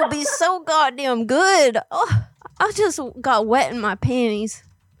 this gonna be so goddamn good. Oh, I just got wet in my panties.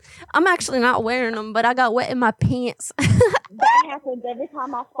 I'm actually not wearing them, but I got wet in my pants. That happens every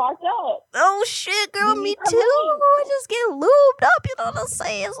time I spark up. Oh, shit, girl, me too. I just get lubed up, you know what I'm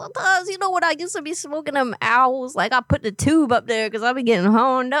saying? Sometimes, you know what, I used to be smoking them owls. Like, I put the tube up there because I be getting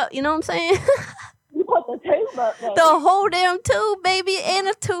honed up, you know what I'm saying? You put the tube tuba, baby. The whole damn tube, baby, and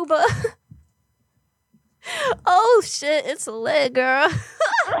a tuba. Oh shit, it's lit, girl.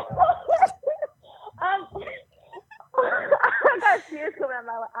 I got tears coming out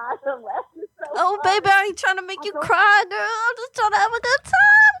my eyes. I'm laughing so Oh, funny. baby, I ain't trying to make you cry, girl. I'm just trying to have a good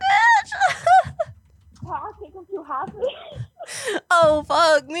time, bitch. I think I'm too happy. Oh,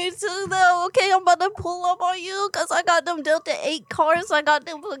 fuck, me too, though. Okay, I'm about to pull up on you because I got them Delta 8 cars. I got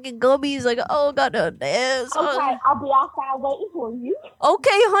them fucking gummies. Like, oh, got the dance. Okay, I'll be outside waiting for you. Okay,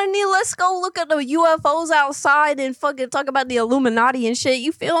 honey, let's go look at the UFOs outside and fucking talk about the Illuminati and shit.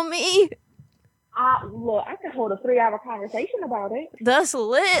 You feel me? Look, I can hold a 3-hour conversation about it. That's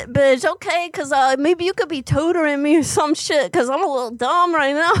lit, bitch. Okay, because maybe you could be tutoring me or some shit because I'm a little dumb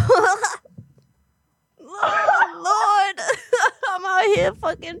right now. Lord, I'm out here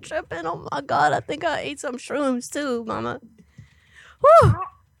fucking tripping. Oh my God, I think I ate some shrooms too, mama. Whew.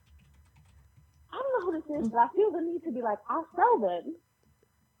 I don't know who this is, but I feel the need to be like, I'll sell them.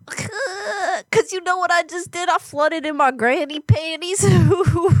 Cause you know what I just did? I flooded in my granny panties.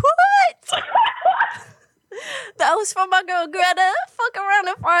 What? That was from my girl Greta. Fuck around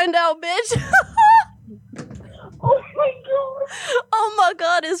and find out, bitch. Oh my God. Oh my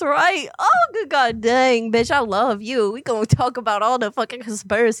God, it's right. Oh good God dang, bitch, I love you. We gonna talk about all the fucking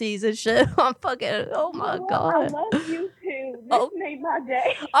conspiracies and shit. I'm fucking, oh my God. I love you too. This made my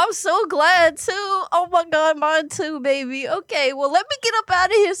day. I'm so glad too. Oh my God, mine too, baby. Okay, well let me get up out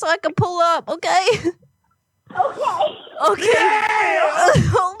of here so I can pull up, okay? Okay. Okay. Yeah.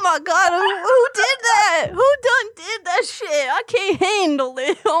 Oh my God, who did that? Who done did that shit? I can't handle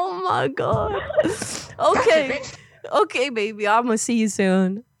it. Oh my God. Okay. Okay, baby, I'm gonna see you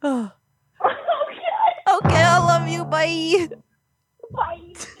soon. Okay, I love you. Bye.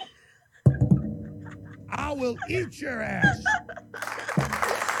 Bye. I will eat your ass.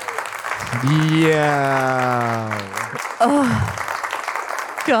 Yeah. Oh.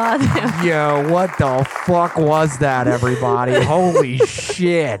 God. Yo, what the fuck was that, everybody? Holy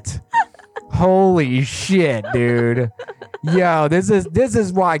shit. Holy shit, dude. Yo, this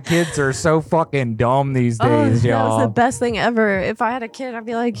is why kids are so fucking dumb these days, That y'all. was the best thing ever. If I had a kid, I'd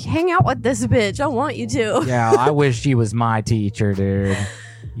be like, hang out with this bitch. I want you to. Yeah, I wish she was my teacher, dude.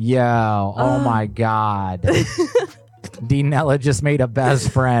 Yo, oh my God. Dinella just made a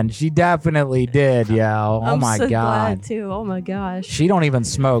best friend. She definitely did, yo. Oh I'm my so God. glad too. Oh my gosh. She don't even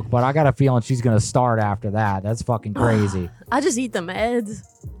smoke, but I got a feeling she's gonna start after that. That's fucking crazy. I just eat the meds.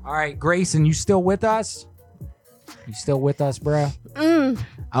 All right, Grayson, you still with us? You still with us, bro? Mm.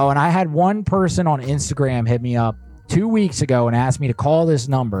 Oh, and I had one person on Instagram hit me up 2 weeks ago and asked me to call this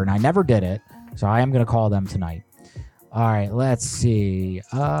number, and I never did it. So I am gonna call them tonight. All right, let's see.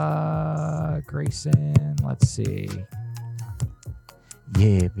 Grayson, let's see.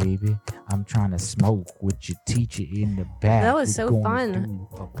 Yeah, baby. I'm trying to smoke with your teacher in the back. That was We're so going fun. through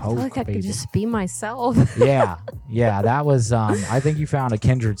a I poke, feel like I baby. could just be myself. Yeah, that was. I think you found a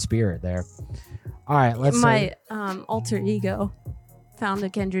kindred spirit there. All right, let's My alter ego found a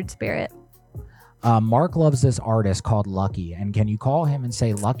kindred spirit. Mark loves this artist called Lucky, and can you call him and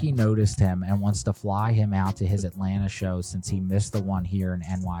say Lucky noticed him and wants to fly him out to his Atlanta show since he missed the one here in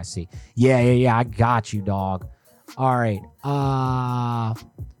NYC? Yeah, I got you, dog. All right.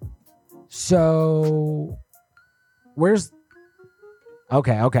 So where's...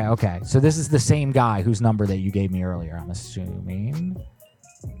 Okay. So this is the same guy whose number that you gave me earlier, I'm assuming.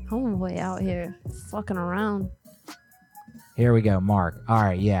 Homeboy out here fucking around. Here we go, Mark. All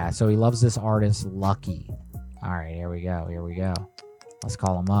right, yeah. So he loves this artist, Lucky. All right, here we go. Let's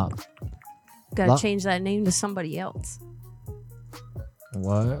call him up. Gotta change that name to somebody else.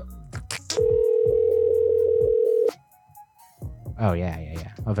 What? Oh, yeah.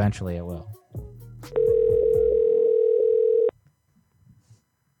 Eventually it will.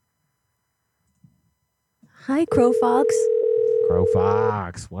 Hi, Crow Fox. Crow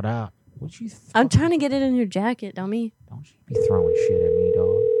Fox, what up? What you I'm trying to get it in your jacket, dummy. be throwing shit at me,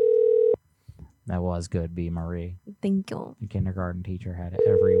 dog? That was good, B. Marie. Thank you. The kindergarten teacher had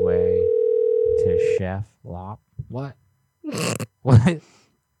every way to chef lop. What? What?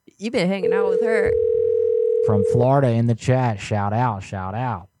 You been hanging out with her. From Florida in the chat. Shout out.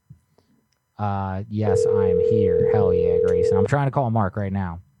 Yes, I am here. Hell yeah, Grayson. I'm trying to call Mark right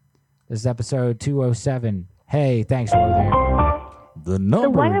now. This is episode 207. Hey, thanks for there. The number The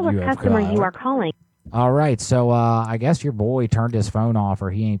wireless you have customer called. you are calling. All right, so I guess your boy turned his phone off,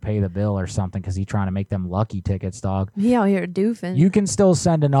 or he ain't pay the bill or something because he trying to make them lucky tickets, dog. He out here doofing. You can still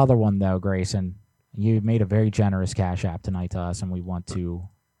send another one though, Grayson. You made a very generous cash app tonight to us, and we want to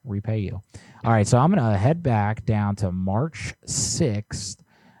repay you. All right, so I'm gonna head back down to March 6th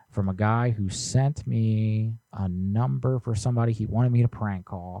from a guy who sent me a number for somebody he wanted me to prank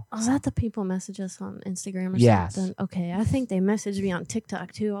call. Was that the people message us on Instagram or Yes. something? Okay, I think they messaged me on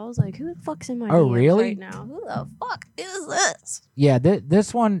TikTok too. I was like, who the fuck's in my Oh, DMs really? right now? Who the fuck is this? Yeah,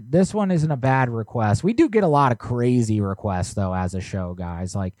 this one isn't a bad request. We do get a lot of crazy requests though as a show,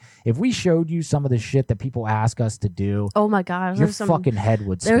 guys. Like if we showed you some of the shit that people ask us to do, Oh my gosh, your there's some fucking head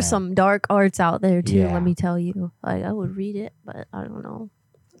would spin. There's some dark arts out there too. Yeah. Let me tell you. Like I would read it, but I don't know.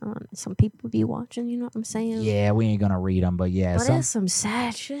 Some people be watching. You know what I'm saying? Yeah, we ain't gonna read them, but yeah, But it's some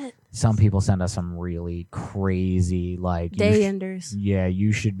sad shit. some people send us some really crazy like Day enders. Yeah,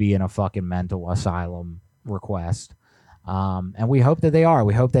 you should be in a fucking mental asylum request. And we hope that they are.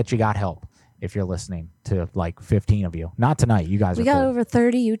 We hope that you got help if you're listening to like 15 of you. Not tonight. You guys We are got cool. over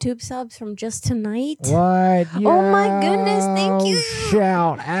 30 YouTube subs from just tonight. What? Oh my goodness, thank you.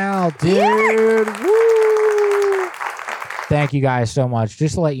 Shout out, dude. Woo! Thank you guys so much.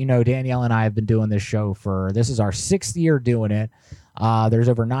 Just to let you know, Danielle and I have been doing this show this is our 6th year doing it. There's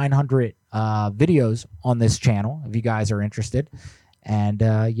over 900 videos on this channel if you guys are interested. And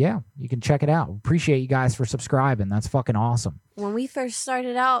yeah, you can check it out. Appreciate you guys for subscribing. That's fucking awesome. When we first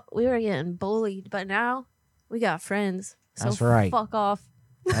started out, we were getting bullied, but now we got friends. So That's right. Fuck off.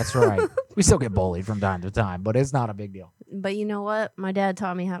 That's right. We still get bullied from time to time, but it's not a big deal. But you know what? My dad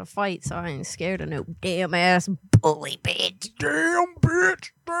taught me how to fight, so I ain't scared of no damn ass bully bitch. Damn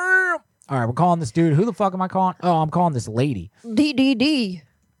bitch. Damn. All right, we're calling this dude. Who the fuck am I calling? Oh, I'm calling this lady. DDD.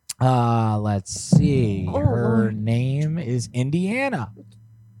 Let's see. Oh, Her Lord. name is Indiana.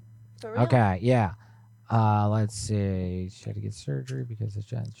 For real? Okay, yeah. Let's see. She had to get surgery because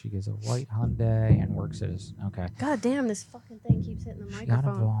she gets a white Hyundai and works at his. Okay. God damn, this fucking thing keeps hitting the She got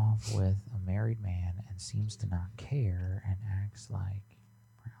microphone. involved with a married man and seems to not care and acts like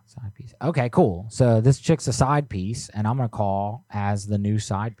brown side piece. Okay, cool. So this chick's a side piece, and I'm gonna call as the new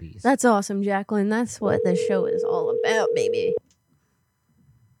side piece. That's awesome, Jacqueline. That's what this show is all about, baby.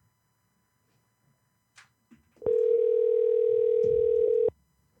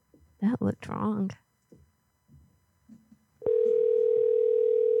 That looked wrong.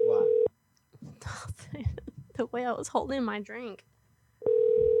 What? The way I was holding my drink.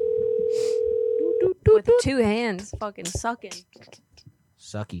 With 2 hands, fucking sucking.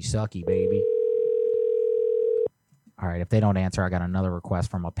 Sucky, sucky, baby. All right, if they don't answer, I got another request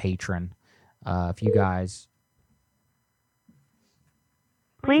from a patron. If you guys...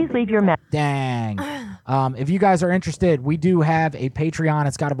 Please leave your message. Dang. If you guys are interested, we do have a Patreon.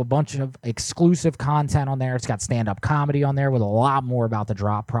 It's got a bunch of exclusive content on there. It's got stand-up comedy on there with a lot more about to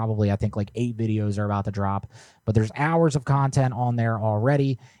drop. Probably, I think, like 8 videos are about to drop. But there's hours of content on there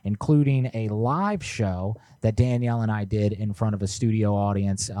already, including a live show that Danielle and I did in front of a studio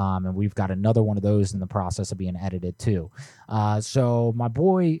audience. And we've got another one of those in the process of being edited, too. So my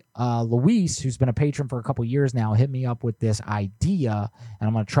boy, Luis, who's been a patron for a couple years now, hit me up with this idea, and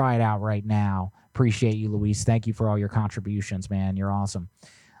I'm going to try it out right now. Appreciate you, Luis. Thank you for all your contributions, man. You're awesome.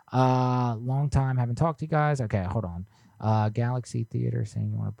 Long time haven't talked to you guys. Okay, hold on. Galaxy Theater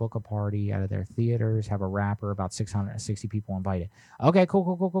saying you want to book a party out of their theaters, have a rapper, about 660 people invited. Okay,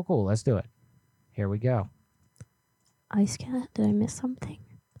 cool. Let's do it. Here we go. Ice Cat, did I miss something?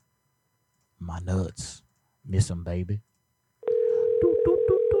 My nuts. Miss them, baby.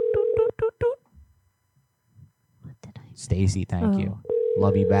 Stacy, thank you.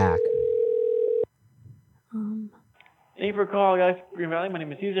 Love you back. Thank you for calling, guys. Green Valley. My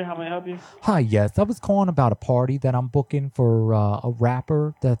name is Caesar. How may I help you? Hi, yes. I was calling about a party that I'm booking for a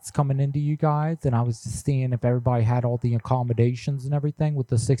rapper that's coming into you guys, and I was just seeing if everybody had all the accommodations and everything with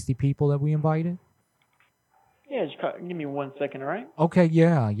the 60 people that we invited. Yeah, just give me 1 second, all right? Okay,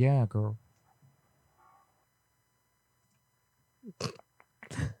 yeah, girl.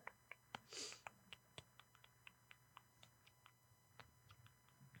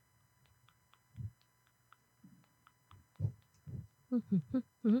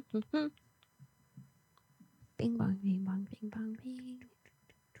 Bing bong, bing bong, bing bong, bing.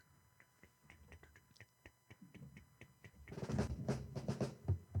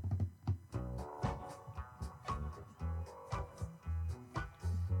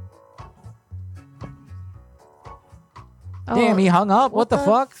 Damn, he hung up. What the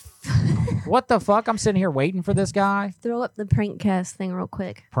fuck? What the fuck? I'm sitting here waiting for this guy. Throw up the prank cast thing real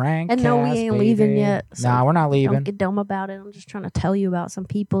quick. Prank And no, we cast, ain't leaving baby. yet. Nah, we're not leaving. Don't get dumb about it. I'm just trying to tell you about some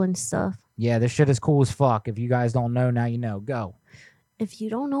people and stuff. Yeah, this shit is cool as fuck. If you guys don't know, now you know. Go. If you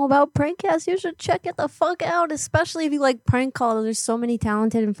don't know about Prankcast, you should check it the fuck out, especially if you like prank calls. There's so many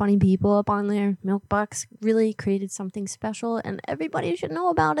talented and funny people up on there. Milkbox really created something special, and everybody should know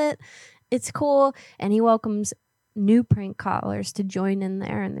about it. It's cool, and he welcomes new prank callers to join in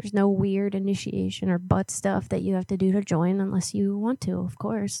there, and there's no weird initiation or butt stuff that you have to do to join unless you want to, of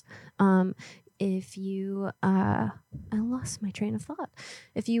course. If you I lost my train of thought.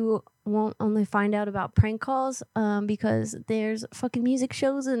 If you won't only find out about prank calls, because there's fucking music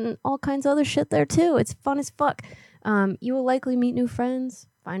shows and all kinds of other shit there too. It's fun as fuck. You will likely meet new friends,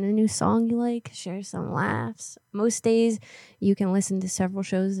 find a new song you like, share some laughs. Most days you can listen to several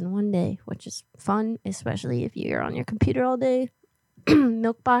shows in one day, which is fun, especially if you're on your computer all day.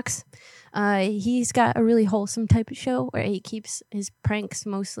 Milkbox. He's got a really wholesome type of show where he keeps his pranks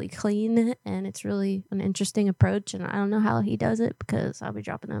mostly clean, and it's really an interesting approach. And I don't know how he does it because I'll be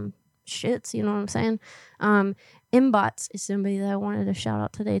dropping them shits, you know what I'm saying? Imbots is somebody that I wanted to shout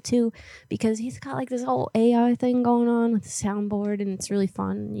out today too, because he's got like this whole AI thing going on with the soundboard, and it's really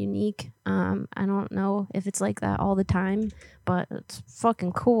fun and unique. I don't know if it's like that all the time, but it's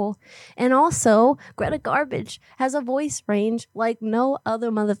fucking cool. And also, Greta Garbage has a voice range like no other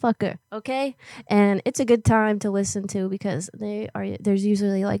motherfucker, okay? And it's a good time to listen to because there's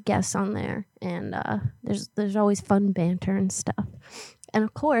usually like guests on there, and there's always fun banter and stuff. And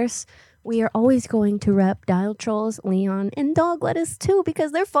of course, we are always going to rep Dial Trolls, Leon, and Dog Lettuce too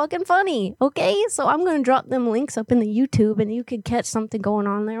because they're fucking funny, okay? So I'm going to drop them links up in the YouTube and you can catch something going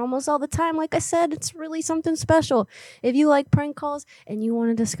on there almost all the time. Like I said, it's really something special. If you like prank calls and you want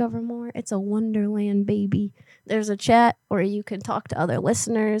to discover more, it's a wonderland, baby. There's a chat where you can talk to other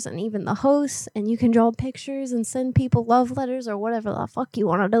listeners and even the hosts, and you can draw pictures and send people love letters or whatever the fuck you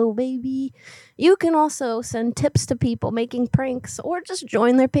want to do, baby. You can also send tips to people making pranks or just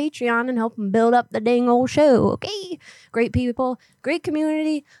join their Patreon and help them build up the dang old show, okay? Great people, great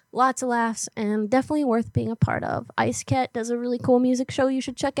community, lots of laughs, and definitely worth being a part of. Ice Cat does a really cool music show you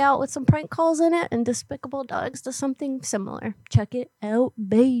should check out with some prank calls in it, and Despicable Dogs does something similar. Check it out,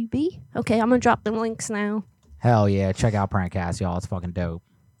 baby. Okay, I'm going to drop them links now. Hell yeah, check out Prankcast, y'all. It's fucking dope.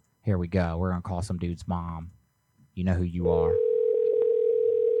 Here we go. We're going to call some dude's mom. You know who you are.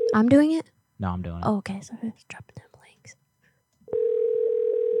 I'm doing it? No, I'm doing it. Oh, okay, so I'm just dropping them links.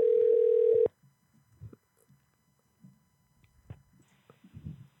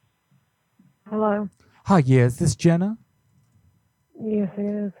 Hello. Hi, yeah, is this Jenna? Yes,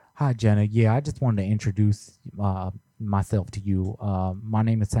 it is. Hi, Jenna. Yeah, I just wanted to introduce myself to you. My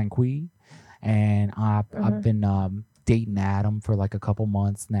name is Sanqui, and I've been dating Adam for like a couple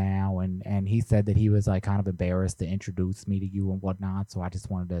months now, and he said that he was like kind of embarrassed to introduce me to you and whatnot, so I just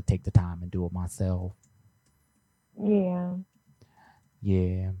wanted to take the time and do it myself. Yeah.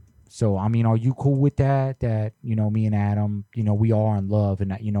 Yeah. So, I mean, are you cool with that? That, you know, me and Adam, you know, we are in love,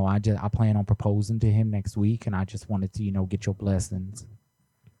 and, you know, I plan on proposing to him next week, and I just wanted to, you know, get your blessings.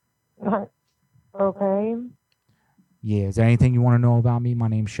 Okay. Yeah. Is there anything you want to know about me? My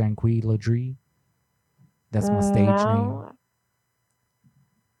name's Shanqui Ladrie. That's my stage name.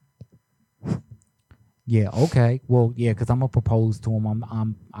 Yeah, okay. Well, yeah, because I'm gonna propose to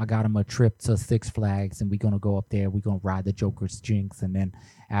him. I got him a trip to Six Flags, and we're gonna go up there. We're gonna ride the Joker's Jinx, and then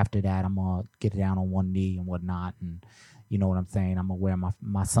after that, I'm gonna get down on one knee and whatnot, and you know what I'm saying. I'm gonna wear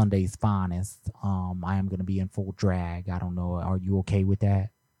my Sunday's finest. I am gonna be in full drag. I don't know. Are you okay with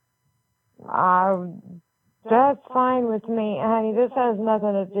that? That's fine with me, honey. This has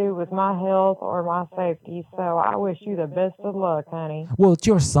nothing to do with my health or my safety, so I wish you the best of luck, honey. Well, it's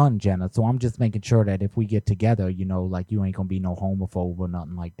your son, Jenna, so I'm just making sure that if we get together, you know, like you ain't gonna be no homophobe or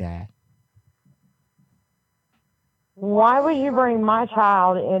nothing like that. Why would you bring my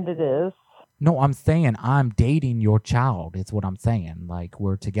child into this? No, I'm saying I'm dating your child. It's what I'm saying. Like,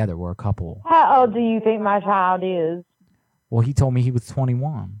 we're together. We're a couple. How old do you think my child is? Well, he told me he was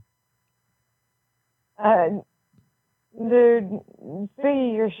 21. Dude, figure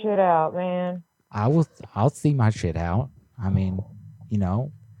your shit out, man. I'll see my shit out. I mean, you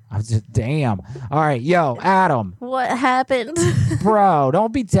know, I was just, damn. All right, yo, Adam. What happened? Bro,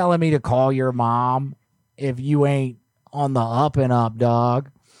 don't be telling me to call your mom if you ain't on the up and up,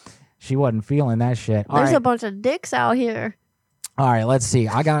 dog. She wasn't feeling that shit. There's a bunch of dicks out here. All right, let's see.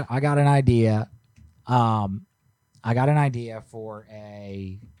 I got an idea. I got an idea for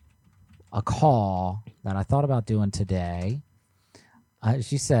a call that I thought about doing today.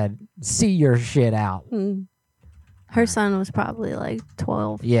 She said, "See your shit out." Her son was probably like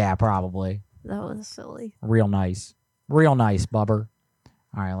 12. Yeah, probably. That was silly. Real nice, bubber.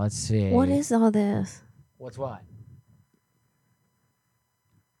 All right, let's see. What is all this? What's what?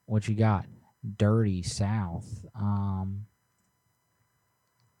 What you got? Dirty South.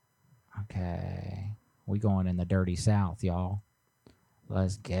 Okay. We going in the Dirty South, y'all.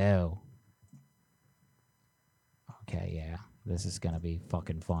 Let's go. Okay, yeah. This is going to be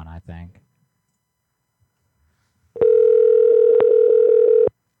fucking fun, I think.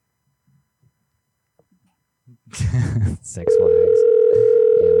 Six Flags.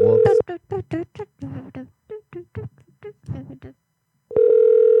 Yeah, whoops.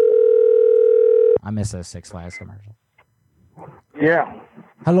 I miss those Six Flags commercials. Yeah.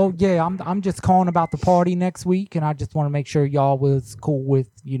 Hello, yeah, I'm just calling about the party next week, and I just want to make sure y'all was cool with,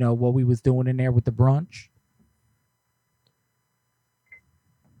 what we was doing in there with the brunch.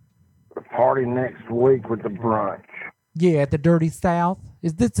 The party next week with the brunch. Yeah, at the Dirty South.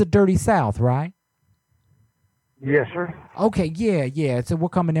 Is this the Dirty South, right? Yes, sir. Okay, yeah. So we're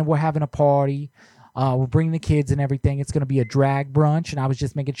coming in, we're having a party. We're bringing the kids and everything. It's going to be a drag brunch, and I was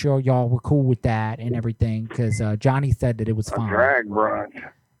just making sure y'all were cool with that and everything, because Johnny said that it was fine. Drag brunch.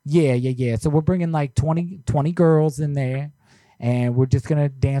 Yeah. So we're bringing like 20 girls in there, and we're just going to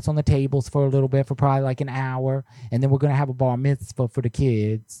dance on the tables for a little bit for probably like an hour, and then we're going to have a bar mitzvah for the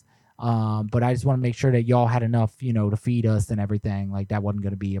kids. But I just want to make sure that y'all had enough, to feed us and everything. Like that wasn't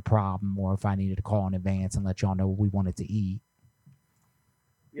going to be a problem, or if I needed to call in advance and let y'all know what we wanted to eat.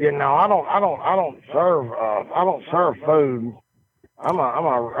 Yeah, no, I don't serve food. I'm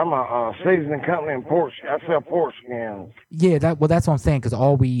a seasoning company in pork. I sell pork skins. Yeah, that's what I'm saying, because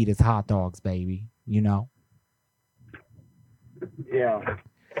all we eat is hot dogs, baby. Yeah.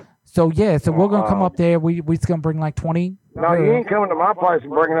 So we're gonna come up there. We just gonna bring like 20. No, you ain't coming to my place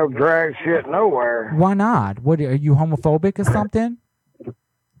and bringing no drag shit nowhere. Why not? What, are you homophobic or something?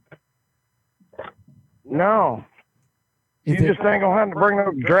 No. You just ain't gonna have to bring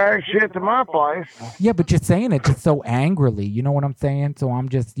no drag shit to my place. Yeah, but you're saying it just so angrily. You know what I'm saying? So I'm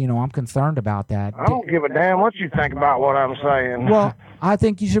just, I'm concerned about that. I don't give a damn what you think about what I'm saying. Well, I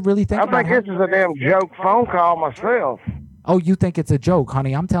think you should really think about this is a damn joke phone call myself. Oh, you think it's a joke,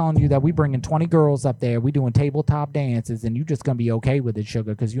 honey? I'm telling you that we bringing 20 girls up there. We doing tabletop dances, and you just gonna be okay with it,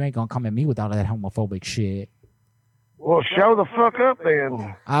 sugar, because you ain't gonna come at me with all that homophobic shit. Well, show the fuck up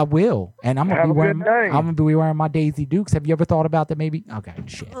then. I will, and I'm gonna be wearing my Daisy Dukes. Have you ever thought about that? Maybe. Okay,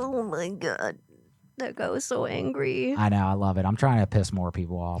 shit. Oh my god, that guy was so angry. I know, I love it. I'm trying to piss more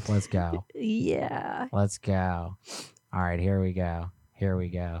people off. Let's go. Yeah. Let's go. All right, here we go.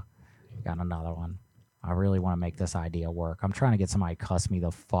 Got another one. I really want to make this idea work. I'm trying to get somebody to cuss me the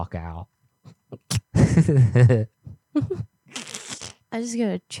fuck out. I just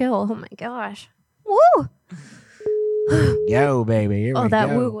gotta chill. Oh my gosh. Woo! Yo, baby. Here we go. That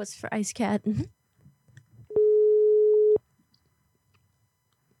woo was for Ice Cat.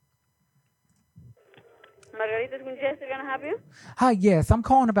 Margarita's Winchester, gonna have you? Hi, yes. I'm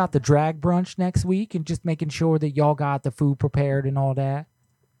calling about the drag brunch next week and just making sure that y'all got the food prepared and all that.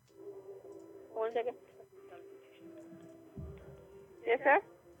 1 second. Yes, sir?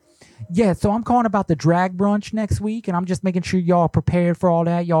 Yeah, so I'm calling about the drag brunch next week, and I'm just making sure y'all prepared for all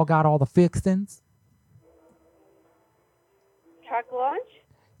that. Y'all got all the fixings. Track lunch?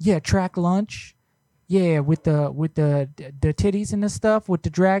 Yeah, track lunch. Yeah, with the titties and the stuff with the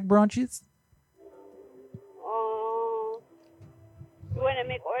drag brunches. You want to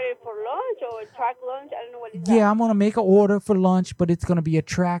make order for lunch or track lunch? I don't know what is that. Yeah, I'm gonna make an order for lunch, but it's gonna be a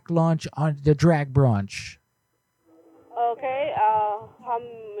track lunch on the drag brunch. Okay. How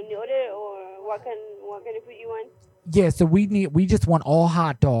many order or what kind of food you want? Yeah, so we just want all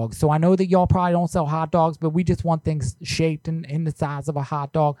hot dogs. So I know that y'all probably don't sell hot dogs, but we just want things shaped in the size of a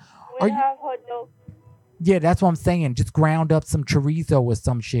hot dog. We have hot dog. Yeah, that's what I'm saying. Just ground up some chorizo or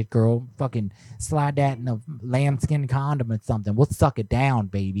some shit, girl. Fucking slide that in a lambskin condom or something. We'll suck it down,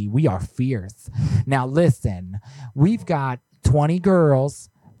 baby. We are fierce. Now listen, we've got 20 girls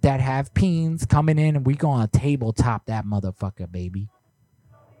that have peens coming in, and we gonna tabletop that motherfucker, baby.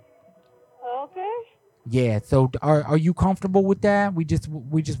 Okay. Yeah, so are you comfortable with that? We just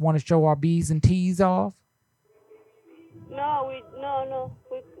want to show our B's and T's off. No, we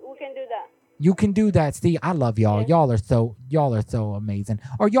can do that. You can do that. See, I love y'all. Yeah. Y'all are so amazing.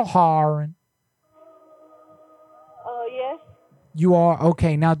 Are y'all hiring? Yes. You are?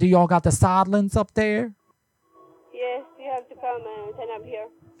 Okay. Now, do y'all got the sidelines up there? Yes, you have to come and sign up here.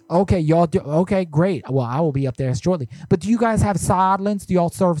 Okay, y'all do. Okay, great. Well, I will be up there shortly. But do you guys have sidelines? Do y'all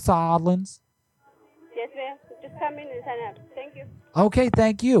serve sidelines? Yes, ma'am. Just come in and sign up. Thank you. Okay,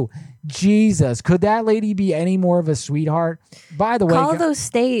 thank you. Jesus, could that lady be any more of a sweetheart? By the way, Call those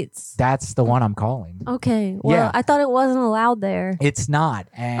states. That's the one I'm calling. Okay. Well, Yeah. I thought it wasn't allowed there. It's not,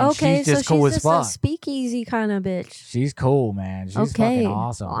 and Okay, she's just so cool she's as just fuck. a speakeasy kind of bitch. She's cool, man. She's Okay. fucking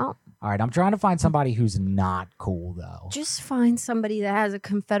awesome. Wow. All right, I'm trying to find somebody who's not cool though. Just find somebody that has a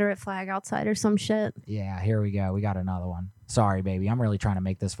Confederate flag outside or some shit. Yeah, here we go. We got another one. Sorry, baby. I'm really trying to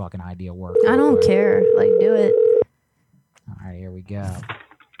make this fucking idea work. I don't care. Like, do it. All right, here we go.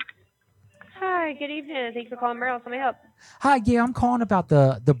 Hi, Hi, good evening. Thanks for calling Merrill. Let me help. Hi, yeah, I'm calling about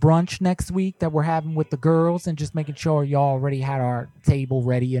the brunch next week that we're having with the girls and just making sure y'all already had our table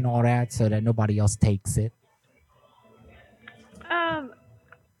ready and all that so that nobody else takes it.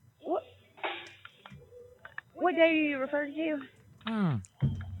 What day are you referring to?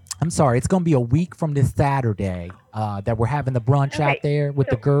 I'm sorry, it's going to be a week from this Saturday that we're having the brunch out there with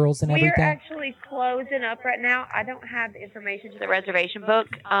the girls and We're everything. actually closing up right now. I don't have the information to the reservation book.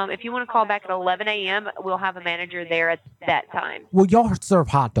 If you want to call back at 11 a.m., we'll have a manager there at that time. Well, y'all serve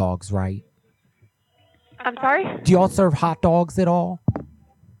hot dogs, right? I'm sorry? Do y'all serve hot dogs at all?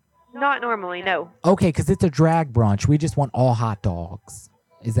 Not normally, no. Okay, because it's a drag brunch. We just want all hot dogs.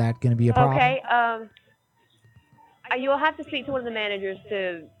 Is that going to be a problem? Okay. You'll have to speak to one of the managers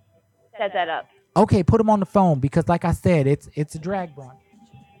to set that up. Okay, put them on the phone because, like I said, it's a drag brunch.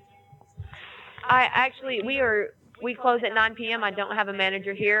 We close at 9 p.m. I don't have a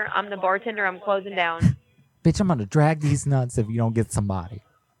manager here. I'm the bartender. I'm closing down. Bitch, I'm going to drag these nuts if you don't get somebody.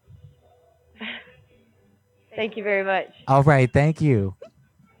 Thank you very much. All right, thank you.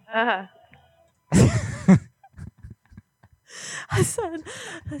 Uh-huh. I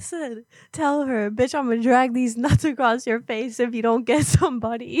said, tell her, bitch, I'm gonna drag these nuts across your face if you don't get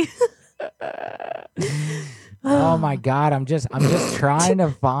somebody. Oh my God, I'm just trying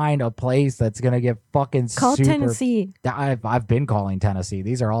to find a place that's gonna get fucking Call super. Tennessee. I've been calling Tennessee.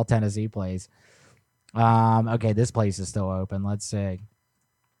 These are all Tennessee plays. Okay, this place is still open. Let's see.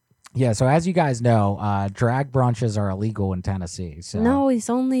 Yeah, so as you guys know, drag brunches are illegal in Tennessee. So No, it's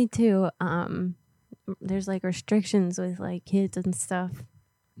only to there's like restrictions with like kids and stuff.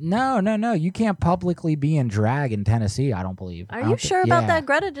 No, you can't publicly be in drag in Tennessee. I don't believe. Are you sure about that?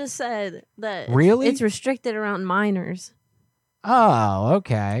 Greta just said that Really? it's restricted around minors. Oh,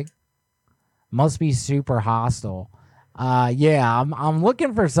 okay. Must be super hostile. Yeah, I'm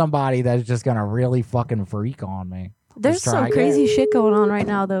looking for somebody that's just gonna really fucking freak on me. There's some crazy shit going on right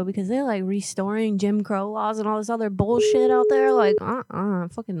now though, because they're like restoring Jim Crow laws and all this other bullshit out there. Like,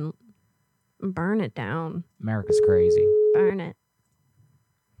 fucking burn it down. America's crazy. Burn it.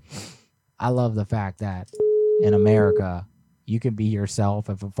 I love the fact that in America, you can be yourself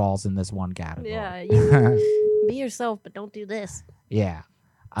if it falls in this one category. Yeah, you be yourself, but don't do this. Yeah.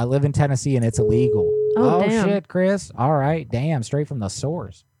 I live in Tennessee and it's illegal. Oh, damn. Shit, Chris. All right. Damn, straight from the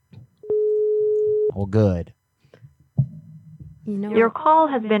source. Well, good. You know, Your call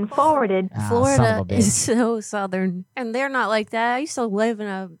has been forwarded. Florida is so southern, and they're not like that. I used to live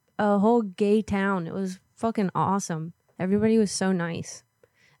in a whole gay town. It was fucking awesome. Everybody was so nice.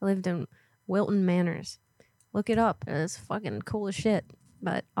 I lived in Wilton Manors. Look it up. It's fucking cool as shit.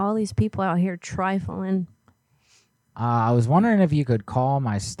 But all these people out here trifling. I was wondering if you could call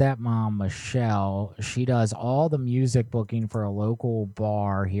my stepmom, Michelle. She does all the music booking for a local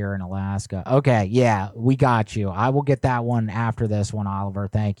bar here in Alaska. Okay, yeah, we got you. I will get that one after this one, Oliver.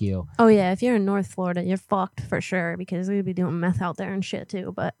 Thank you. Oh, yeah, if you're in North Florida, you're fucked for sure because we'd be doing meth out there and shit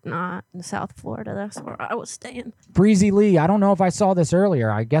too, but not in South Florida. That's where I was staying. Breezy Lee, I don't know if I saw this earlier.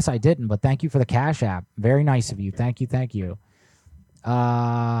 I guess I didn't, but thank you for the Cash App. Very nice of you. Thank you.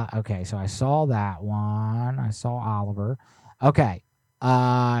 Okay, so I saw that one. I saw Oliver. Okay.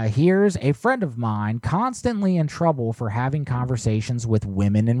 Here's a friend of mine constantly in trouble for having conversations with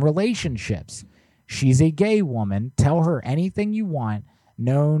women in relationships. She's a gay woman. Tell her anything you want.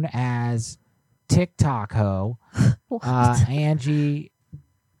 Known as TikTok Ho. Angie.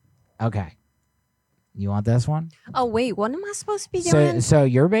 Okay. You want this one? Oh, wait, what am I supposed to be doing? So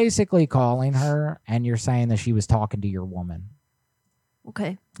you're basically calling her and you're saying that she was talking to your woman.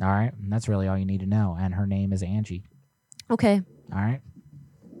 Okay. All right. And that's really all you need to know. And her name is Angie. Okay. All right.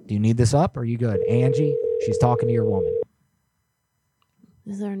 Do you need this up or are you good? Angie, she's talking to your woman.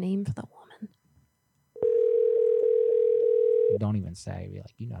 Is there a name for the woman? Don't even say. Be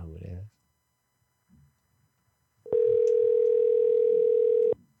like, you know who it is.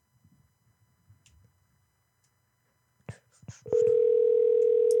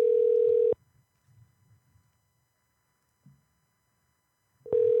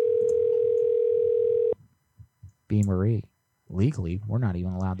 B. Marie. Legally, we're not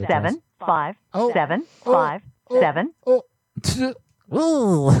even allowed to. 7 5 7 5 7.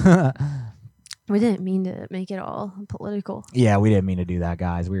 We didn't mean to make it all political. Yeah, we didn't mean to do that,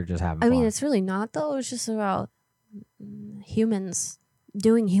 guys. We were just having fun. I mean, it's really not, though. It's just about humans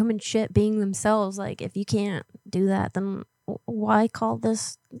doing human shit, being themselves. Like, if you can't do that, then why call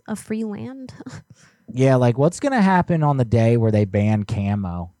this a free land? Yeah, like what's going to happen on the day where they ban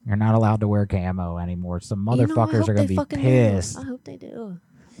camo? You're not allowed to wear camo anymore. Some motherfuckers are going to be pissed. I hope they do.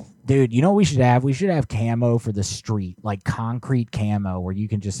 Dude, you know what we should have? We should have camo for the street, like concrete camo where you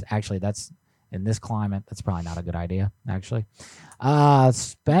can just actually In this climate, that's probably not a good idea, actually.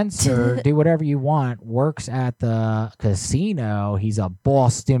 Spencer, do whatever you want. Works at the casino. He's a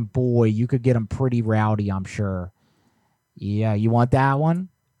Boston boy. You could get him pretty rowdy, I'm sure. Yeah, you want that one?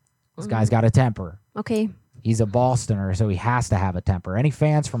 This guy's got a temper. Okay. He's a Bostoner, so he has to have a temper. Any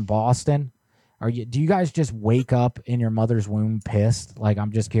fans from Boston? Do you guys just wake up in your mother's womb pissed? Like,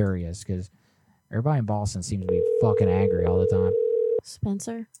 I'm just curious, because everybody in Boston seems to be fucking angry all the time.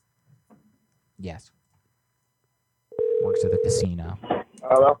 Spencer? Yes. Works at the casino.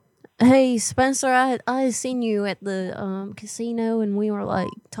 Hello? Hey, Spencer, I seen you at the casino, and we were like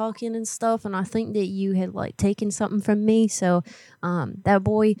talking and stuff, and I think that you had like taken something from me. So, that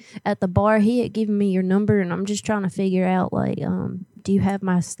boy at the bar, he had given me your number, and I'm just trying to figure out like, do you have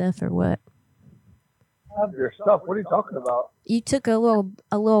my stuff or what? Have your stuff. What are you talking about? You took a little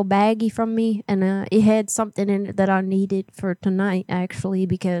baggie from me, and it had something in it that I needed for tonight, actually,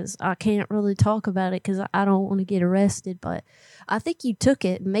 because I can't really talk about it because I don't want to get arrested. But I think you took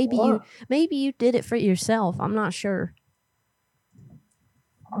it. Maybe you did it for yourself. I'm not sure.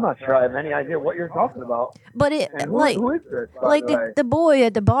 I'm not sure I have any idea what you're talking about. But it And like who is this, by like the way? the boy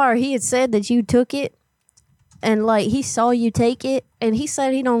at the bar, he had said that you took it. And, like, he saw you take it, and he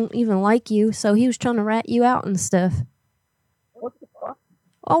said he don't even like you, so he was trying to rat you out and stuff. What the fuck?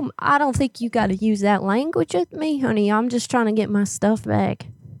 Oh, I don't think you got to use that language with me, honey. I'm just trying to get my stuff back.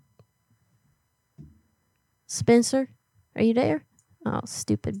 Spencer, are you there? Oh,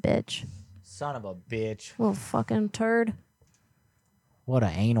 stupid bitch. Son of a bitch. Little fucking turd. What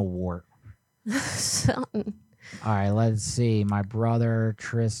an anal wart. Something. All right, let's see. My brother,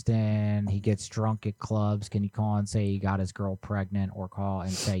 Tristan, he gets drunk at clubs. Can you call and say he got his girl pregnant, or call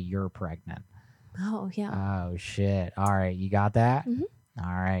and say you're pregnant? Oh, yeah. Oh, shit. All right, you got that? Mhm.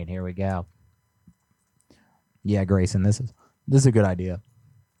 All right, here we go. Yeah, Grayson, this is a good idea.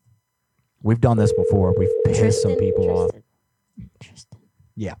 We've done this before. We've pissed some people off. Tristan.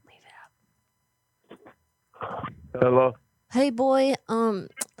 Yeah. Hello. Hey, boy.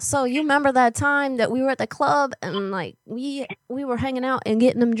 So you remember that time that we were at the club and like we were hanging out and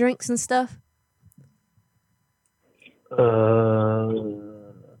getting them drinks and stuff? Well,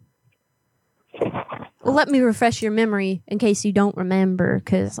 let me refresh your memory in case you don't remember,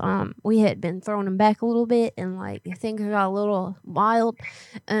 because we had been throwing them back a little bit, and like things got a little wild.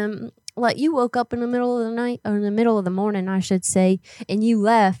 Like you woke up in the middle of the night, or in the middle of the morning, I should say, and you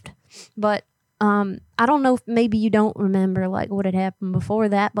left. But I don't know if maybe you don't remember like what had happened before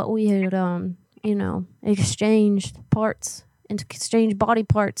that, but we had exchanged parts and exchanged body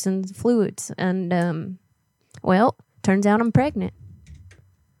parts and fluids, and well, turns out I'm pregnant.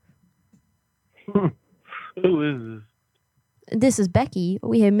 Who is this? This is Becky.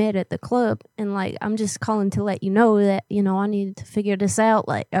 We had met at the club, and like I'm just calling to let you know that I needed to figure this out.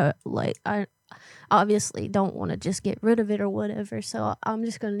 Like I obviously don't want to just get rid of it or whatever, so I'm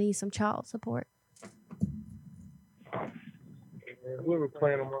just gonna need some child support. Whoever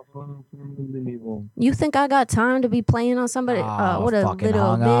playing on my phone, need one. You think I got time to be playing on somebody? What a fucking little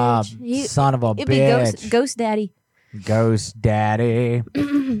hung up. bitch! Son of a it'd bitch. Be Ghost Daddy. Ghost Daddy.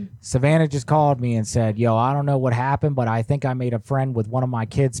 Savannah just called me and said, yo, I don't know what happened, but I think I made a friend with one of my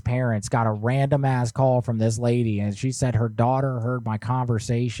kids' parents. Got a random ass call from this lady, and she said her daughter heard my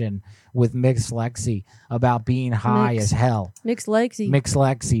conversation with Mix Lexi about being high as hell. Mix Lexi. Mix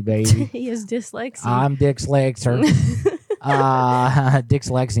Lexi, baby. He is dyslexic. I'm Dix Lexer. Dix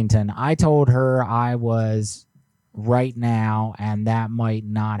Lexington. I told her I was right now, and that might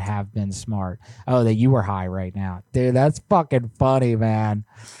not have been smart. Oh, that you were high right now. Dude, that's fucking funny, man.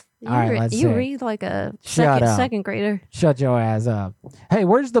 All right, let's see. You read like a Shut up. second grader. Shut your ass up. Hey,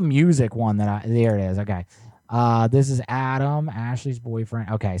 where's the music one that there it is. Okay. This is Adam, Ashley's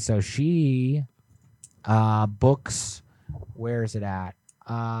boyfriend. Okay, so she books, where is it at?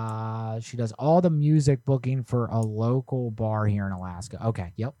 She does all the music booking for a local bar here in Alaska.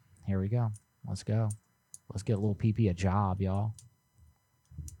 Okay, yep. Here we go. Let's go. Let's get a little PP a job, y'all.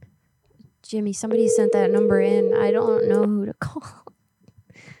 Jimmy, somebody sent that number in. I don't know who to call.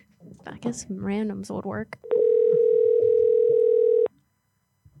 I guess some randoms would work.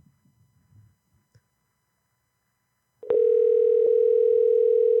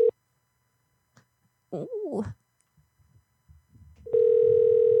 Ooh.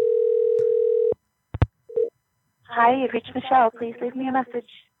 Hi, you've reached Michelle. Please leave me a message.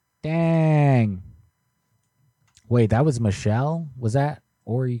 Dang. Wait, that was Michelle? Was that?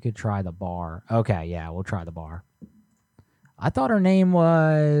 Or you could try the bar. Okay, yeah, we'll try the bar. I thought her name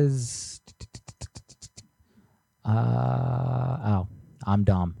was... oh, I'm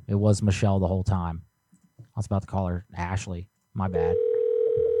dumb. It was Michelle the whole time. I was about to call her Ashley. My bad.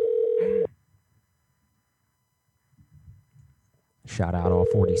 Shout out all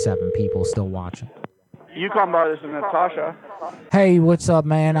 47 people still watching. Yukon Bar, this is Natasha. Hey, what's up,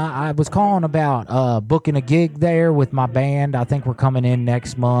 man? I was calling about booking a gig there with my band. I think we're coming in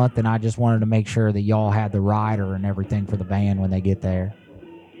next month, and I just wanted to make sure that y'all had the rider and everything for the band when they get there.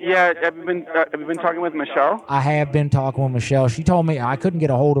 Yeah, have you been talking with Michelle? I have been talking with Michelle. She told me I couldn't get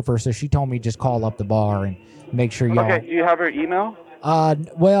a hold of her, so she told me just call up the bar and make sure y'all. Okay, do you have her email?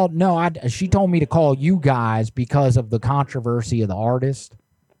 Well, no, she told me to call you guys because of the controversy of the artist.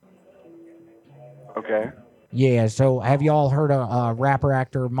 Okay. Yeah, so have y'all heard of rapper,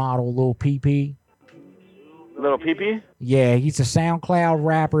 actor, model Lil PP? Little Peepee? Yeah, he's a SoundCloud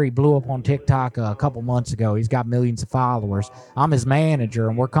rapper. He blew up on TikTok a couple months ago. He's got millions of followers. I'm his manager,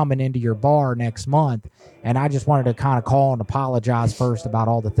 and we're coming into your bar next month. And I just wanted to kind of call and apologize first about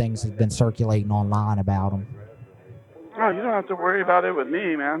all the things that's been circulating online about him. No, you don't have to worry about it with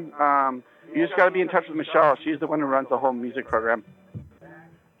me, man. You just got to be in touch with Michelle. She's the one who runs the whole music program.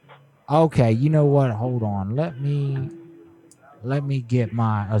 Okay, you know what? Hold on. Let me get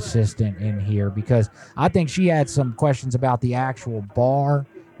my assistant in here because I think she had some questions about the actual bar,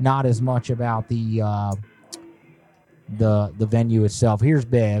 not as much about the venue itself. Here's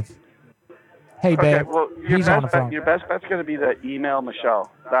Bev. Hey, Okay, Bev. well, He's on the phone. your best bet's going to be to email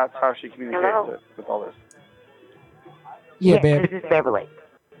Michelle. That's how she communicates with all this. Yeah, Bev. This is Beverly.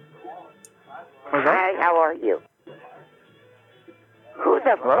 What's that? Hi, how are you? Who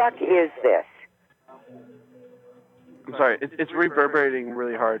the fuck is this? I'm sorry, it's reverberating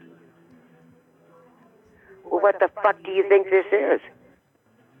really hard. Well, what the fuck do you think this is?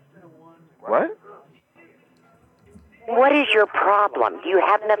 What? What is your problem? Do you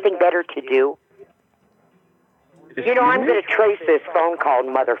have nothing better to do? You know, I'm going to trace this phone call,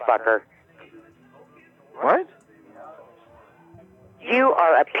 motherfucker. What? You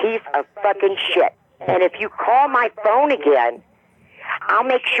are a piece of fucking shit. And if you call my phone again, I'll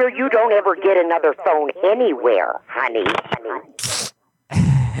make sure you don't ever get another phone anywhere, honey.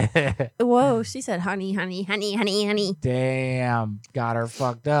 Whoa, she said honey, honey, honey, honey, honey. Damn, got her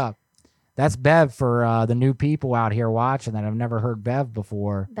fucked up. That's Bev for the new people out here watching that have never heard Bev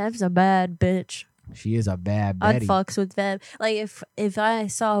before. Bev's a bad bitch. She is a bad I'd Betty. fucks with Bev. Like if I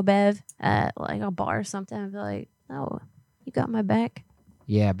saw Bev at like a bar or something, I'd be like, oh, you got my back.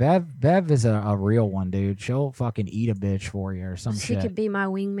 Yeah, Bev is a real one, dude. She'll fucking eat a bitch for you or some She shit. could be my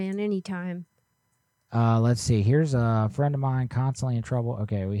wingman anytime. Let's see. Here's a friend of mine constantly in trouble.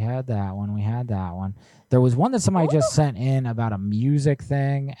 Okay, we had that one. There was one that somebody just sent in about a music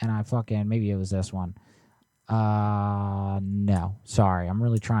thing, and I fucking, maybe it was this one. No. Sorry. I'm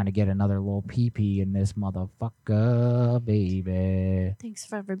really trying to get another little pee-pee in this motherfucker, baby. Thanks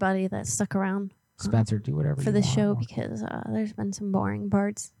for everybody that stuck around. Spencer, do whatever for you the want. show because there's been some boring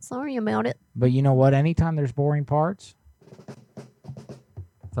parts. Sorry about it. But you know what? Anytime there's boring parts,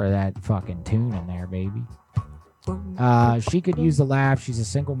 throw that fucking tune in there, baby. She could use the laugh. She's a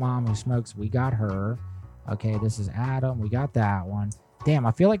single mom who smokes. We got her. Okay, this is Adam. We got that one. Damn,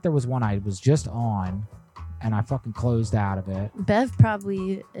 I feel like there was one I was just on, and I fucking closed out of it. Bev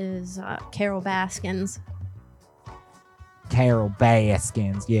probably is Carol Baskins. Carol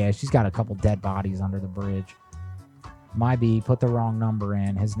Baskins. Yeah, she's got a couple dead bodies under the bridge. Might be put the wrong number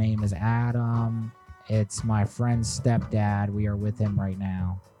in. His name is Adam. It's my friend's stepdad. We are with him right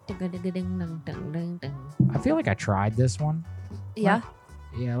now. I feel like I tried this one. Yeah.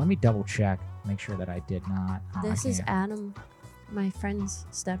 Yeah, let me double check. Make sure that I did not. This is Adam, my friend's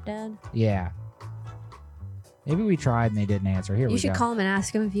stepdad. Yeah. Maybe we tried and they didn't answer. Here we go. You should call him and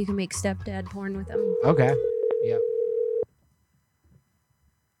ask him if you can make stepdad porn with him. Okay. Yep.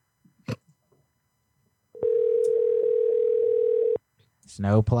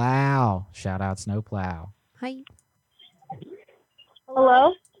 Snowplow. Shout out Snowplow. Hi.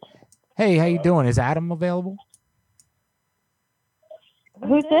 Hello? Hey, how you doing? Is Adam available?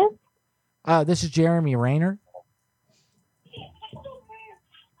 Who's this? This is Jeremy Rayner.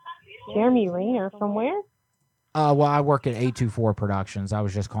 Jeremy Rayner, from where? Well, I work at Ep.207 Productions. I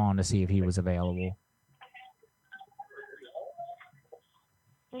was just calling to see if he was available.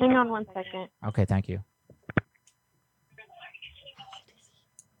 Hang on one second. Okay, thank you.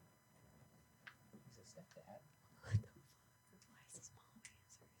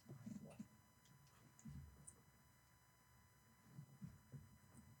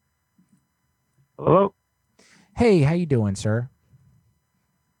 Hello? Hey, how you doing, sir?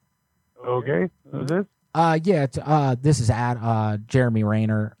 Okay. Who's this? Yeah, this is Jeremy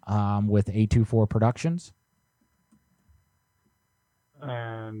Rayner with Ep.207 Productions.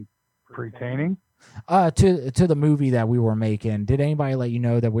 And pertaining? To the movie that we were making, did anybody let you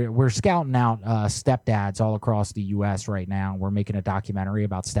know that we're scouting out stepdads all across the U.S. right now? We're making a documentary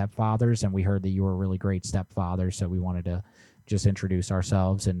about stepfathers, and we heard that you were a really great stepfather, so we wanted to just introduce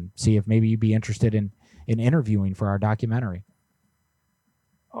ourselves and see if maybe you'd be interested in interviewing for our documentary.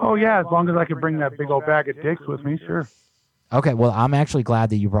 Oh yeah, as long as I could bring that big old bag of dicks with me, sure. Okay, well, I'm actually glad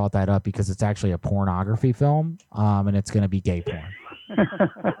that you brought that up because it's actually a pornography film, and it's going to be gay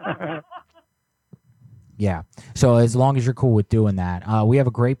porn. Yeah. So as long as you're cool with doing that, we have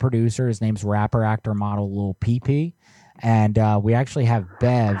a great producer. His name's rapper, actor, model, Lil PP, and we actually have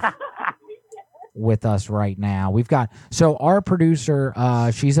Bev with us right now. So our producer,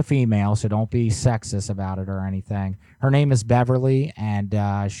 she's a female, so don't be sexist about it or anything. Her name is Beverly, and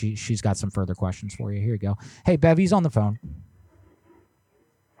she's got some further questions for you. Here you go. Hey, Bevy's on the phone.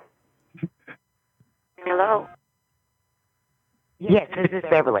 Hello? Yes, this is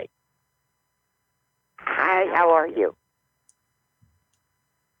Beverly. Hi, how are you?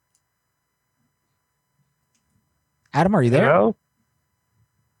 Adam, are you there? Hello?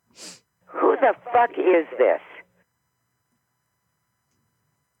 Who the fuck is this?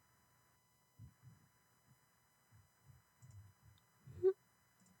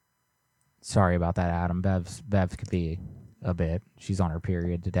 Sorry about that, Adam. Bev could be a bit. She's on her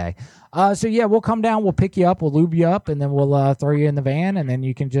period today. So yeah, we'll come down, we'll pick you up, we'll lube you up, and then we'll throw you in the van, and then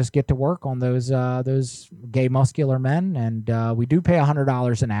you can just get to work on those gay muscular men. And we do pay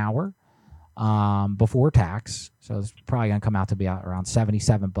 $100 an hour before tax, so it's probably gonna come out to be around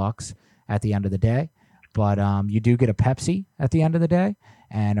 $77 at the end of the day. But you do get a Pepsi at the end of the day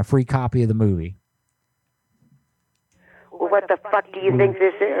and a free copy of the movie. What the fuck do you think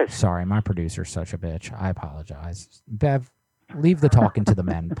this is? Sorry, my producer's such a bitch. I apologize. Bev, leave the talking to the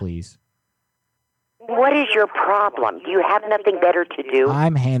men, please. What is your problem? Do you have nothing better to do?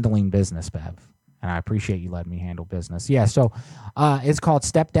 I'm handling business, Bev, and I appreciate you letting me handle business. Yeah, so it's called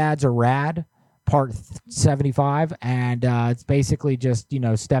Stepdads Are Rad, Part 75, and it's basically just,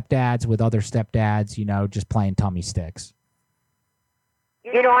 stepdads with other stepdads, just playing tummy sticks.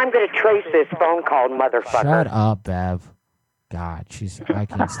 I'm going to trace this phone call, motherfucker. Shut up, Bev. God, I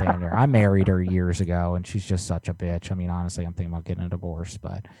can't stand her. I married her years ago, and she's just such a bitch. I mean, honestly, I'm thinking about getting a divorce,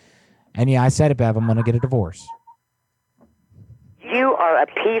 and yeah, I said it, Bev, I'm going to get a divorce. You are a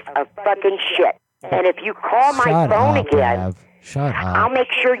piece of fucking shit. And if you call my phone again, Bev. Shut up. I'll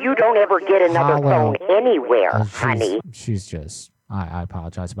make sure you don't ever get another phone anywhere, honey. She's just, I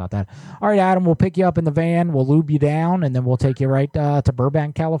apologize about that. All right, Adam, we'll pick you up in the van, we'll lube you down, and then we'll take you right to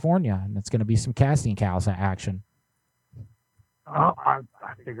Burbank, California, and it's going to be some casting cows action. I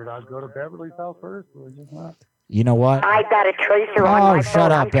figured I'd go to Beverly's house first, but just not. You know what? I got a tracer on my phone.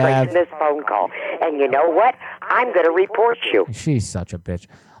 Shut up, I'm tracing this phone call. And you know what? I'm going to report you. She's such a bitch.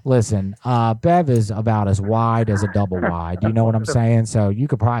 Listen, Bev is about as wide as a double wide. You know what I'm saying? So you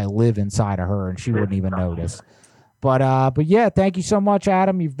could probably live inside of her and she wouldn't even notice. But yeah, thank you so much,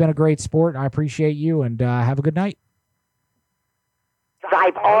 Adam. You've been a great sport. I appreciate you, and have a good night.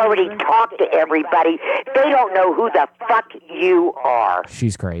 I've already talked to everybody. They don't know who the fuck you are.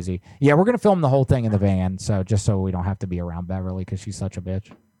 She's crazy. Yeah, we're going to film the whole thing in the van, so just so we don't have to be around Beverly because she's such a bitch.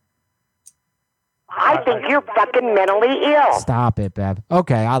 I think you're fucking mentally ill. Stop it, Bev.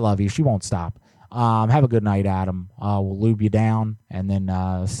 Okay, I love you. She won't stop. Have a good night, Adam. We'll lube you down and then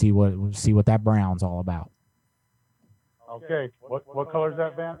see what that brown's all about. Okay. What color is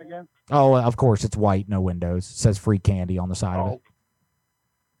that van again? Oh, of course, it's white, no windows. It says free candy on the side of it.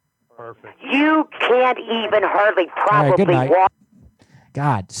 Perfect. You can't even hardly probably walk.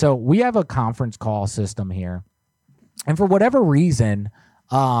 God, so we have a conference call system here. And for whatever reason,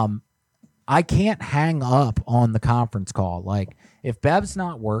 I can't hang up on the conference call. Like, if Bev's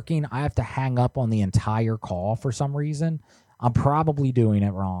not working, I have to hang up on the entire call for some reason. I'm probably doing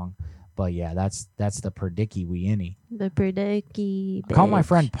it wrong. But yeah, that's the predicky we any. The predicky. Call my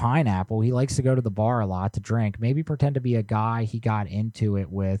friend Pineapple. He likes to go to the bar a lot to drink. Maybe pretend to be a guy he got into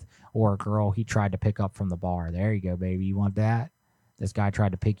it with or a girl he tried to pick up from the bar. There you go, baby. You want that? This guy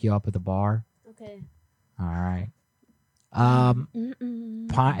tried to pick you up at the bar. Okay. All right.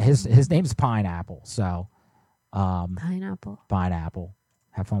 His name's Pineapple. So, Pineapple.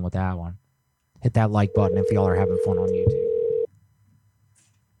 Have fun with that one. Hit that like button if y'all are having fun on YouTube.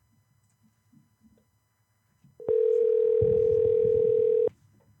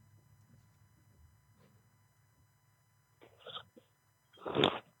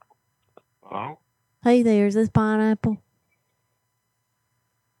 Oh? Hey there, is this Pineapple?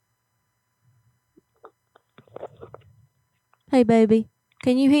 Hey, baby.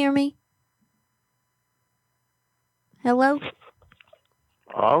 Can you hear me? Hello?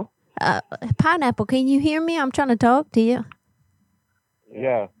 Oh? Pineapple, can you hear me? I'm trying to talk to you.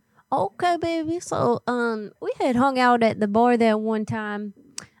 Yeah. Okay, baby. So, we had hung out at the bar there one time.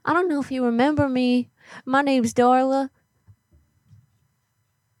 I don't know if you remember me. My name's Darla.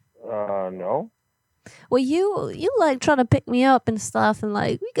 No. Well, you like trying to pick me up and stuff, and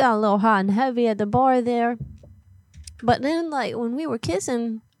like we got a little hot and heavy at the bar there. But then, like when we were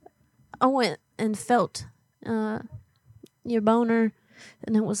kissing, I went and felt your boner,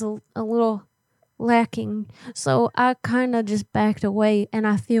 and it was a little lacking. So I kind of just backed away, and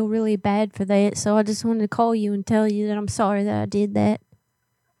I feel really bad for that. So I just wanted to call you and tell you that I'm sorry that I did that.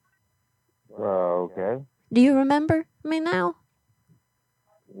 Okay. Do you remember me now?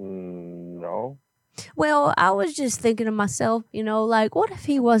 No. Well, I was just thinking to myself, like, what if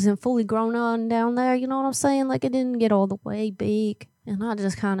he wasn't fully grown on down there? You know what I'm saying? Like, it didn't get all the way big. And I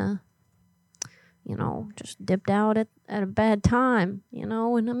just kind of, just dipped out at a bad time,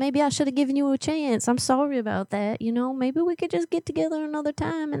 and maybe I should have given you a chance. I'm sorry about that. Maybe we could just get together another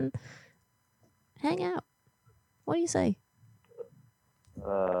time and hang out. What do you say?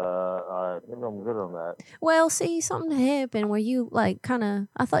 I think I'm good on that. Well, see, something happened where you, like,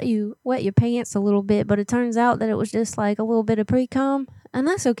 I thought you wet your pants a little bit, but it turns out that it was just, like, a little bit of pre-cum, and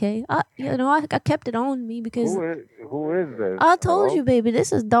that's okay. I kept it on me because... Who is this? I told you, baby,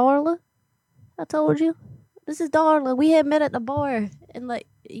 this is Darla. I told you. This is Darla. We had met at the bar, and, like,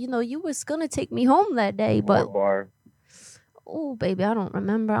 you was gonna take me home that day, but... What bar? Oh, baby, I don't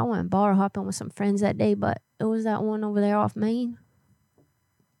remember. I went bar hopping with some friends that day, but it was that one over there off Main.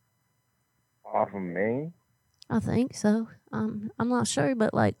 Off of Maine? I think so. I'm not sure,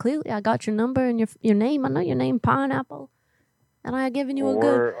 but like clearly I got your number and your name. I know your name, Pineapple, and I had given you a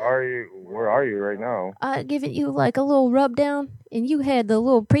good. Where are you right now? I had given you like a little rub down, and you had the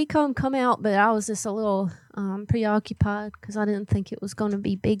little pre-cum come out, but I was just a little preoccupied because I didn't think it was going to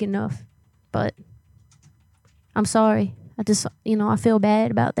be big enough. But I'm sorry. I just I feel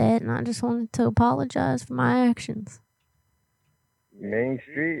bad about that, and I just wanted to apologize for my actions. Main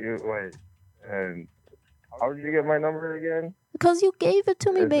Street? Wait. And how did you get my number again? Because you gave it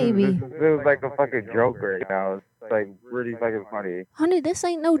to me, baby. This is like a fucking joke right now. It's like really fucking funny. Honey, this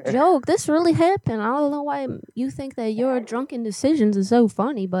ain't no joke. This really happened. I don't know why you think that your drunken decisions are so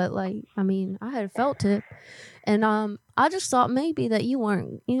funny, but like, I mean, I had felt it, and I just thought maybe that you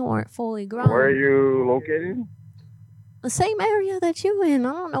weren't fully grown. Where are you located? The same area that you in.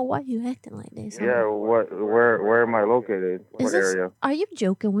 I don't know why you acting like this. Yeah, where am I located? What area? Are you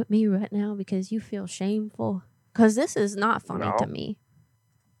joking with me right now because you feel shameful? Because this is not funny to me.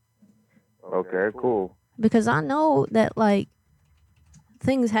 Okay, cool. Because I know that, like,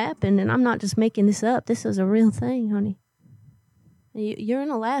 things happen, and I'm not just making this up. This is a real thing, honey. You're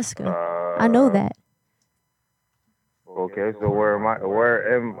in Alaska. I know that. Okay, so where am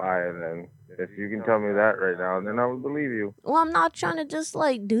I then? If you can tell me that right now, then I would believe you. Well, I'm not trying to just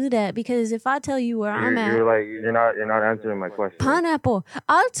like do that because if I tell you where I'm at, you're not answering my question. Pineapple,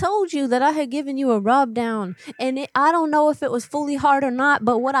 I told you that I had given you a rub down, and I don't know if it was fully hard or not.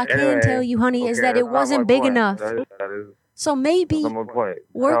 But what I can tell you, honey, is that it wasn't big enough. That is so maybe that's my point.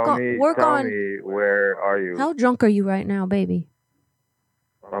 Tell me where are you? How drunk are you right now, baby?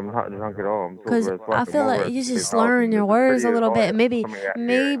 I'm not drunk at all. Because I feel like you're just slurring your words a little bit. Maybe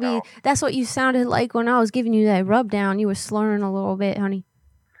that's what you sounded like when I was giving you that rub down. You were slurring a little bit, honey.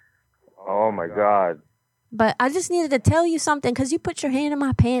 Oh my God. But I just needed to tell you something because you put your hand in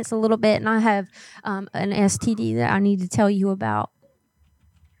my pants a little bit, and I have an STD that I need to tell you about.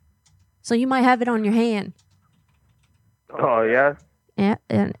 So you might have it on your hand. Oh yeah. Yeah,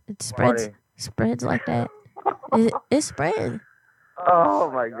 and it spreads like that. It spread. Oh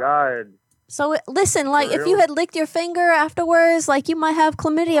my God. So listen, like if you had licked your finger afterwards, like you might have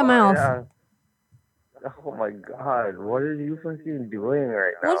chlamydia mouth. Yeah. Oh my God, what are you fucking doing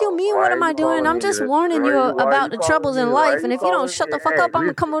right now? What do you mean, what am I doing? I'm just warning you about the troubles in life, and if you don't shut the fuck up, I'm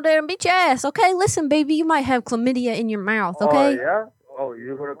gonna come over there and beat your ass, okay? Listen, baby, you might have chlamydia in your mouth, okay? Oh, yeah? Oh,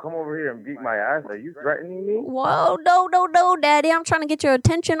 you're gonna come over here and beat my ass? Are you threatening me? Whoa, no, daddy. I'm trying to get your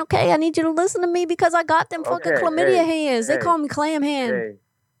attention, okay? I need you to listen to me because I got them fucking chlamydia hands. They call me clam hand. Hey.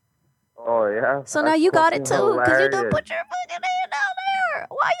 Oh, yeah? So now you got it too, because you done put your fucking hand down there.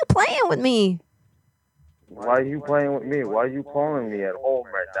 Why are you playing with me? Why are you playing with me? Why are you calling me at home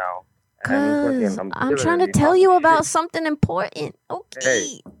right now? Because I'm trying to tell you about something important.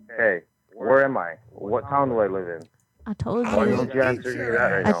 Okay. Hey, where am I? What town do I live in? I told you. Why don't you answer me that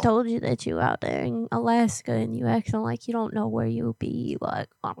right now? I told you that you out there in Alaska and you acting like you don't know where you'll be. Like,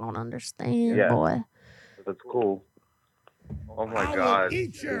 I don't understand, boy. That's cool. Oh my god.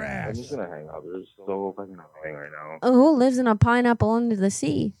 I'm just gonna hang up. It's so fucking annoying right now. Oh, who lives in a pineapple under the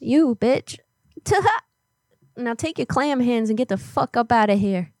sea? You, bitch. Now take your clam hands and get the fuck up out of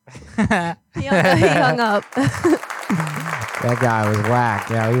here. He hung up. That guy was whack.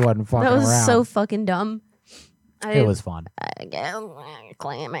 Yeah, he wasn't fucking That was around. so fucking dumb. It was fun.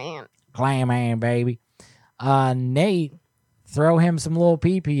 Clam man. Clam man, baby. Nate, throw him some little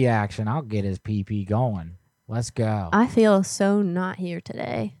pee-pee action. I'll get his pee-pee going. Let's go. I feel so not here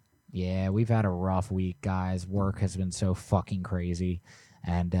today. Yeah, we've had a rough week, guys. Work has been so fucking crazy.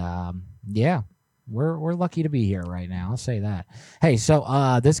 And, yeah, we're lucky to be here right now. I'll say that. Hey,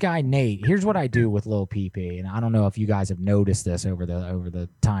 so this guy, Nate, here's what I do with Lil PP. And I don't know if you guys have noticed this over the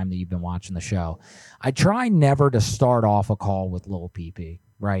time that you've been watching the show. I try never to start off a call with Lil PP,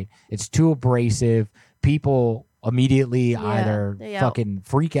 right? It's too abrasive. People immediately either fucking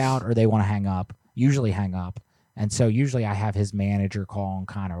freak out or they want to hang up. Usually hang up. And so usually I have his manager call and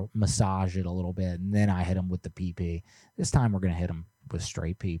kind of massage it a little bit, and then I hit him with the PP. This time we're going to hit him with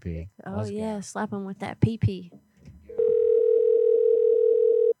straight PP. Oh, yeah. Slap him with that PP.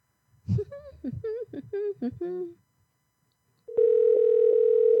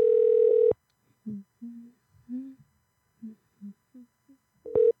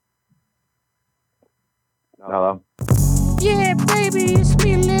 Hello. Yeah, baby, it's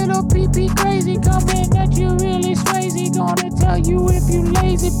me, little PP crazy, coming at you really crazy. Gonna tell you if you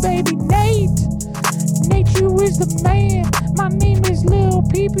lazy, baby. Nate, you is the man. My name is Lil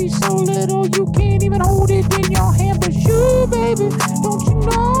PP, so little you can't even hold it in your hand. But you, baby, don't you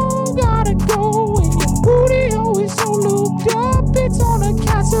know, gotta go. And your booty always so lubed up. It's on a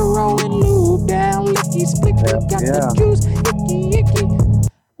casserole and lube down. Licky splicky, got the juice, icky icky.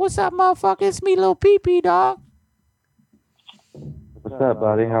 What's up, motherfucker? It's me, Lil PP, dog. What's up,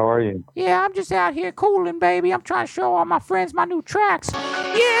 buddy? How are you? Yeah, I'm just out here cooling, baby. I'm trying to show all my friends my new tracks.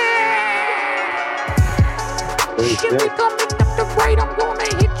 Yeah! Shit, we coming up the right. I'm gonna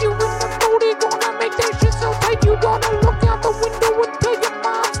hit you in the booty. Gonna make that shit so tight. You gonna look out the window and tell your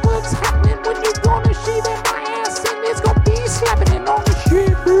moms what's happening. When you gonna see that my ass and it's gonna be slapping it on the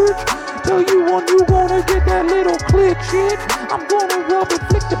shit, bitch. Tell you when you gonna get that little click shit. I'm gonna rub and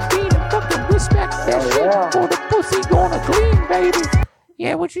flick the bean and fucking respect that shit. For the pussy gonna clean, baby.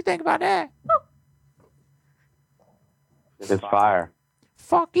 Yeah, what you think about that? It's fire.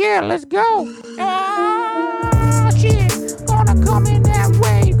 Fuck yeah, let's go. Shit, gonna come in that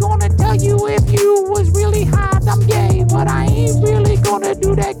way. Gonna tell you if you was really hot, I'm gay. But I ain't really gonna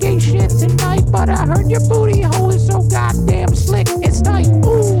do that gay shit tonight. But I heard your booty hole is so goddamn slick. It's tight,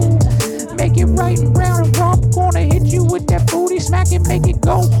 ooh. Make it right and brown and rump. Gonna hit you with that booty smack and make it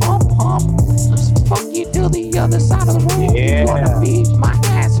go hump hump. Just fuck you to the other side of the room. Yeah. You gonna be my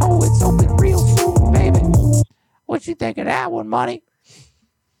asshole. It's open real soon, baby. What you think of that one, money?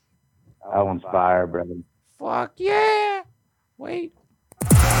 That one's fire, brother. Fuck yeah. Wait.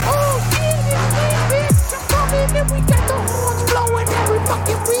 Oh, yeah, bitch. I'm coming and we got the horns blowing every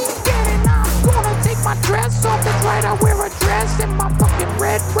fucking weekend. And I'm gonna take my dress off. That's right, I wear a dress and my fucking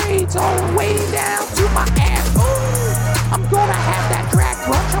red braids all the way down to my ass. Ooh, I'm gonna have that drag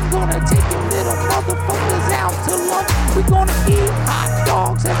brunch. I'm gonna take your little motherfuckers out to lunch. We're gonna eat hot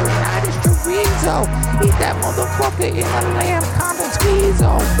dogs every night. It's chorizo. Eat that motherfucker in a lamb condom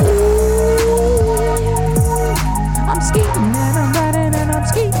squeezo. Ooh, I'm skating and I'm riding and I'm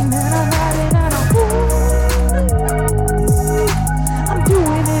skating and I'm riding and I'm I'm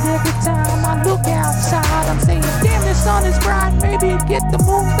doing it every time I look outside. I'm saying, damn, the sun is bright. Maybe get the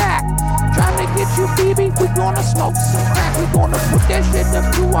moon back. Trying to get you, baby. We're gonna smoke some crack. We're gonna put that shit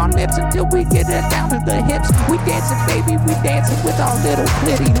up to our lips until we get it down to the hips. We dancing, baby. We dancing with our little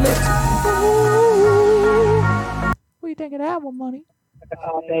clitty lips. Ooh. What do you think of that one, money?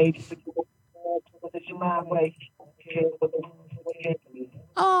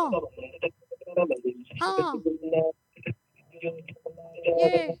 Oh.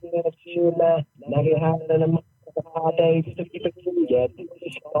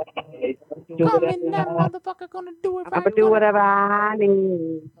 Come in, that motherfucker gonna do it. I'm gonna do whatever I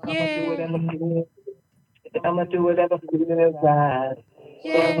need. Yeah. I'm gonna do whatever feels right.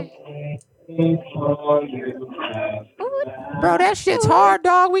 Yeah. Bro, that shit's hard,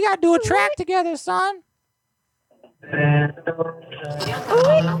 dog. We gotta do a track together, son. Yeah,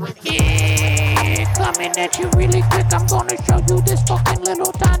 coming at you really quick. I'm gonna show you this fucking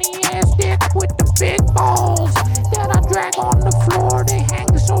little tiny ass dick with the big balls that I drag on the floor. They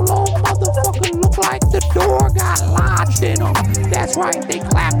hang so low, motherfucker, look like the door. or got lodged in them. That's right, they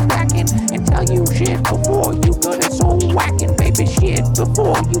clap back and tell you shit before you good at soul whacking, baby shit.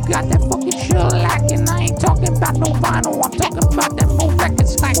 Before you got that fucking shellacking. I ain't talking about no vinyl, I'm talking about that more record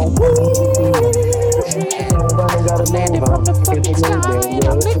slacking. Woo, shit. I'm landing from the fucking sky and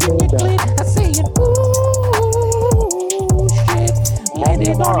I'm licking your clit. I'm saying, ooh, shit.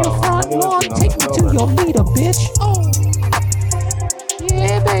 Landing on your front lawn, take me to your leader, bitch. Oh,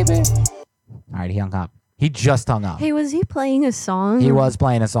 yeah, baby. All right, he hung up. He just hung up. Hey, was he playing a song? He was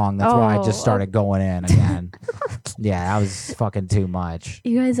playing a song. That's why I just Oh, started going in again. Yeah, that was fucking too much.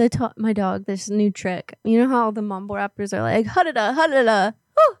 You guys, I taught my dog this new trick. You know how the mumble rappers are like, hudda, hudda,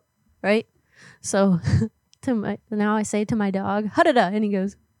 woo, right? So now I say to my dog, hudda, and he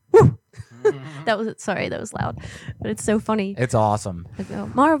goes, woo. That was loud. But it's so funny. It's awesome. I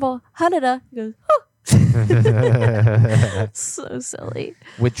go, Marvel, hudda, he goes, woo. So silly.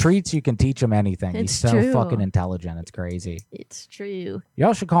 With treats, you can teach him anything. It's He's so true. fucking intelligent. It's crazy. It's true.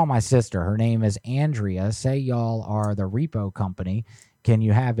 Y'all should call my sister. Her name is Andrea. Say y'all are the repo company. Can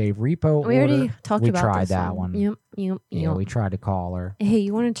you have a repo We already order? talked we about tried this that one. Yep. Yeah, we tried to call her. Hey,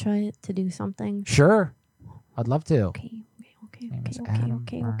 you want to try to do something? Sure. I'd love to. Okay. My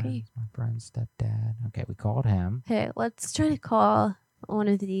friend's stepdad. Okay, we called him. Hey, let's try to call one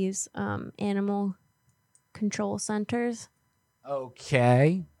of these animal control centers.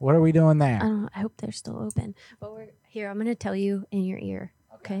 Okay. What are we doing there? I hope they're still open. But I'm going to tell you in your ear.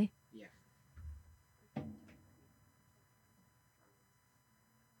 Okay? Yeah.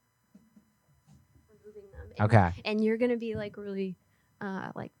 Okay. And you're going to be like really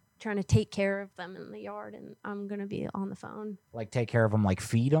like trying to take care of them in the yard, and I'm going to be on the phone. Like take care of them, like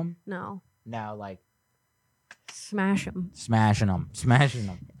feed them? No. No, like Smash them. smashing them.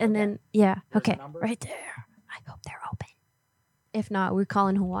 And then, yeah. There's a Okay. number? Right there. I hope they're open. If not, we're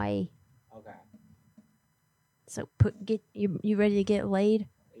calling Hawaii. Okay. So get you ready to get laid?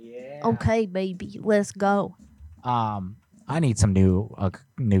 Yeah. Okay, baby. Let's go. I need some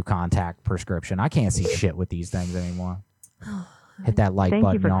new contact prescription. I can't see shit with these things anymore. Hit that like Thank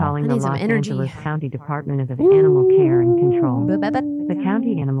button, you for y'all. calling the need some Los energy. Angeles County Department of Animal Care and Control. The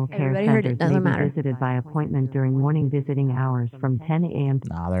County Animal Care Everybody heard it, Centers may doesn't be matter. visited by appointment during morning visiting hours from 10 a.m. to...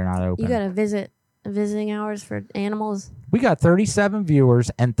 No, they're not open. You got to visiting hours for animals. We got 37 viewers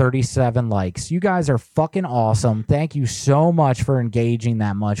and 37 likes. You guys are fucking awesome. Thank you so much for engaging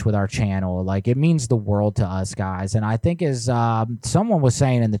that much with our channel. Like, it means the world to us, guys. And I think as someone was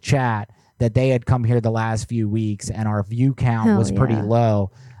saying in the chat that they had come here the last few weeks and our view count Hell was pretty yeah.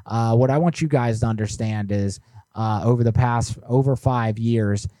 low. What I want you guys to understand is over 5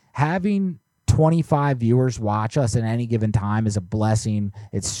 years, having 25 viewers watch us at any given time is a blessing.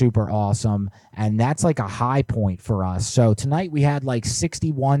 It's super awesome. And that's like a high point for us. So tonight we had like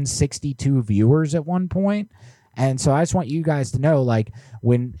 61, 62 viewers at one point. And so I just want you guys to know, like,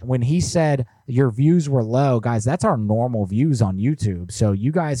 when he said your views were low, guys, that's our normal views on YouTube. So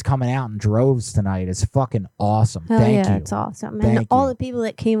you guys coming out in droves tonight is fucking awesome. Hell Thank yeah, you. it's awesome. Thank And all you. the people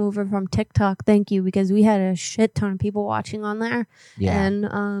that came over from TikTok, thank you, because we had a shit ton of people watching on there. Yeah.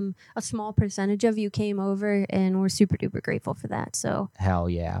 And a small percentage of you came over, and we're super duper grateful for that. So Hell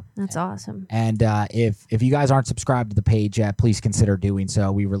yeah. that's awesome. And if you guys aren't subscribed to the page yet, please consider doing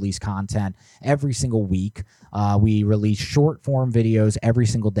so. We release content every single week. We release short form videos every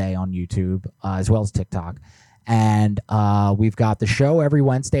single day on YouTube, as well as TikTok. And we've got the show every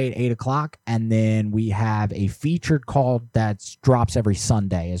Wednesday at 8 o'clock. And then we have a featured call that drops every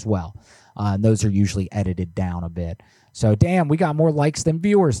Sunday as well. And those are usually edited down a bit. So, damn, we got more likes than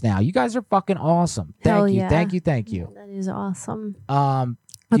viewers now. You guys are fucking awesome. Hell Thank you. yeah. Thank you. That is awesome. You-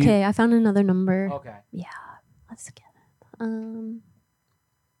 Okay, I found another number. Okay. Yeah, let's get it.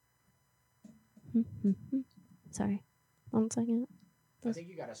 Sorry, 1 second. I think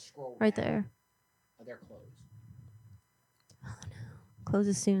you got to scroll right down. there. Oh, they're closed.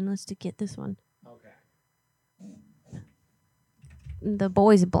 Closes soon. Let's get this one. Okay. The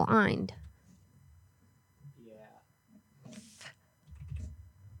boy's blind. Yeah.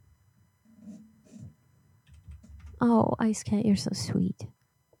 Oh, Ice Cat, you're so sweet.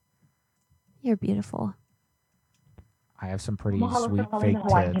 You're beautiful. I have some pretty Mahalo sweet for calling fake the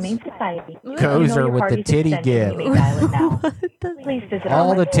Hawaii tits. Humane Society. Gozer with the titty gift. Please visit All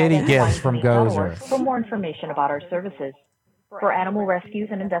our the website titty at gifts from hawaiihumane.org Gozer. for more information about our services. For animal rescues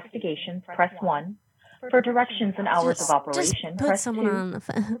and investigations, press 1. For directions and hours of operation, put press someone 2. on the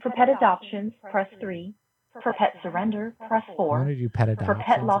phone. For pet adoptions, press 3. For pet surrender, press 4. I'm gonna do pet For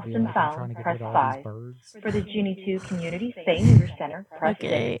pet adoptions, lost be and like, I'm trying found, to get press rid of all these 5. birds. For the Junie 2 Community Spay Neuter Center, press 6.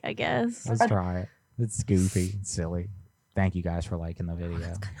 Okay, I guess. Let's try it. It's goofy. It's silly. Thank you guys for liking the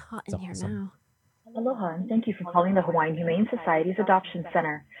video. Hot It's in here awesome. now. Aloha, and thank you for calling the Hawaiian Humane Society's Adoption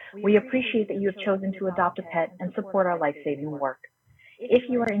Center. We appreciate that you have chosen to adopt a pet and support our life-saving work. If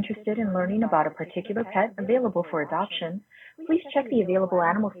you are interested in learning about a particular pet available for adoption, please check the available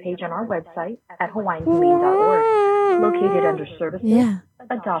animals page on our website at hawaiianhumane.org, located under Services,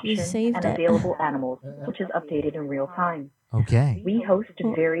 Adoption, and Available Animals, which is updated in real time. Okay. We host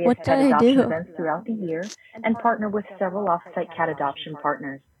various pet adoption events throughout the year and partner with several off-site cat adoption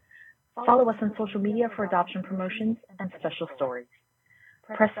partners. Follow us on social media for adoption promotions and special stories.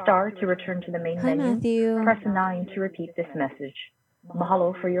 Press star to return to the main Hi, menu. Matthew. Press 9 to repeat this message.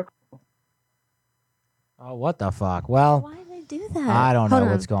 Mahalo for your call. Oh, what the fuck? Well, why did they do that? I don't Hold know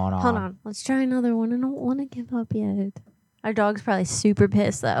on. what's going on. Hold on. Let's try another one. I don't want to give up yet. Our dog's probably super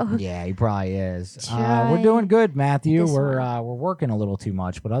pissed though. Yeah, he probably is. Try We're doing good, Matthew. this We're working a little too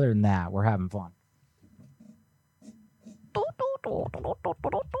much, but other than that, we're having fun.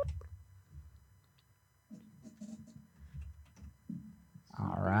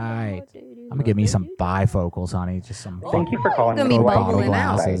 All right. I'm gonna give me some bifocals, honey. Just some. Thank you for calling the Hawaii Hawaii Humane Humane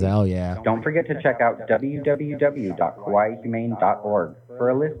glasses. Society. Hell yeah. Don't forget to check out www.hawaiihumane.org for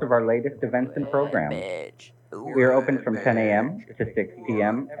a list of our latest events and programs. We are open from 10 a.m. to 6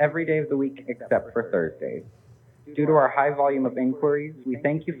 p.m. every day of the week except for Thursdays. Due to our high volume of inquiries, we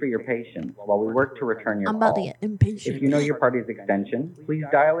thank you for your patience while we work to return your I'm about to call. get impatient. If you know your party's extension, please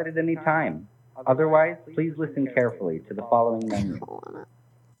dial it at any time. Otherwise, please listen carefully to the following menu.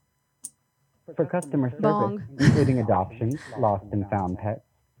 For customer service, Bong. including adoption, lost and found pets,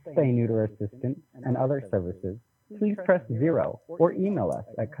 spay-neuter assistance, and other services, please press 0 or email us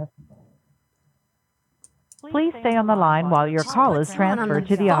at customer. Please stay on the line while your call is transferred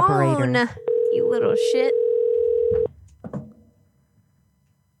to the operator. Phone, you little shit.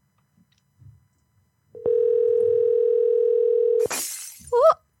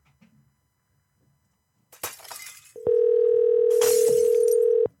 Ooh.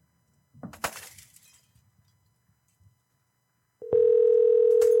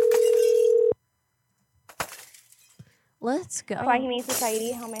 Let's go. Hawaii Humane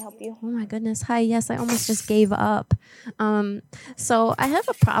Society, how may I help you? Oh my goodness. Hi. Yes, I almost just gave up. So I have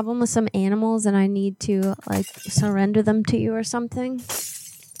a problem with some animals and I need to like surrender them to you or something.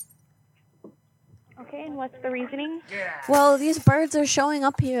 Okay, and what's the reasoning? Well, these birds are showing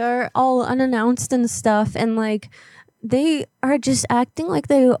up here all unannounced and stuff, and like they are just acting like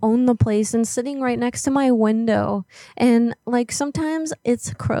they own the place and sitting right next to my window. And like sometimes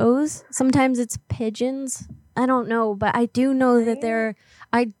it's crows, sometimes it's pigeons. I don't know, but I do know that they're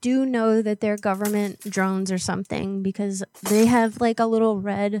government drones or something because they have like a little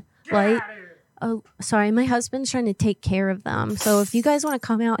red light. Oh, sorry, my husband's trying to take care of them. So if you guys want to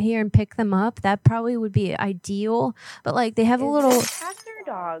come out here and pick them up, that probably would be ideal. But like they have a little Cats or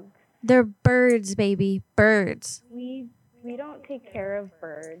dogs? They're birds, baby. Birds. We don't take care of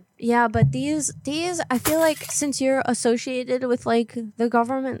birds. Yeah, but these I feel like since you're associated with like the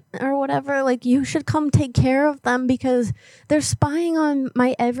government or whatever, like you should come take care of them because they're spying on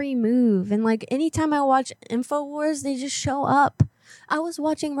my every move. And like anytime I watch InfoWars, they just show up. I was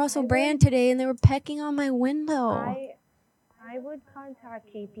watching Russell Brand today and they were pecking on my window. I would contact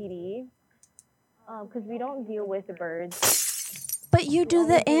KPD because we don't deal with the birds. But you do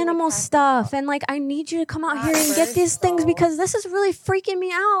the animal stuff, and like I need you to come out here and get these things because this is really freaking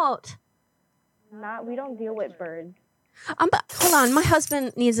me out. We don't deal with birds. Hold on, my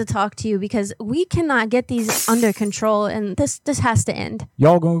husband needs to talk to you because we cannot get these under control, and this has to end.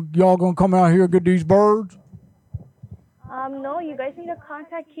 Y'all gonna come out here and get these birds? No, you guys need to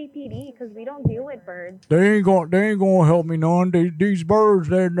contact KPD because we don't deal with birds. They ain't gonna help me none. These birds,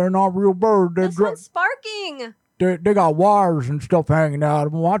 they're not real birds. This one's sparking. They got wires and stuff hanging out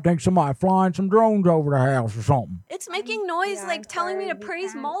of them. I think somebody flying some drones over the house or something. It's making noise like telling me to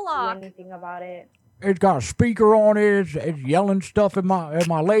praise Moloch. Do anything about it. It's got a speaker on it. It's yelling stuff at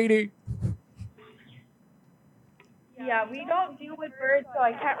my lady. Yeah, we don't deal with birds, so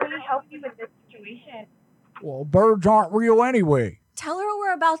I can't really help you with this situation. Well, birds aren't real anyway. Tell her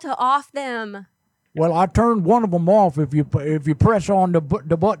we're about to off them. Well, I turned one of them off. If you press on the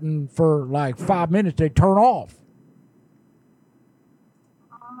button for like 5 minutes, they turn off.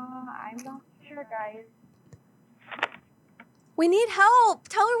 I'm not sure, guys. We need help.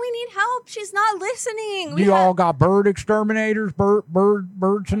 Tell her we need help. She's not listening. You all got bird exterminators,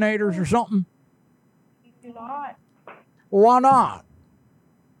 birdcinators or something? We do not. Well, why not?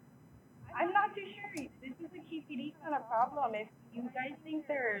 I'm not too sure. This is a KPD kind of problem. If you guys think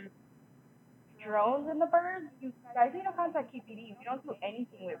there's drones in the birds, you guys need to contact KPD. We don't do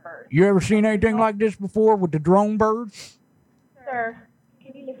anything with birds. You ever seen anything like this before with the drone birds? Sir,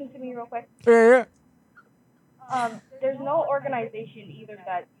 can you listen to me real quick? Yeah. There's no organization either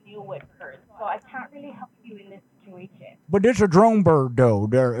that deal with birds, so I can't really help you in this situation. But it's a drone bird, though.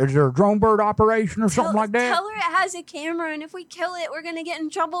 Is there a drone bird operation or something like that? Tell her it has a camera, and if we kill it, we're gonna get in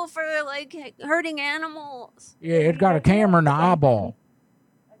trouble for like hurting animals. Yeah, it's got a camera in the eyeball.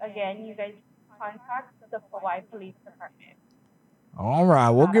 Again, you guys contact the Hawaii Police Department. All right,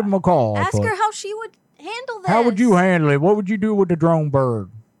 we'll give them a call. Ask but her how she would handle this. How would you handle it? What would you do with the drone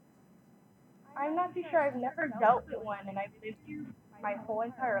bird? I'm not too sure. I've never dealt with one, and I've lived here my whole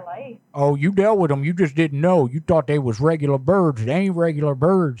entire life. Oh, you dealt with them. You just didn't know. You thought they was regular birds. They ain't regular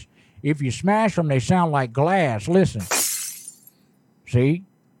birds. If you smash them, they sound like glass. Listen. See?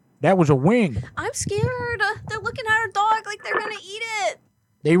 That was a wing. I'm scared. They're looking at our dog like they're gonna eat it.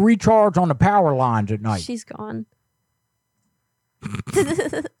 They recharge on the power lines at night. She's gone.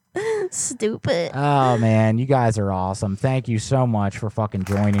 Stupid. Oh, man, you guys are awesome. Thank you so much for fucking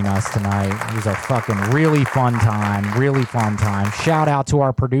joining us tonight. It was a fucking really fun time. Really fun time. Shout out to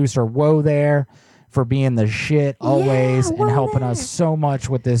our producer, Woe, there, for being the shit always and helping us so much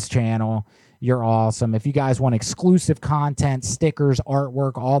with this channel. You're awesome. If you guys want exclusive content, stickers,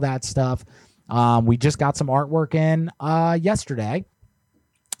 artwork, all that stuff, we just got some artwork in yesterday.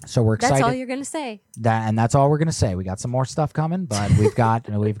 So we're excited. That's all you're gonna say. That's all we're gonna say. We got some more stuff coming, but we've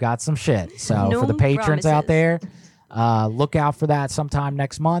got some shit. So No for the patrons out promises. there, look out for that sometime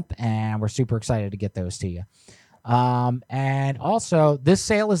next month, and we're super excited to get those to you. And also, this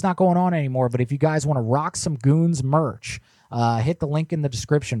sale is not going on anymore. But if you guys want to rock some Goons merch, hit the link in the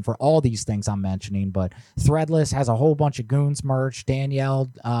description for all these things I'm mentioning. But Threadless has a whole bunch of Goons merch.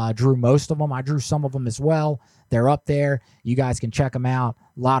 Danielle drew most of them. I drew some of them as well. They're up there. You guys can check them out.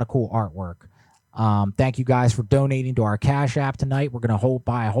 A lot of cool artwork. Thank you guys for donating to our Cash App tonight. We're going to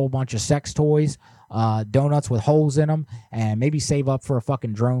buy a whole bunch of sex toys, donuts with holes in them, and maybe save up for a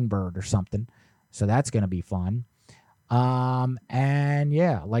fucking drone bird or something. So that's going to be fun. And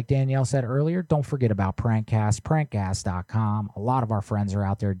yeah, like Danielle said earlier, don't forget about Prankcast, prankcast.com. A lot of our friends are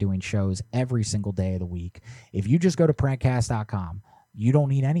out there doing shows every single day of the week. If you just go to prankcast.com, you don't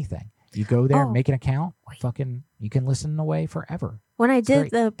need anything. You go there, make an account, you can listen away forever. When I It's did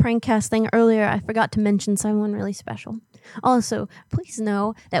great. the prankcast thing earlier, I forgot to mention someone really special. Also, please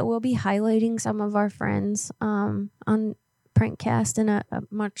know that we'll be highlighting some of our friends on prankcast in a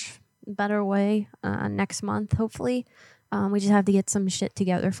much better way next month, hopefully. We just have to get some shit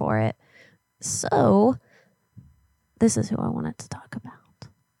together for it. So, this is who I wanted to talk about.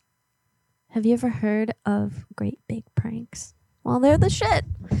 Have you ever heard of Great Big Pranks? Well, they're the shit.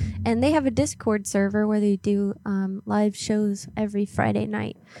 And they have a Discord server where they do live shows every Friday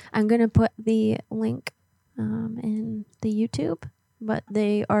night. I'm going to put the link in the YouTube, but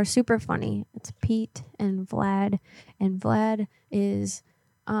they are super funny. It's Pete and Vlad is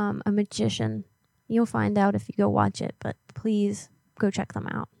a magician. You'll find out if you go watch it, but please go check them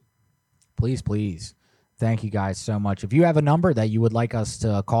out. Please. Thank you guys so much. If you have a number that you would like us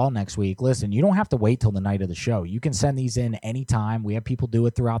to call next week, listen, you don't have to wait till the night of the show. You can send these in anytime. We have people do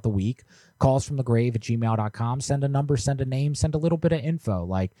it throughout the week. Callsfromthegrave@gmail.com. Send a number, send a name, send a little bit of info.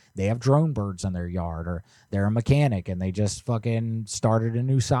 Like they have drone birds in their yard, or they're a mechanic and they just fucking started a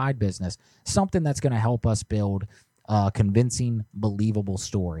new side business. Something that's going to help us build a convincing, believable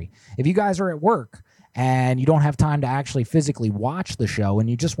story. If you guys are at work and you don't have time to actually physically watch the show and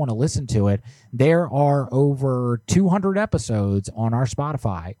you just want to listen to it, there are over 200 episodes on our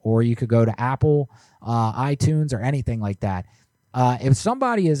Spotify, or you could go to Apple, iTunes, or anything like that. If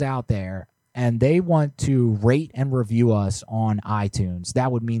somebody is out there and they want to rate and review us on iTunes,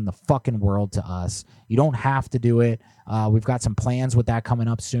 that would mean the fucking world to us. You don't have to do it. We've got some plans with that coming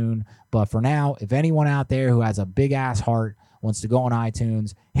up soon. But for now, if anyone out there who has a big ass heart wants to go on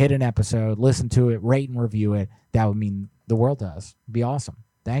iTunes, hit an episode, listen to it, rate and review it, that would mean the world to us. It'd be awesome.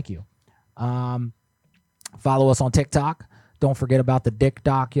 Thank you. Follow us on TikTok. Don't forget about the Dick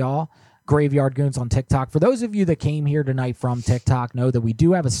Doc, y'all. Graveyard Goons on TikTok. For those of you that came here tonight from TikTok, know that we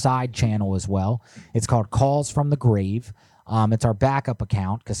do have a side channel as well. It's called Calls from the Grave. It's our backup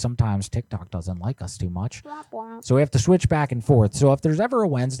account because sometimes TikTok doesn't like us too much. So we have to switch back and forth. So if there's ever a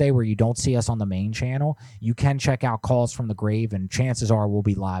Wednesday where you don't see us on the main channel, you can check out Calls from the Grave, and chances are we'll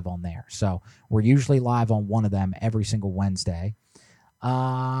be live on there. So we're usually live on one of them every single Wednesday.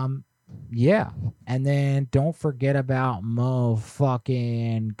 Yeah. And then don't forget about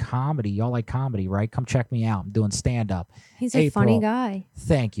fucking comedy. Y'all like comedy, right? Come check me out. I'm doing stand-up. He's a funny guy.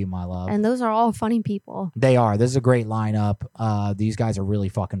 Thank you, my love. And those are all funny people. They are. This is a great lineup. These guys are really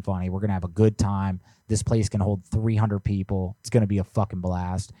fucking funny. We're going to have a good time. This place can hold 300 people. It's going to be a fucking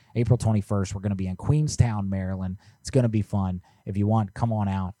blast. April 21st, we're going to be in Queenstown, Maryland. It's going to be fun. If you want, come on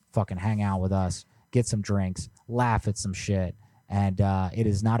out. Fucking hang out with us. get some drinks, laugh at some shit. And it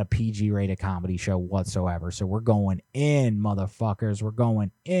is not a PG-rated comedy show whatsoever. So we're going in, motherfuckers. We're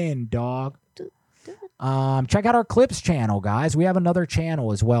going in, dog. Check out our Clips channel, guys. We have another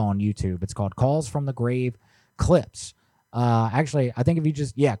channel as well on YouTube. It's called Calls from the Grave Clips. Actually, I think if you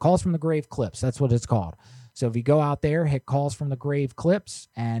just, Calls from the Grave Clips. That's what it's called. So if you go out there, hit Calls from the Grave Clips,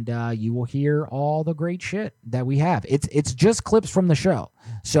 and you will hear all the great shit that we have. It's just clips from the show.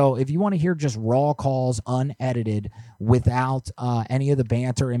 So if you want to hear just raw calls, unedited, without any of the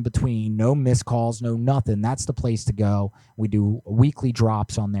banter in between, no missed calls, no nothing, that's the place to go. We do weekly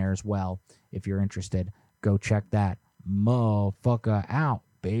drops on there as well. If you're interested, go check that motherfucker out,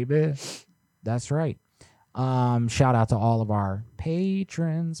 baby. That's right. Shout out to all of our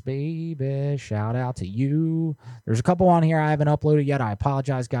patrons, baby. Shout out to you. There's a couple on here I haven't uploaded yet. I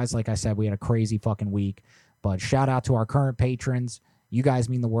apologize, guys. Like I said, we had a crazy fucking week. But shout out to our current patrons. You guys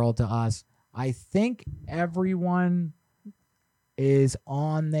mean the world to us. I think everyone is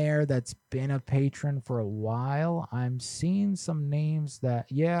on there that's been a patron for a while. I'm seeing some names that,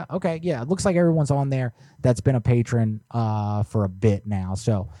 it looks like everyone's on there that's been a patron for a bit now.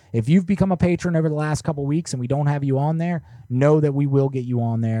 So if you've become a patron over the last couple weeks and we don't have you on there, know that we will get you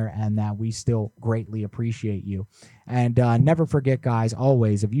on there and that we still greatly appreciate you. And never forget, guys,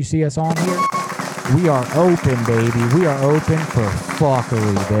 always, if you see us on here, we are open, baby. We are open for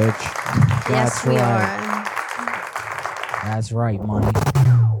fuckery, bitch. Yes, we are. That's right, money.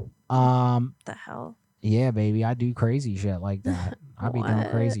 The hell? Yeah, baby, I do crazy shit like that. I be doing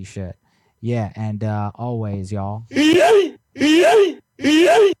crazy shit. Yeah, and always, y'all.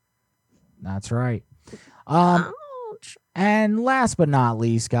 That's right. And last but not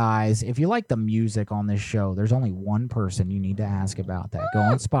least, guys, if you like the music on this show, there's only one person you need to ask about that. Go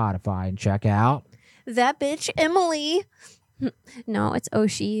on Spotify and check out that bitch Emily. No, it's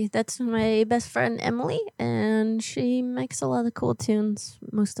Oshi. That's my best friend Emily, and she makes a lot of cool tunes.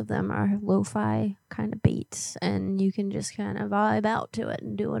 Most of them are lo-fi kind of beats, and you can just kind of vibe out to it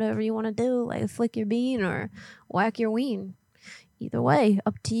and do whatever you want to do, like flick your bean or whack your ween. Either way,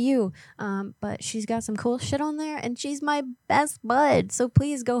 up to you. But she's got some cool shit on there, and she's my best bud. So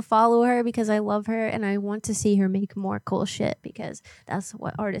please go follow her because I love her, and I want to see her make more cool shit because that's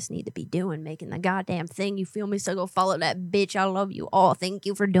what artists need to be doing, making the goddamn thing. You feel me? So go follow that bitch. I love you all. Thank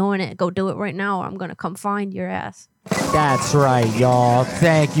you for doing it. Go do it right now, or I'm gonna come find your ass. That's right, y'all.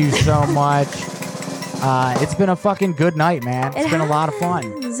 Thank you so much. It's been a fucking good night, man. It's been a lot of fun.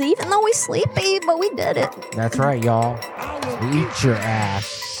 Even though we sleepy, but we did it. That's right, y'all. Eat your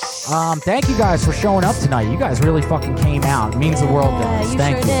ass. Thank you guys for showing up tonight. You guys really fucking came out. It means the world to us.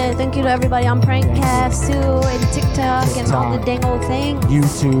 Thank you. Did. Thank you to everybody on Prankcast too, and TikTok and all the dang old things.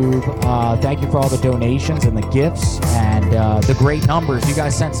 YouTube. Thank you for all the donations and the gifts and the great numbers. You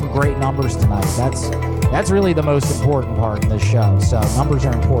guys sent some great numbers tonight. That's really the most important part in this show. So numbers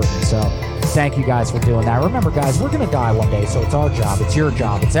are important. So thank you guys for doing that. Remember, guys, we're gonna die one day, so it's our job, it's your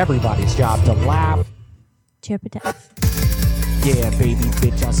job, it's everybody's job to laugh. Cheer protect. Yeah, baby,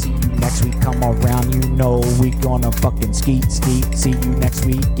 bitch, I'll see you next week. Come around, you know we gonna fucking skeet. See you next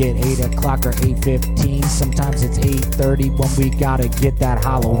week at 8 o'clock or 8:15. Sometimes it's 8:30 when we gotta get that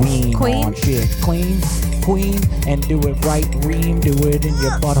Halloween on shit. Queen, and do it right, ream. Do it in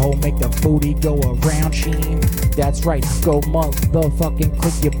your butthole, make the booty go around, sheen. That's right, go motherfucking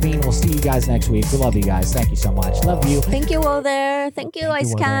click your bean. We'll see you guys next week. We love you guys. Thank you so much. Love you. Thank you, Wilder. Thank you,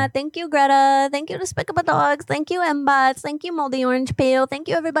 Ice Cat. Thank you, Greta. Thank you, Despicable Dogs. Thank you, Mbots. Thank you, Moldy Orange Peel. Thank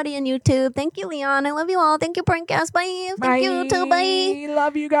you, everybody on YouTube. Thank you, Leon. I love you all. Thank you, Prankcast. Bye. Thank you, too. Bye.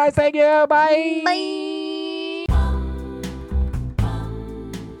 Love you guys. Thank you. Bye. Bye.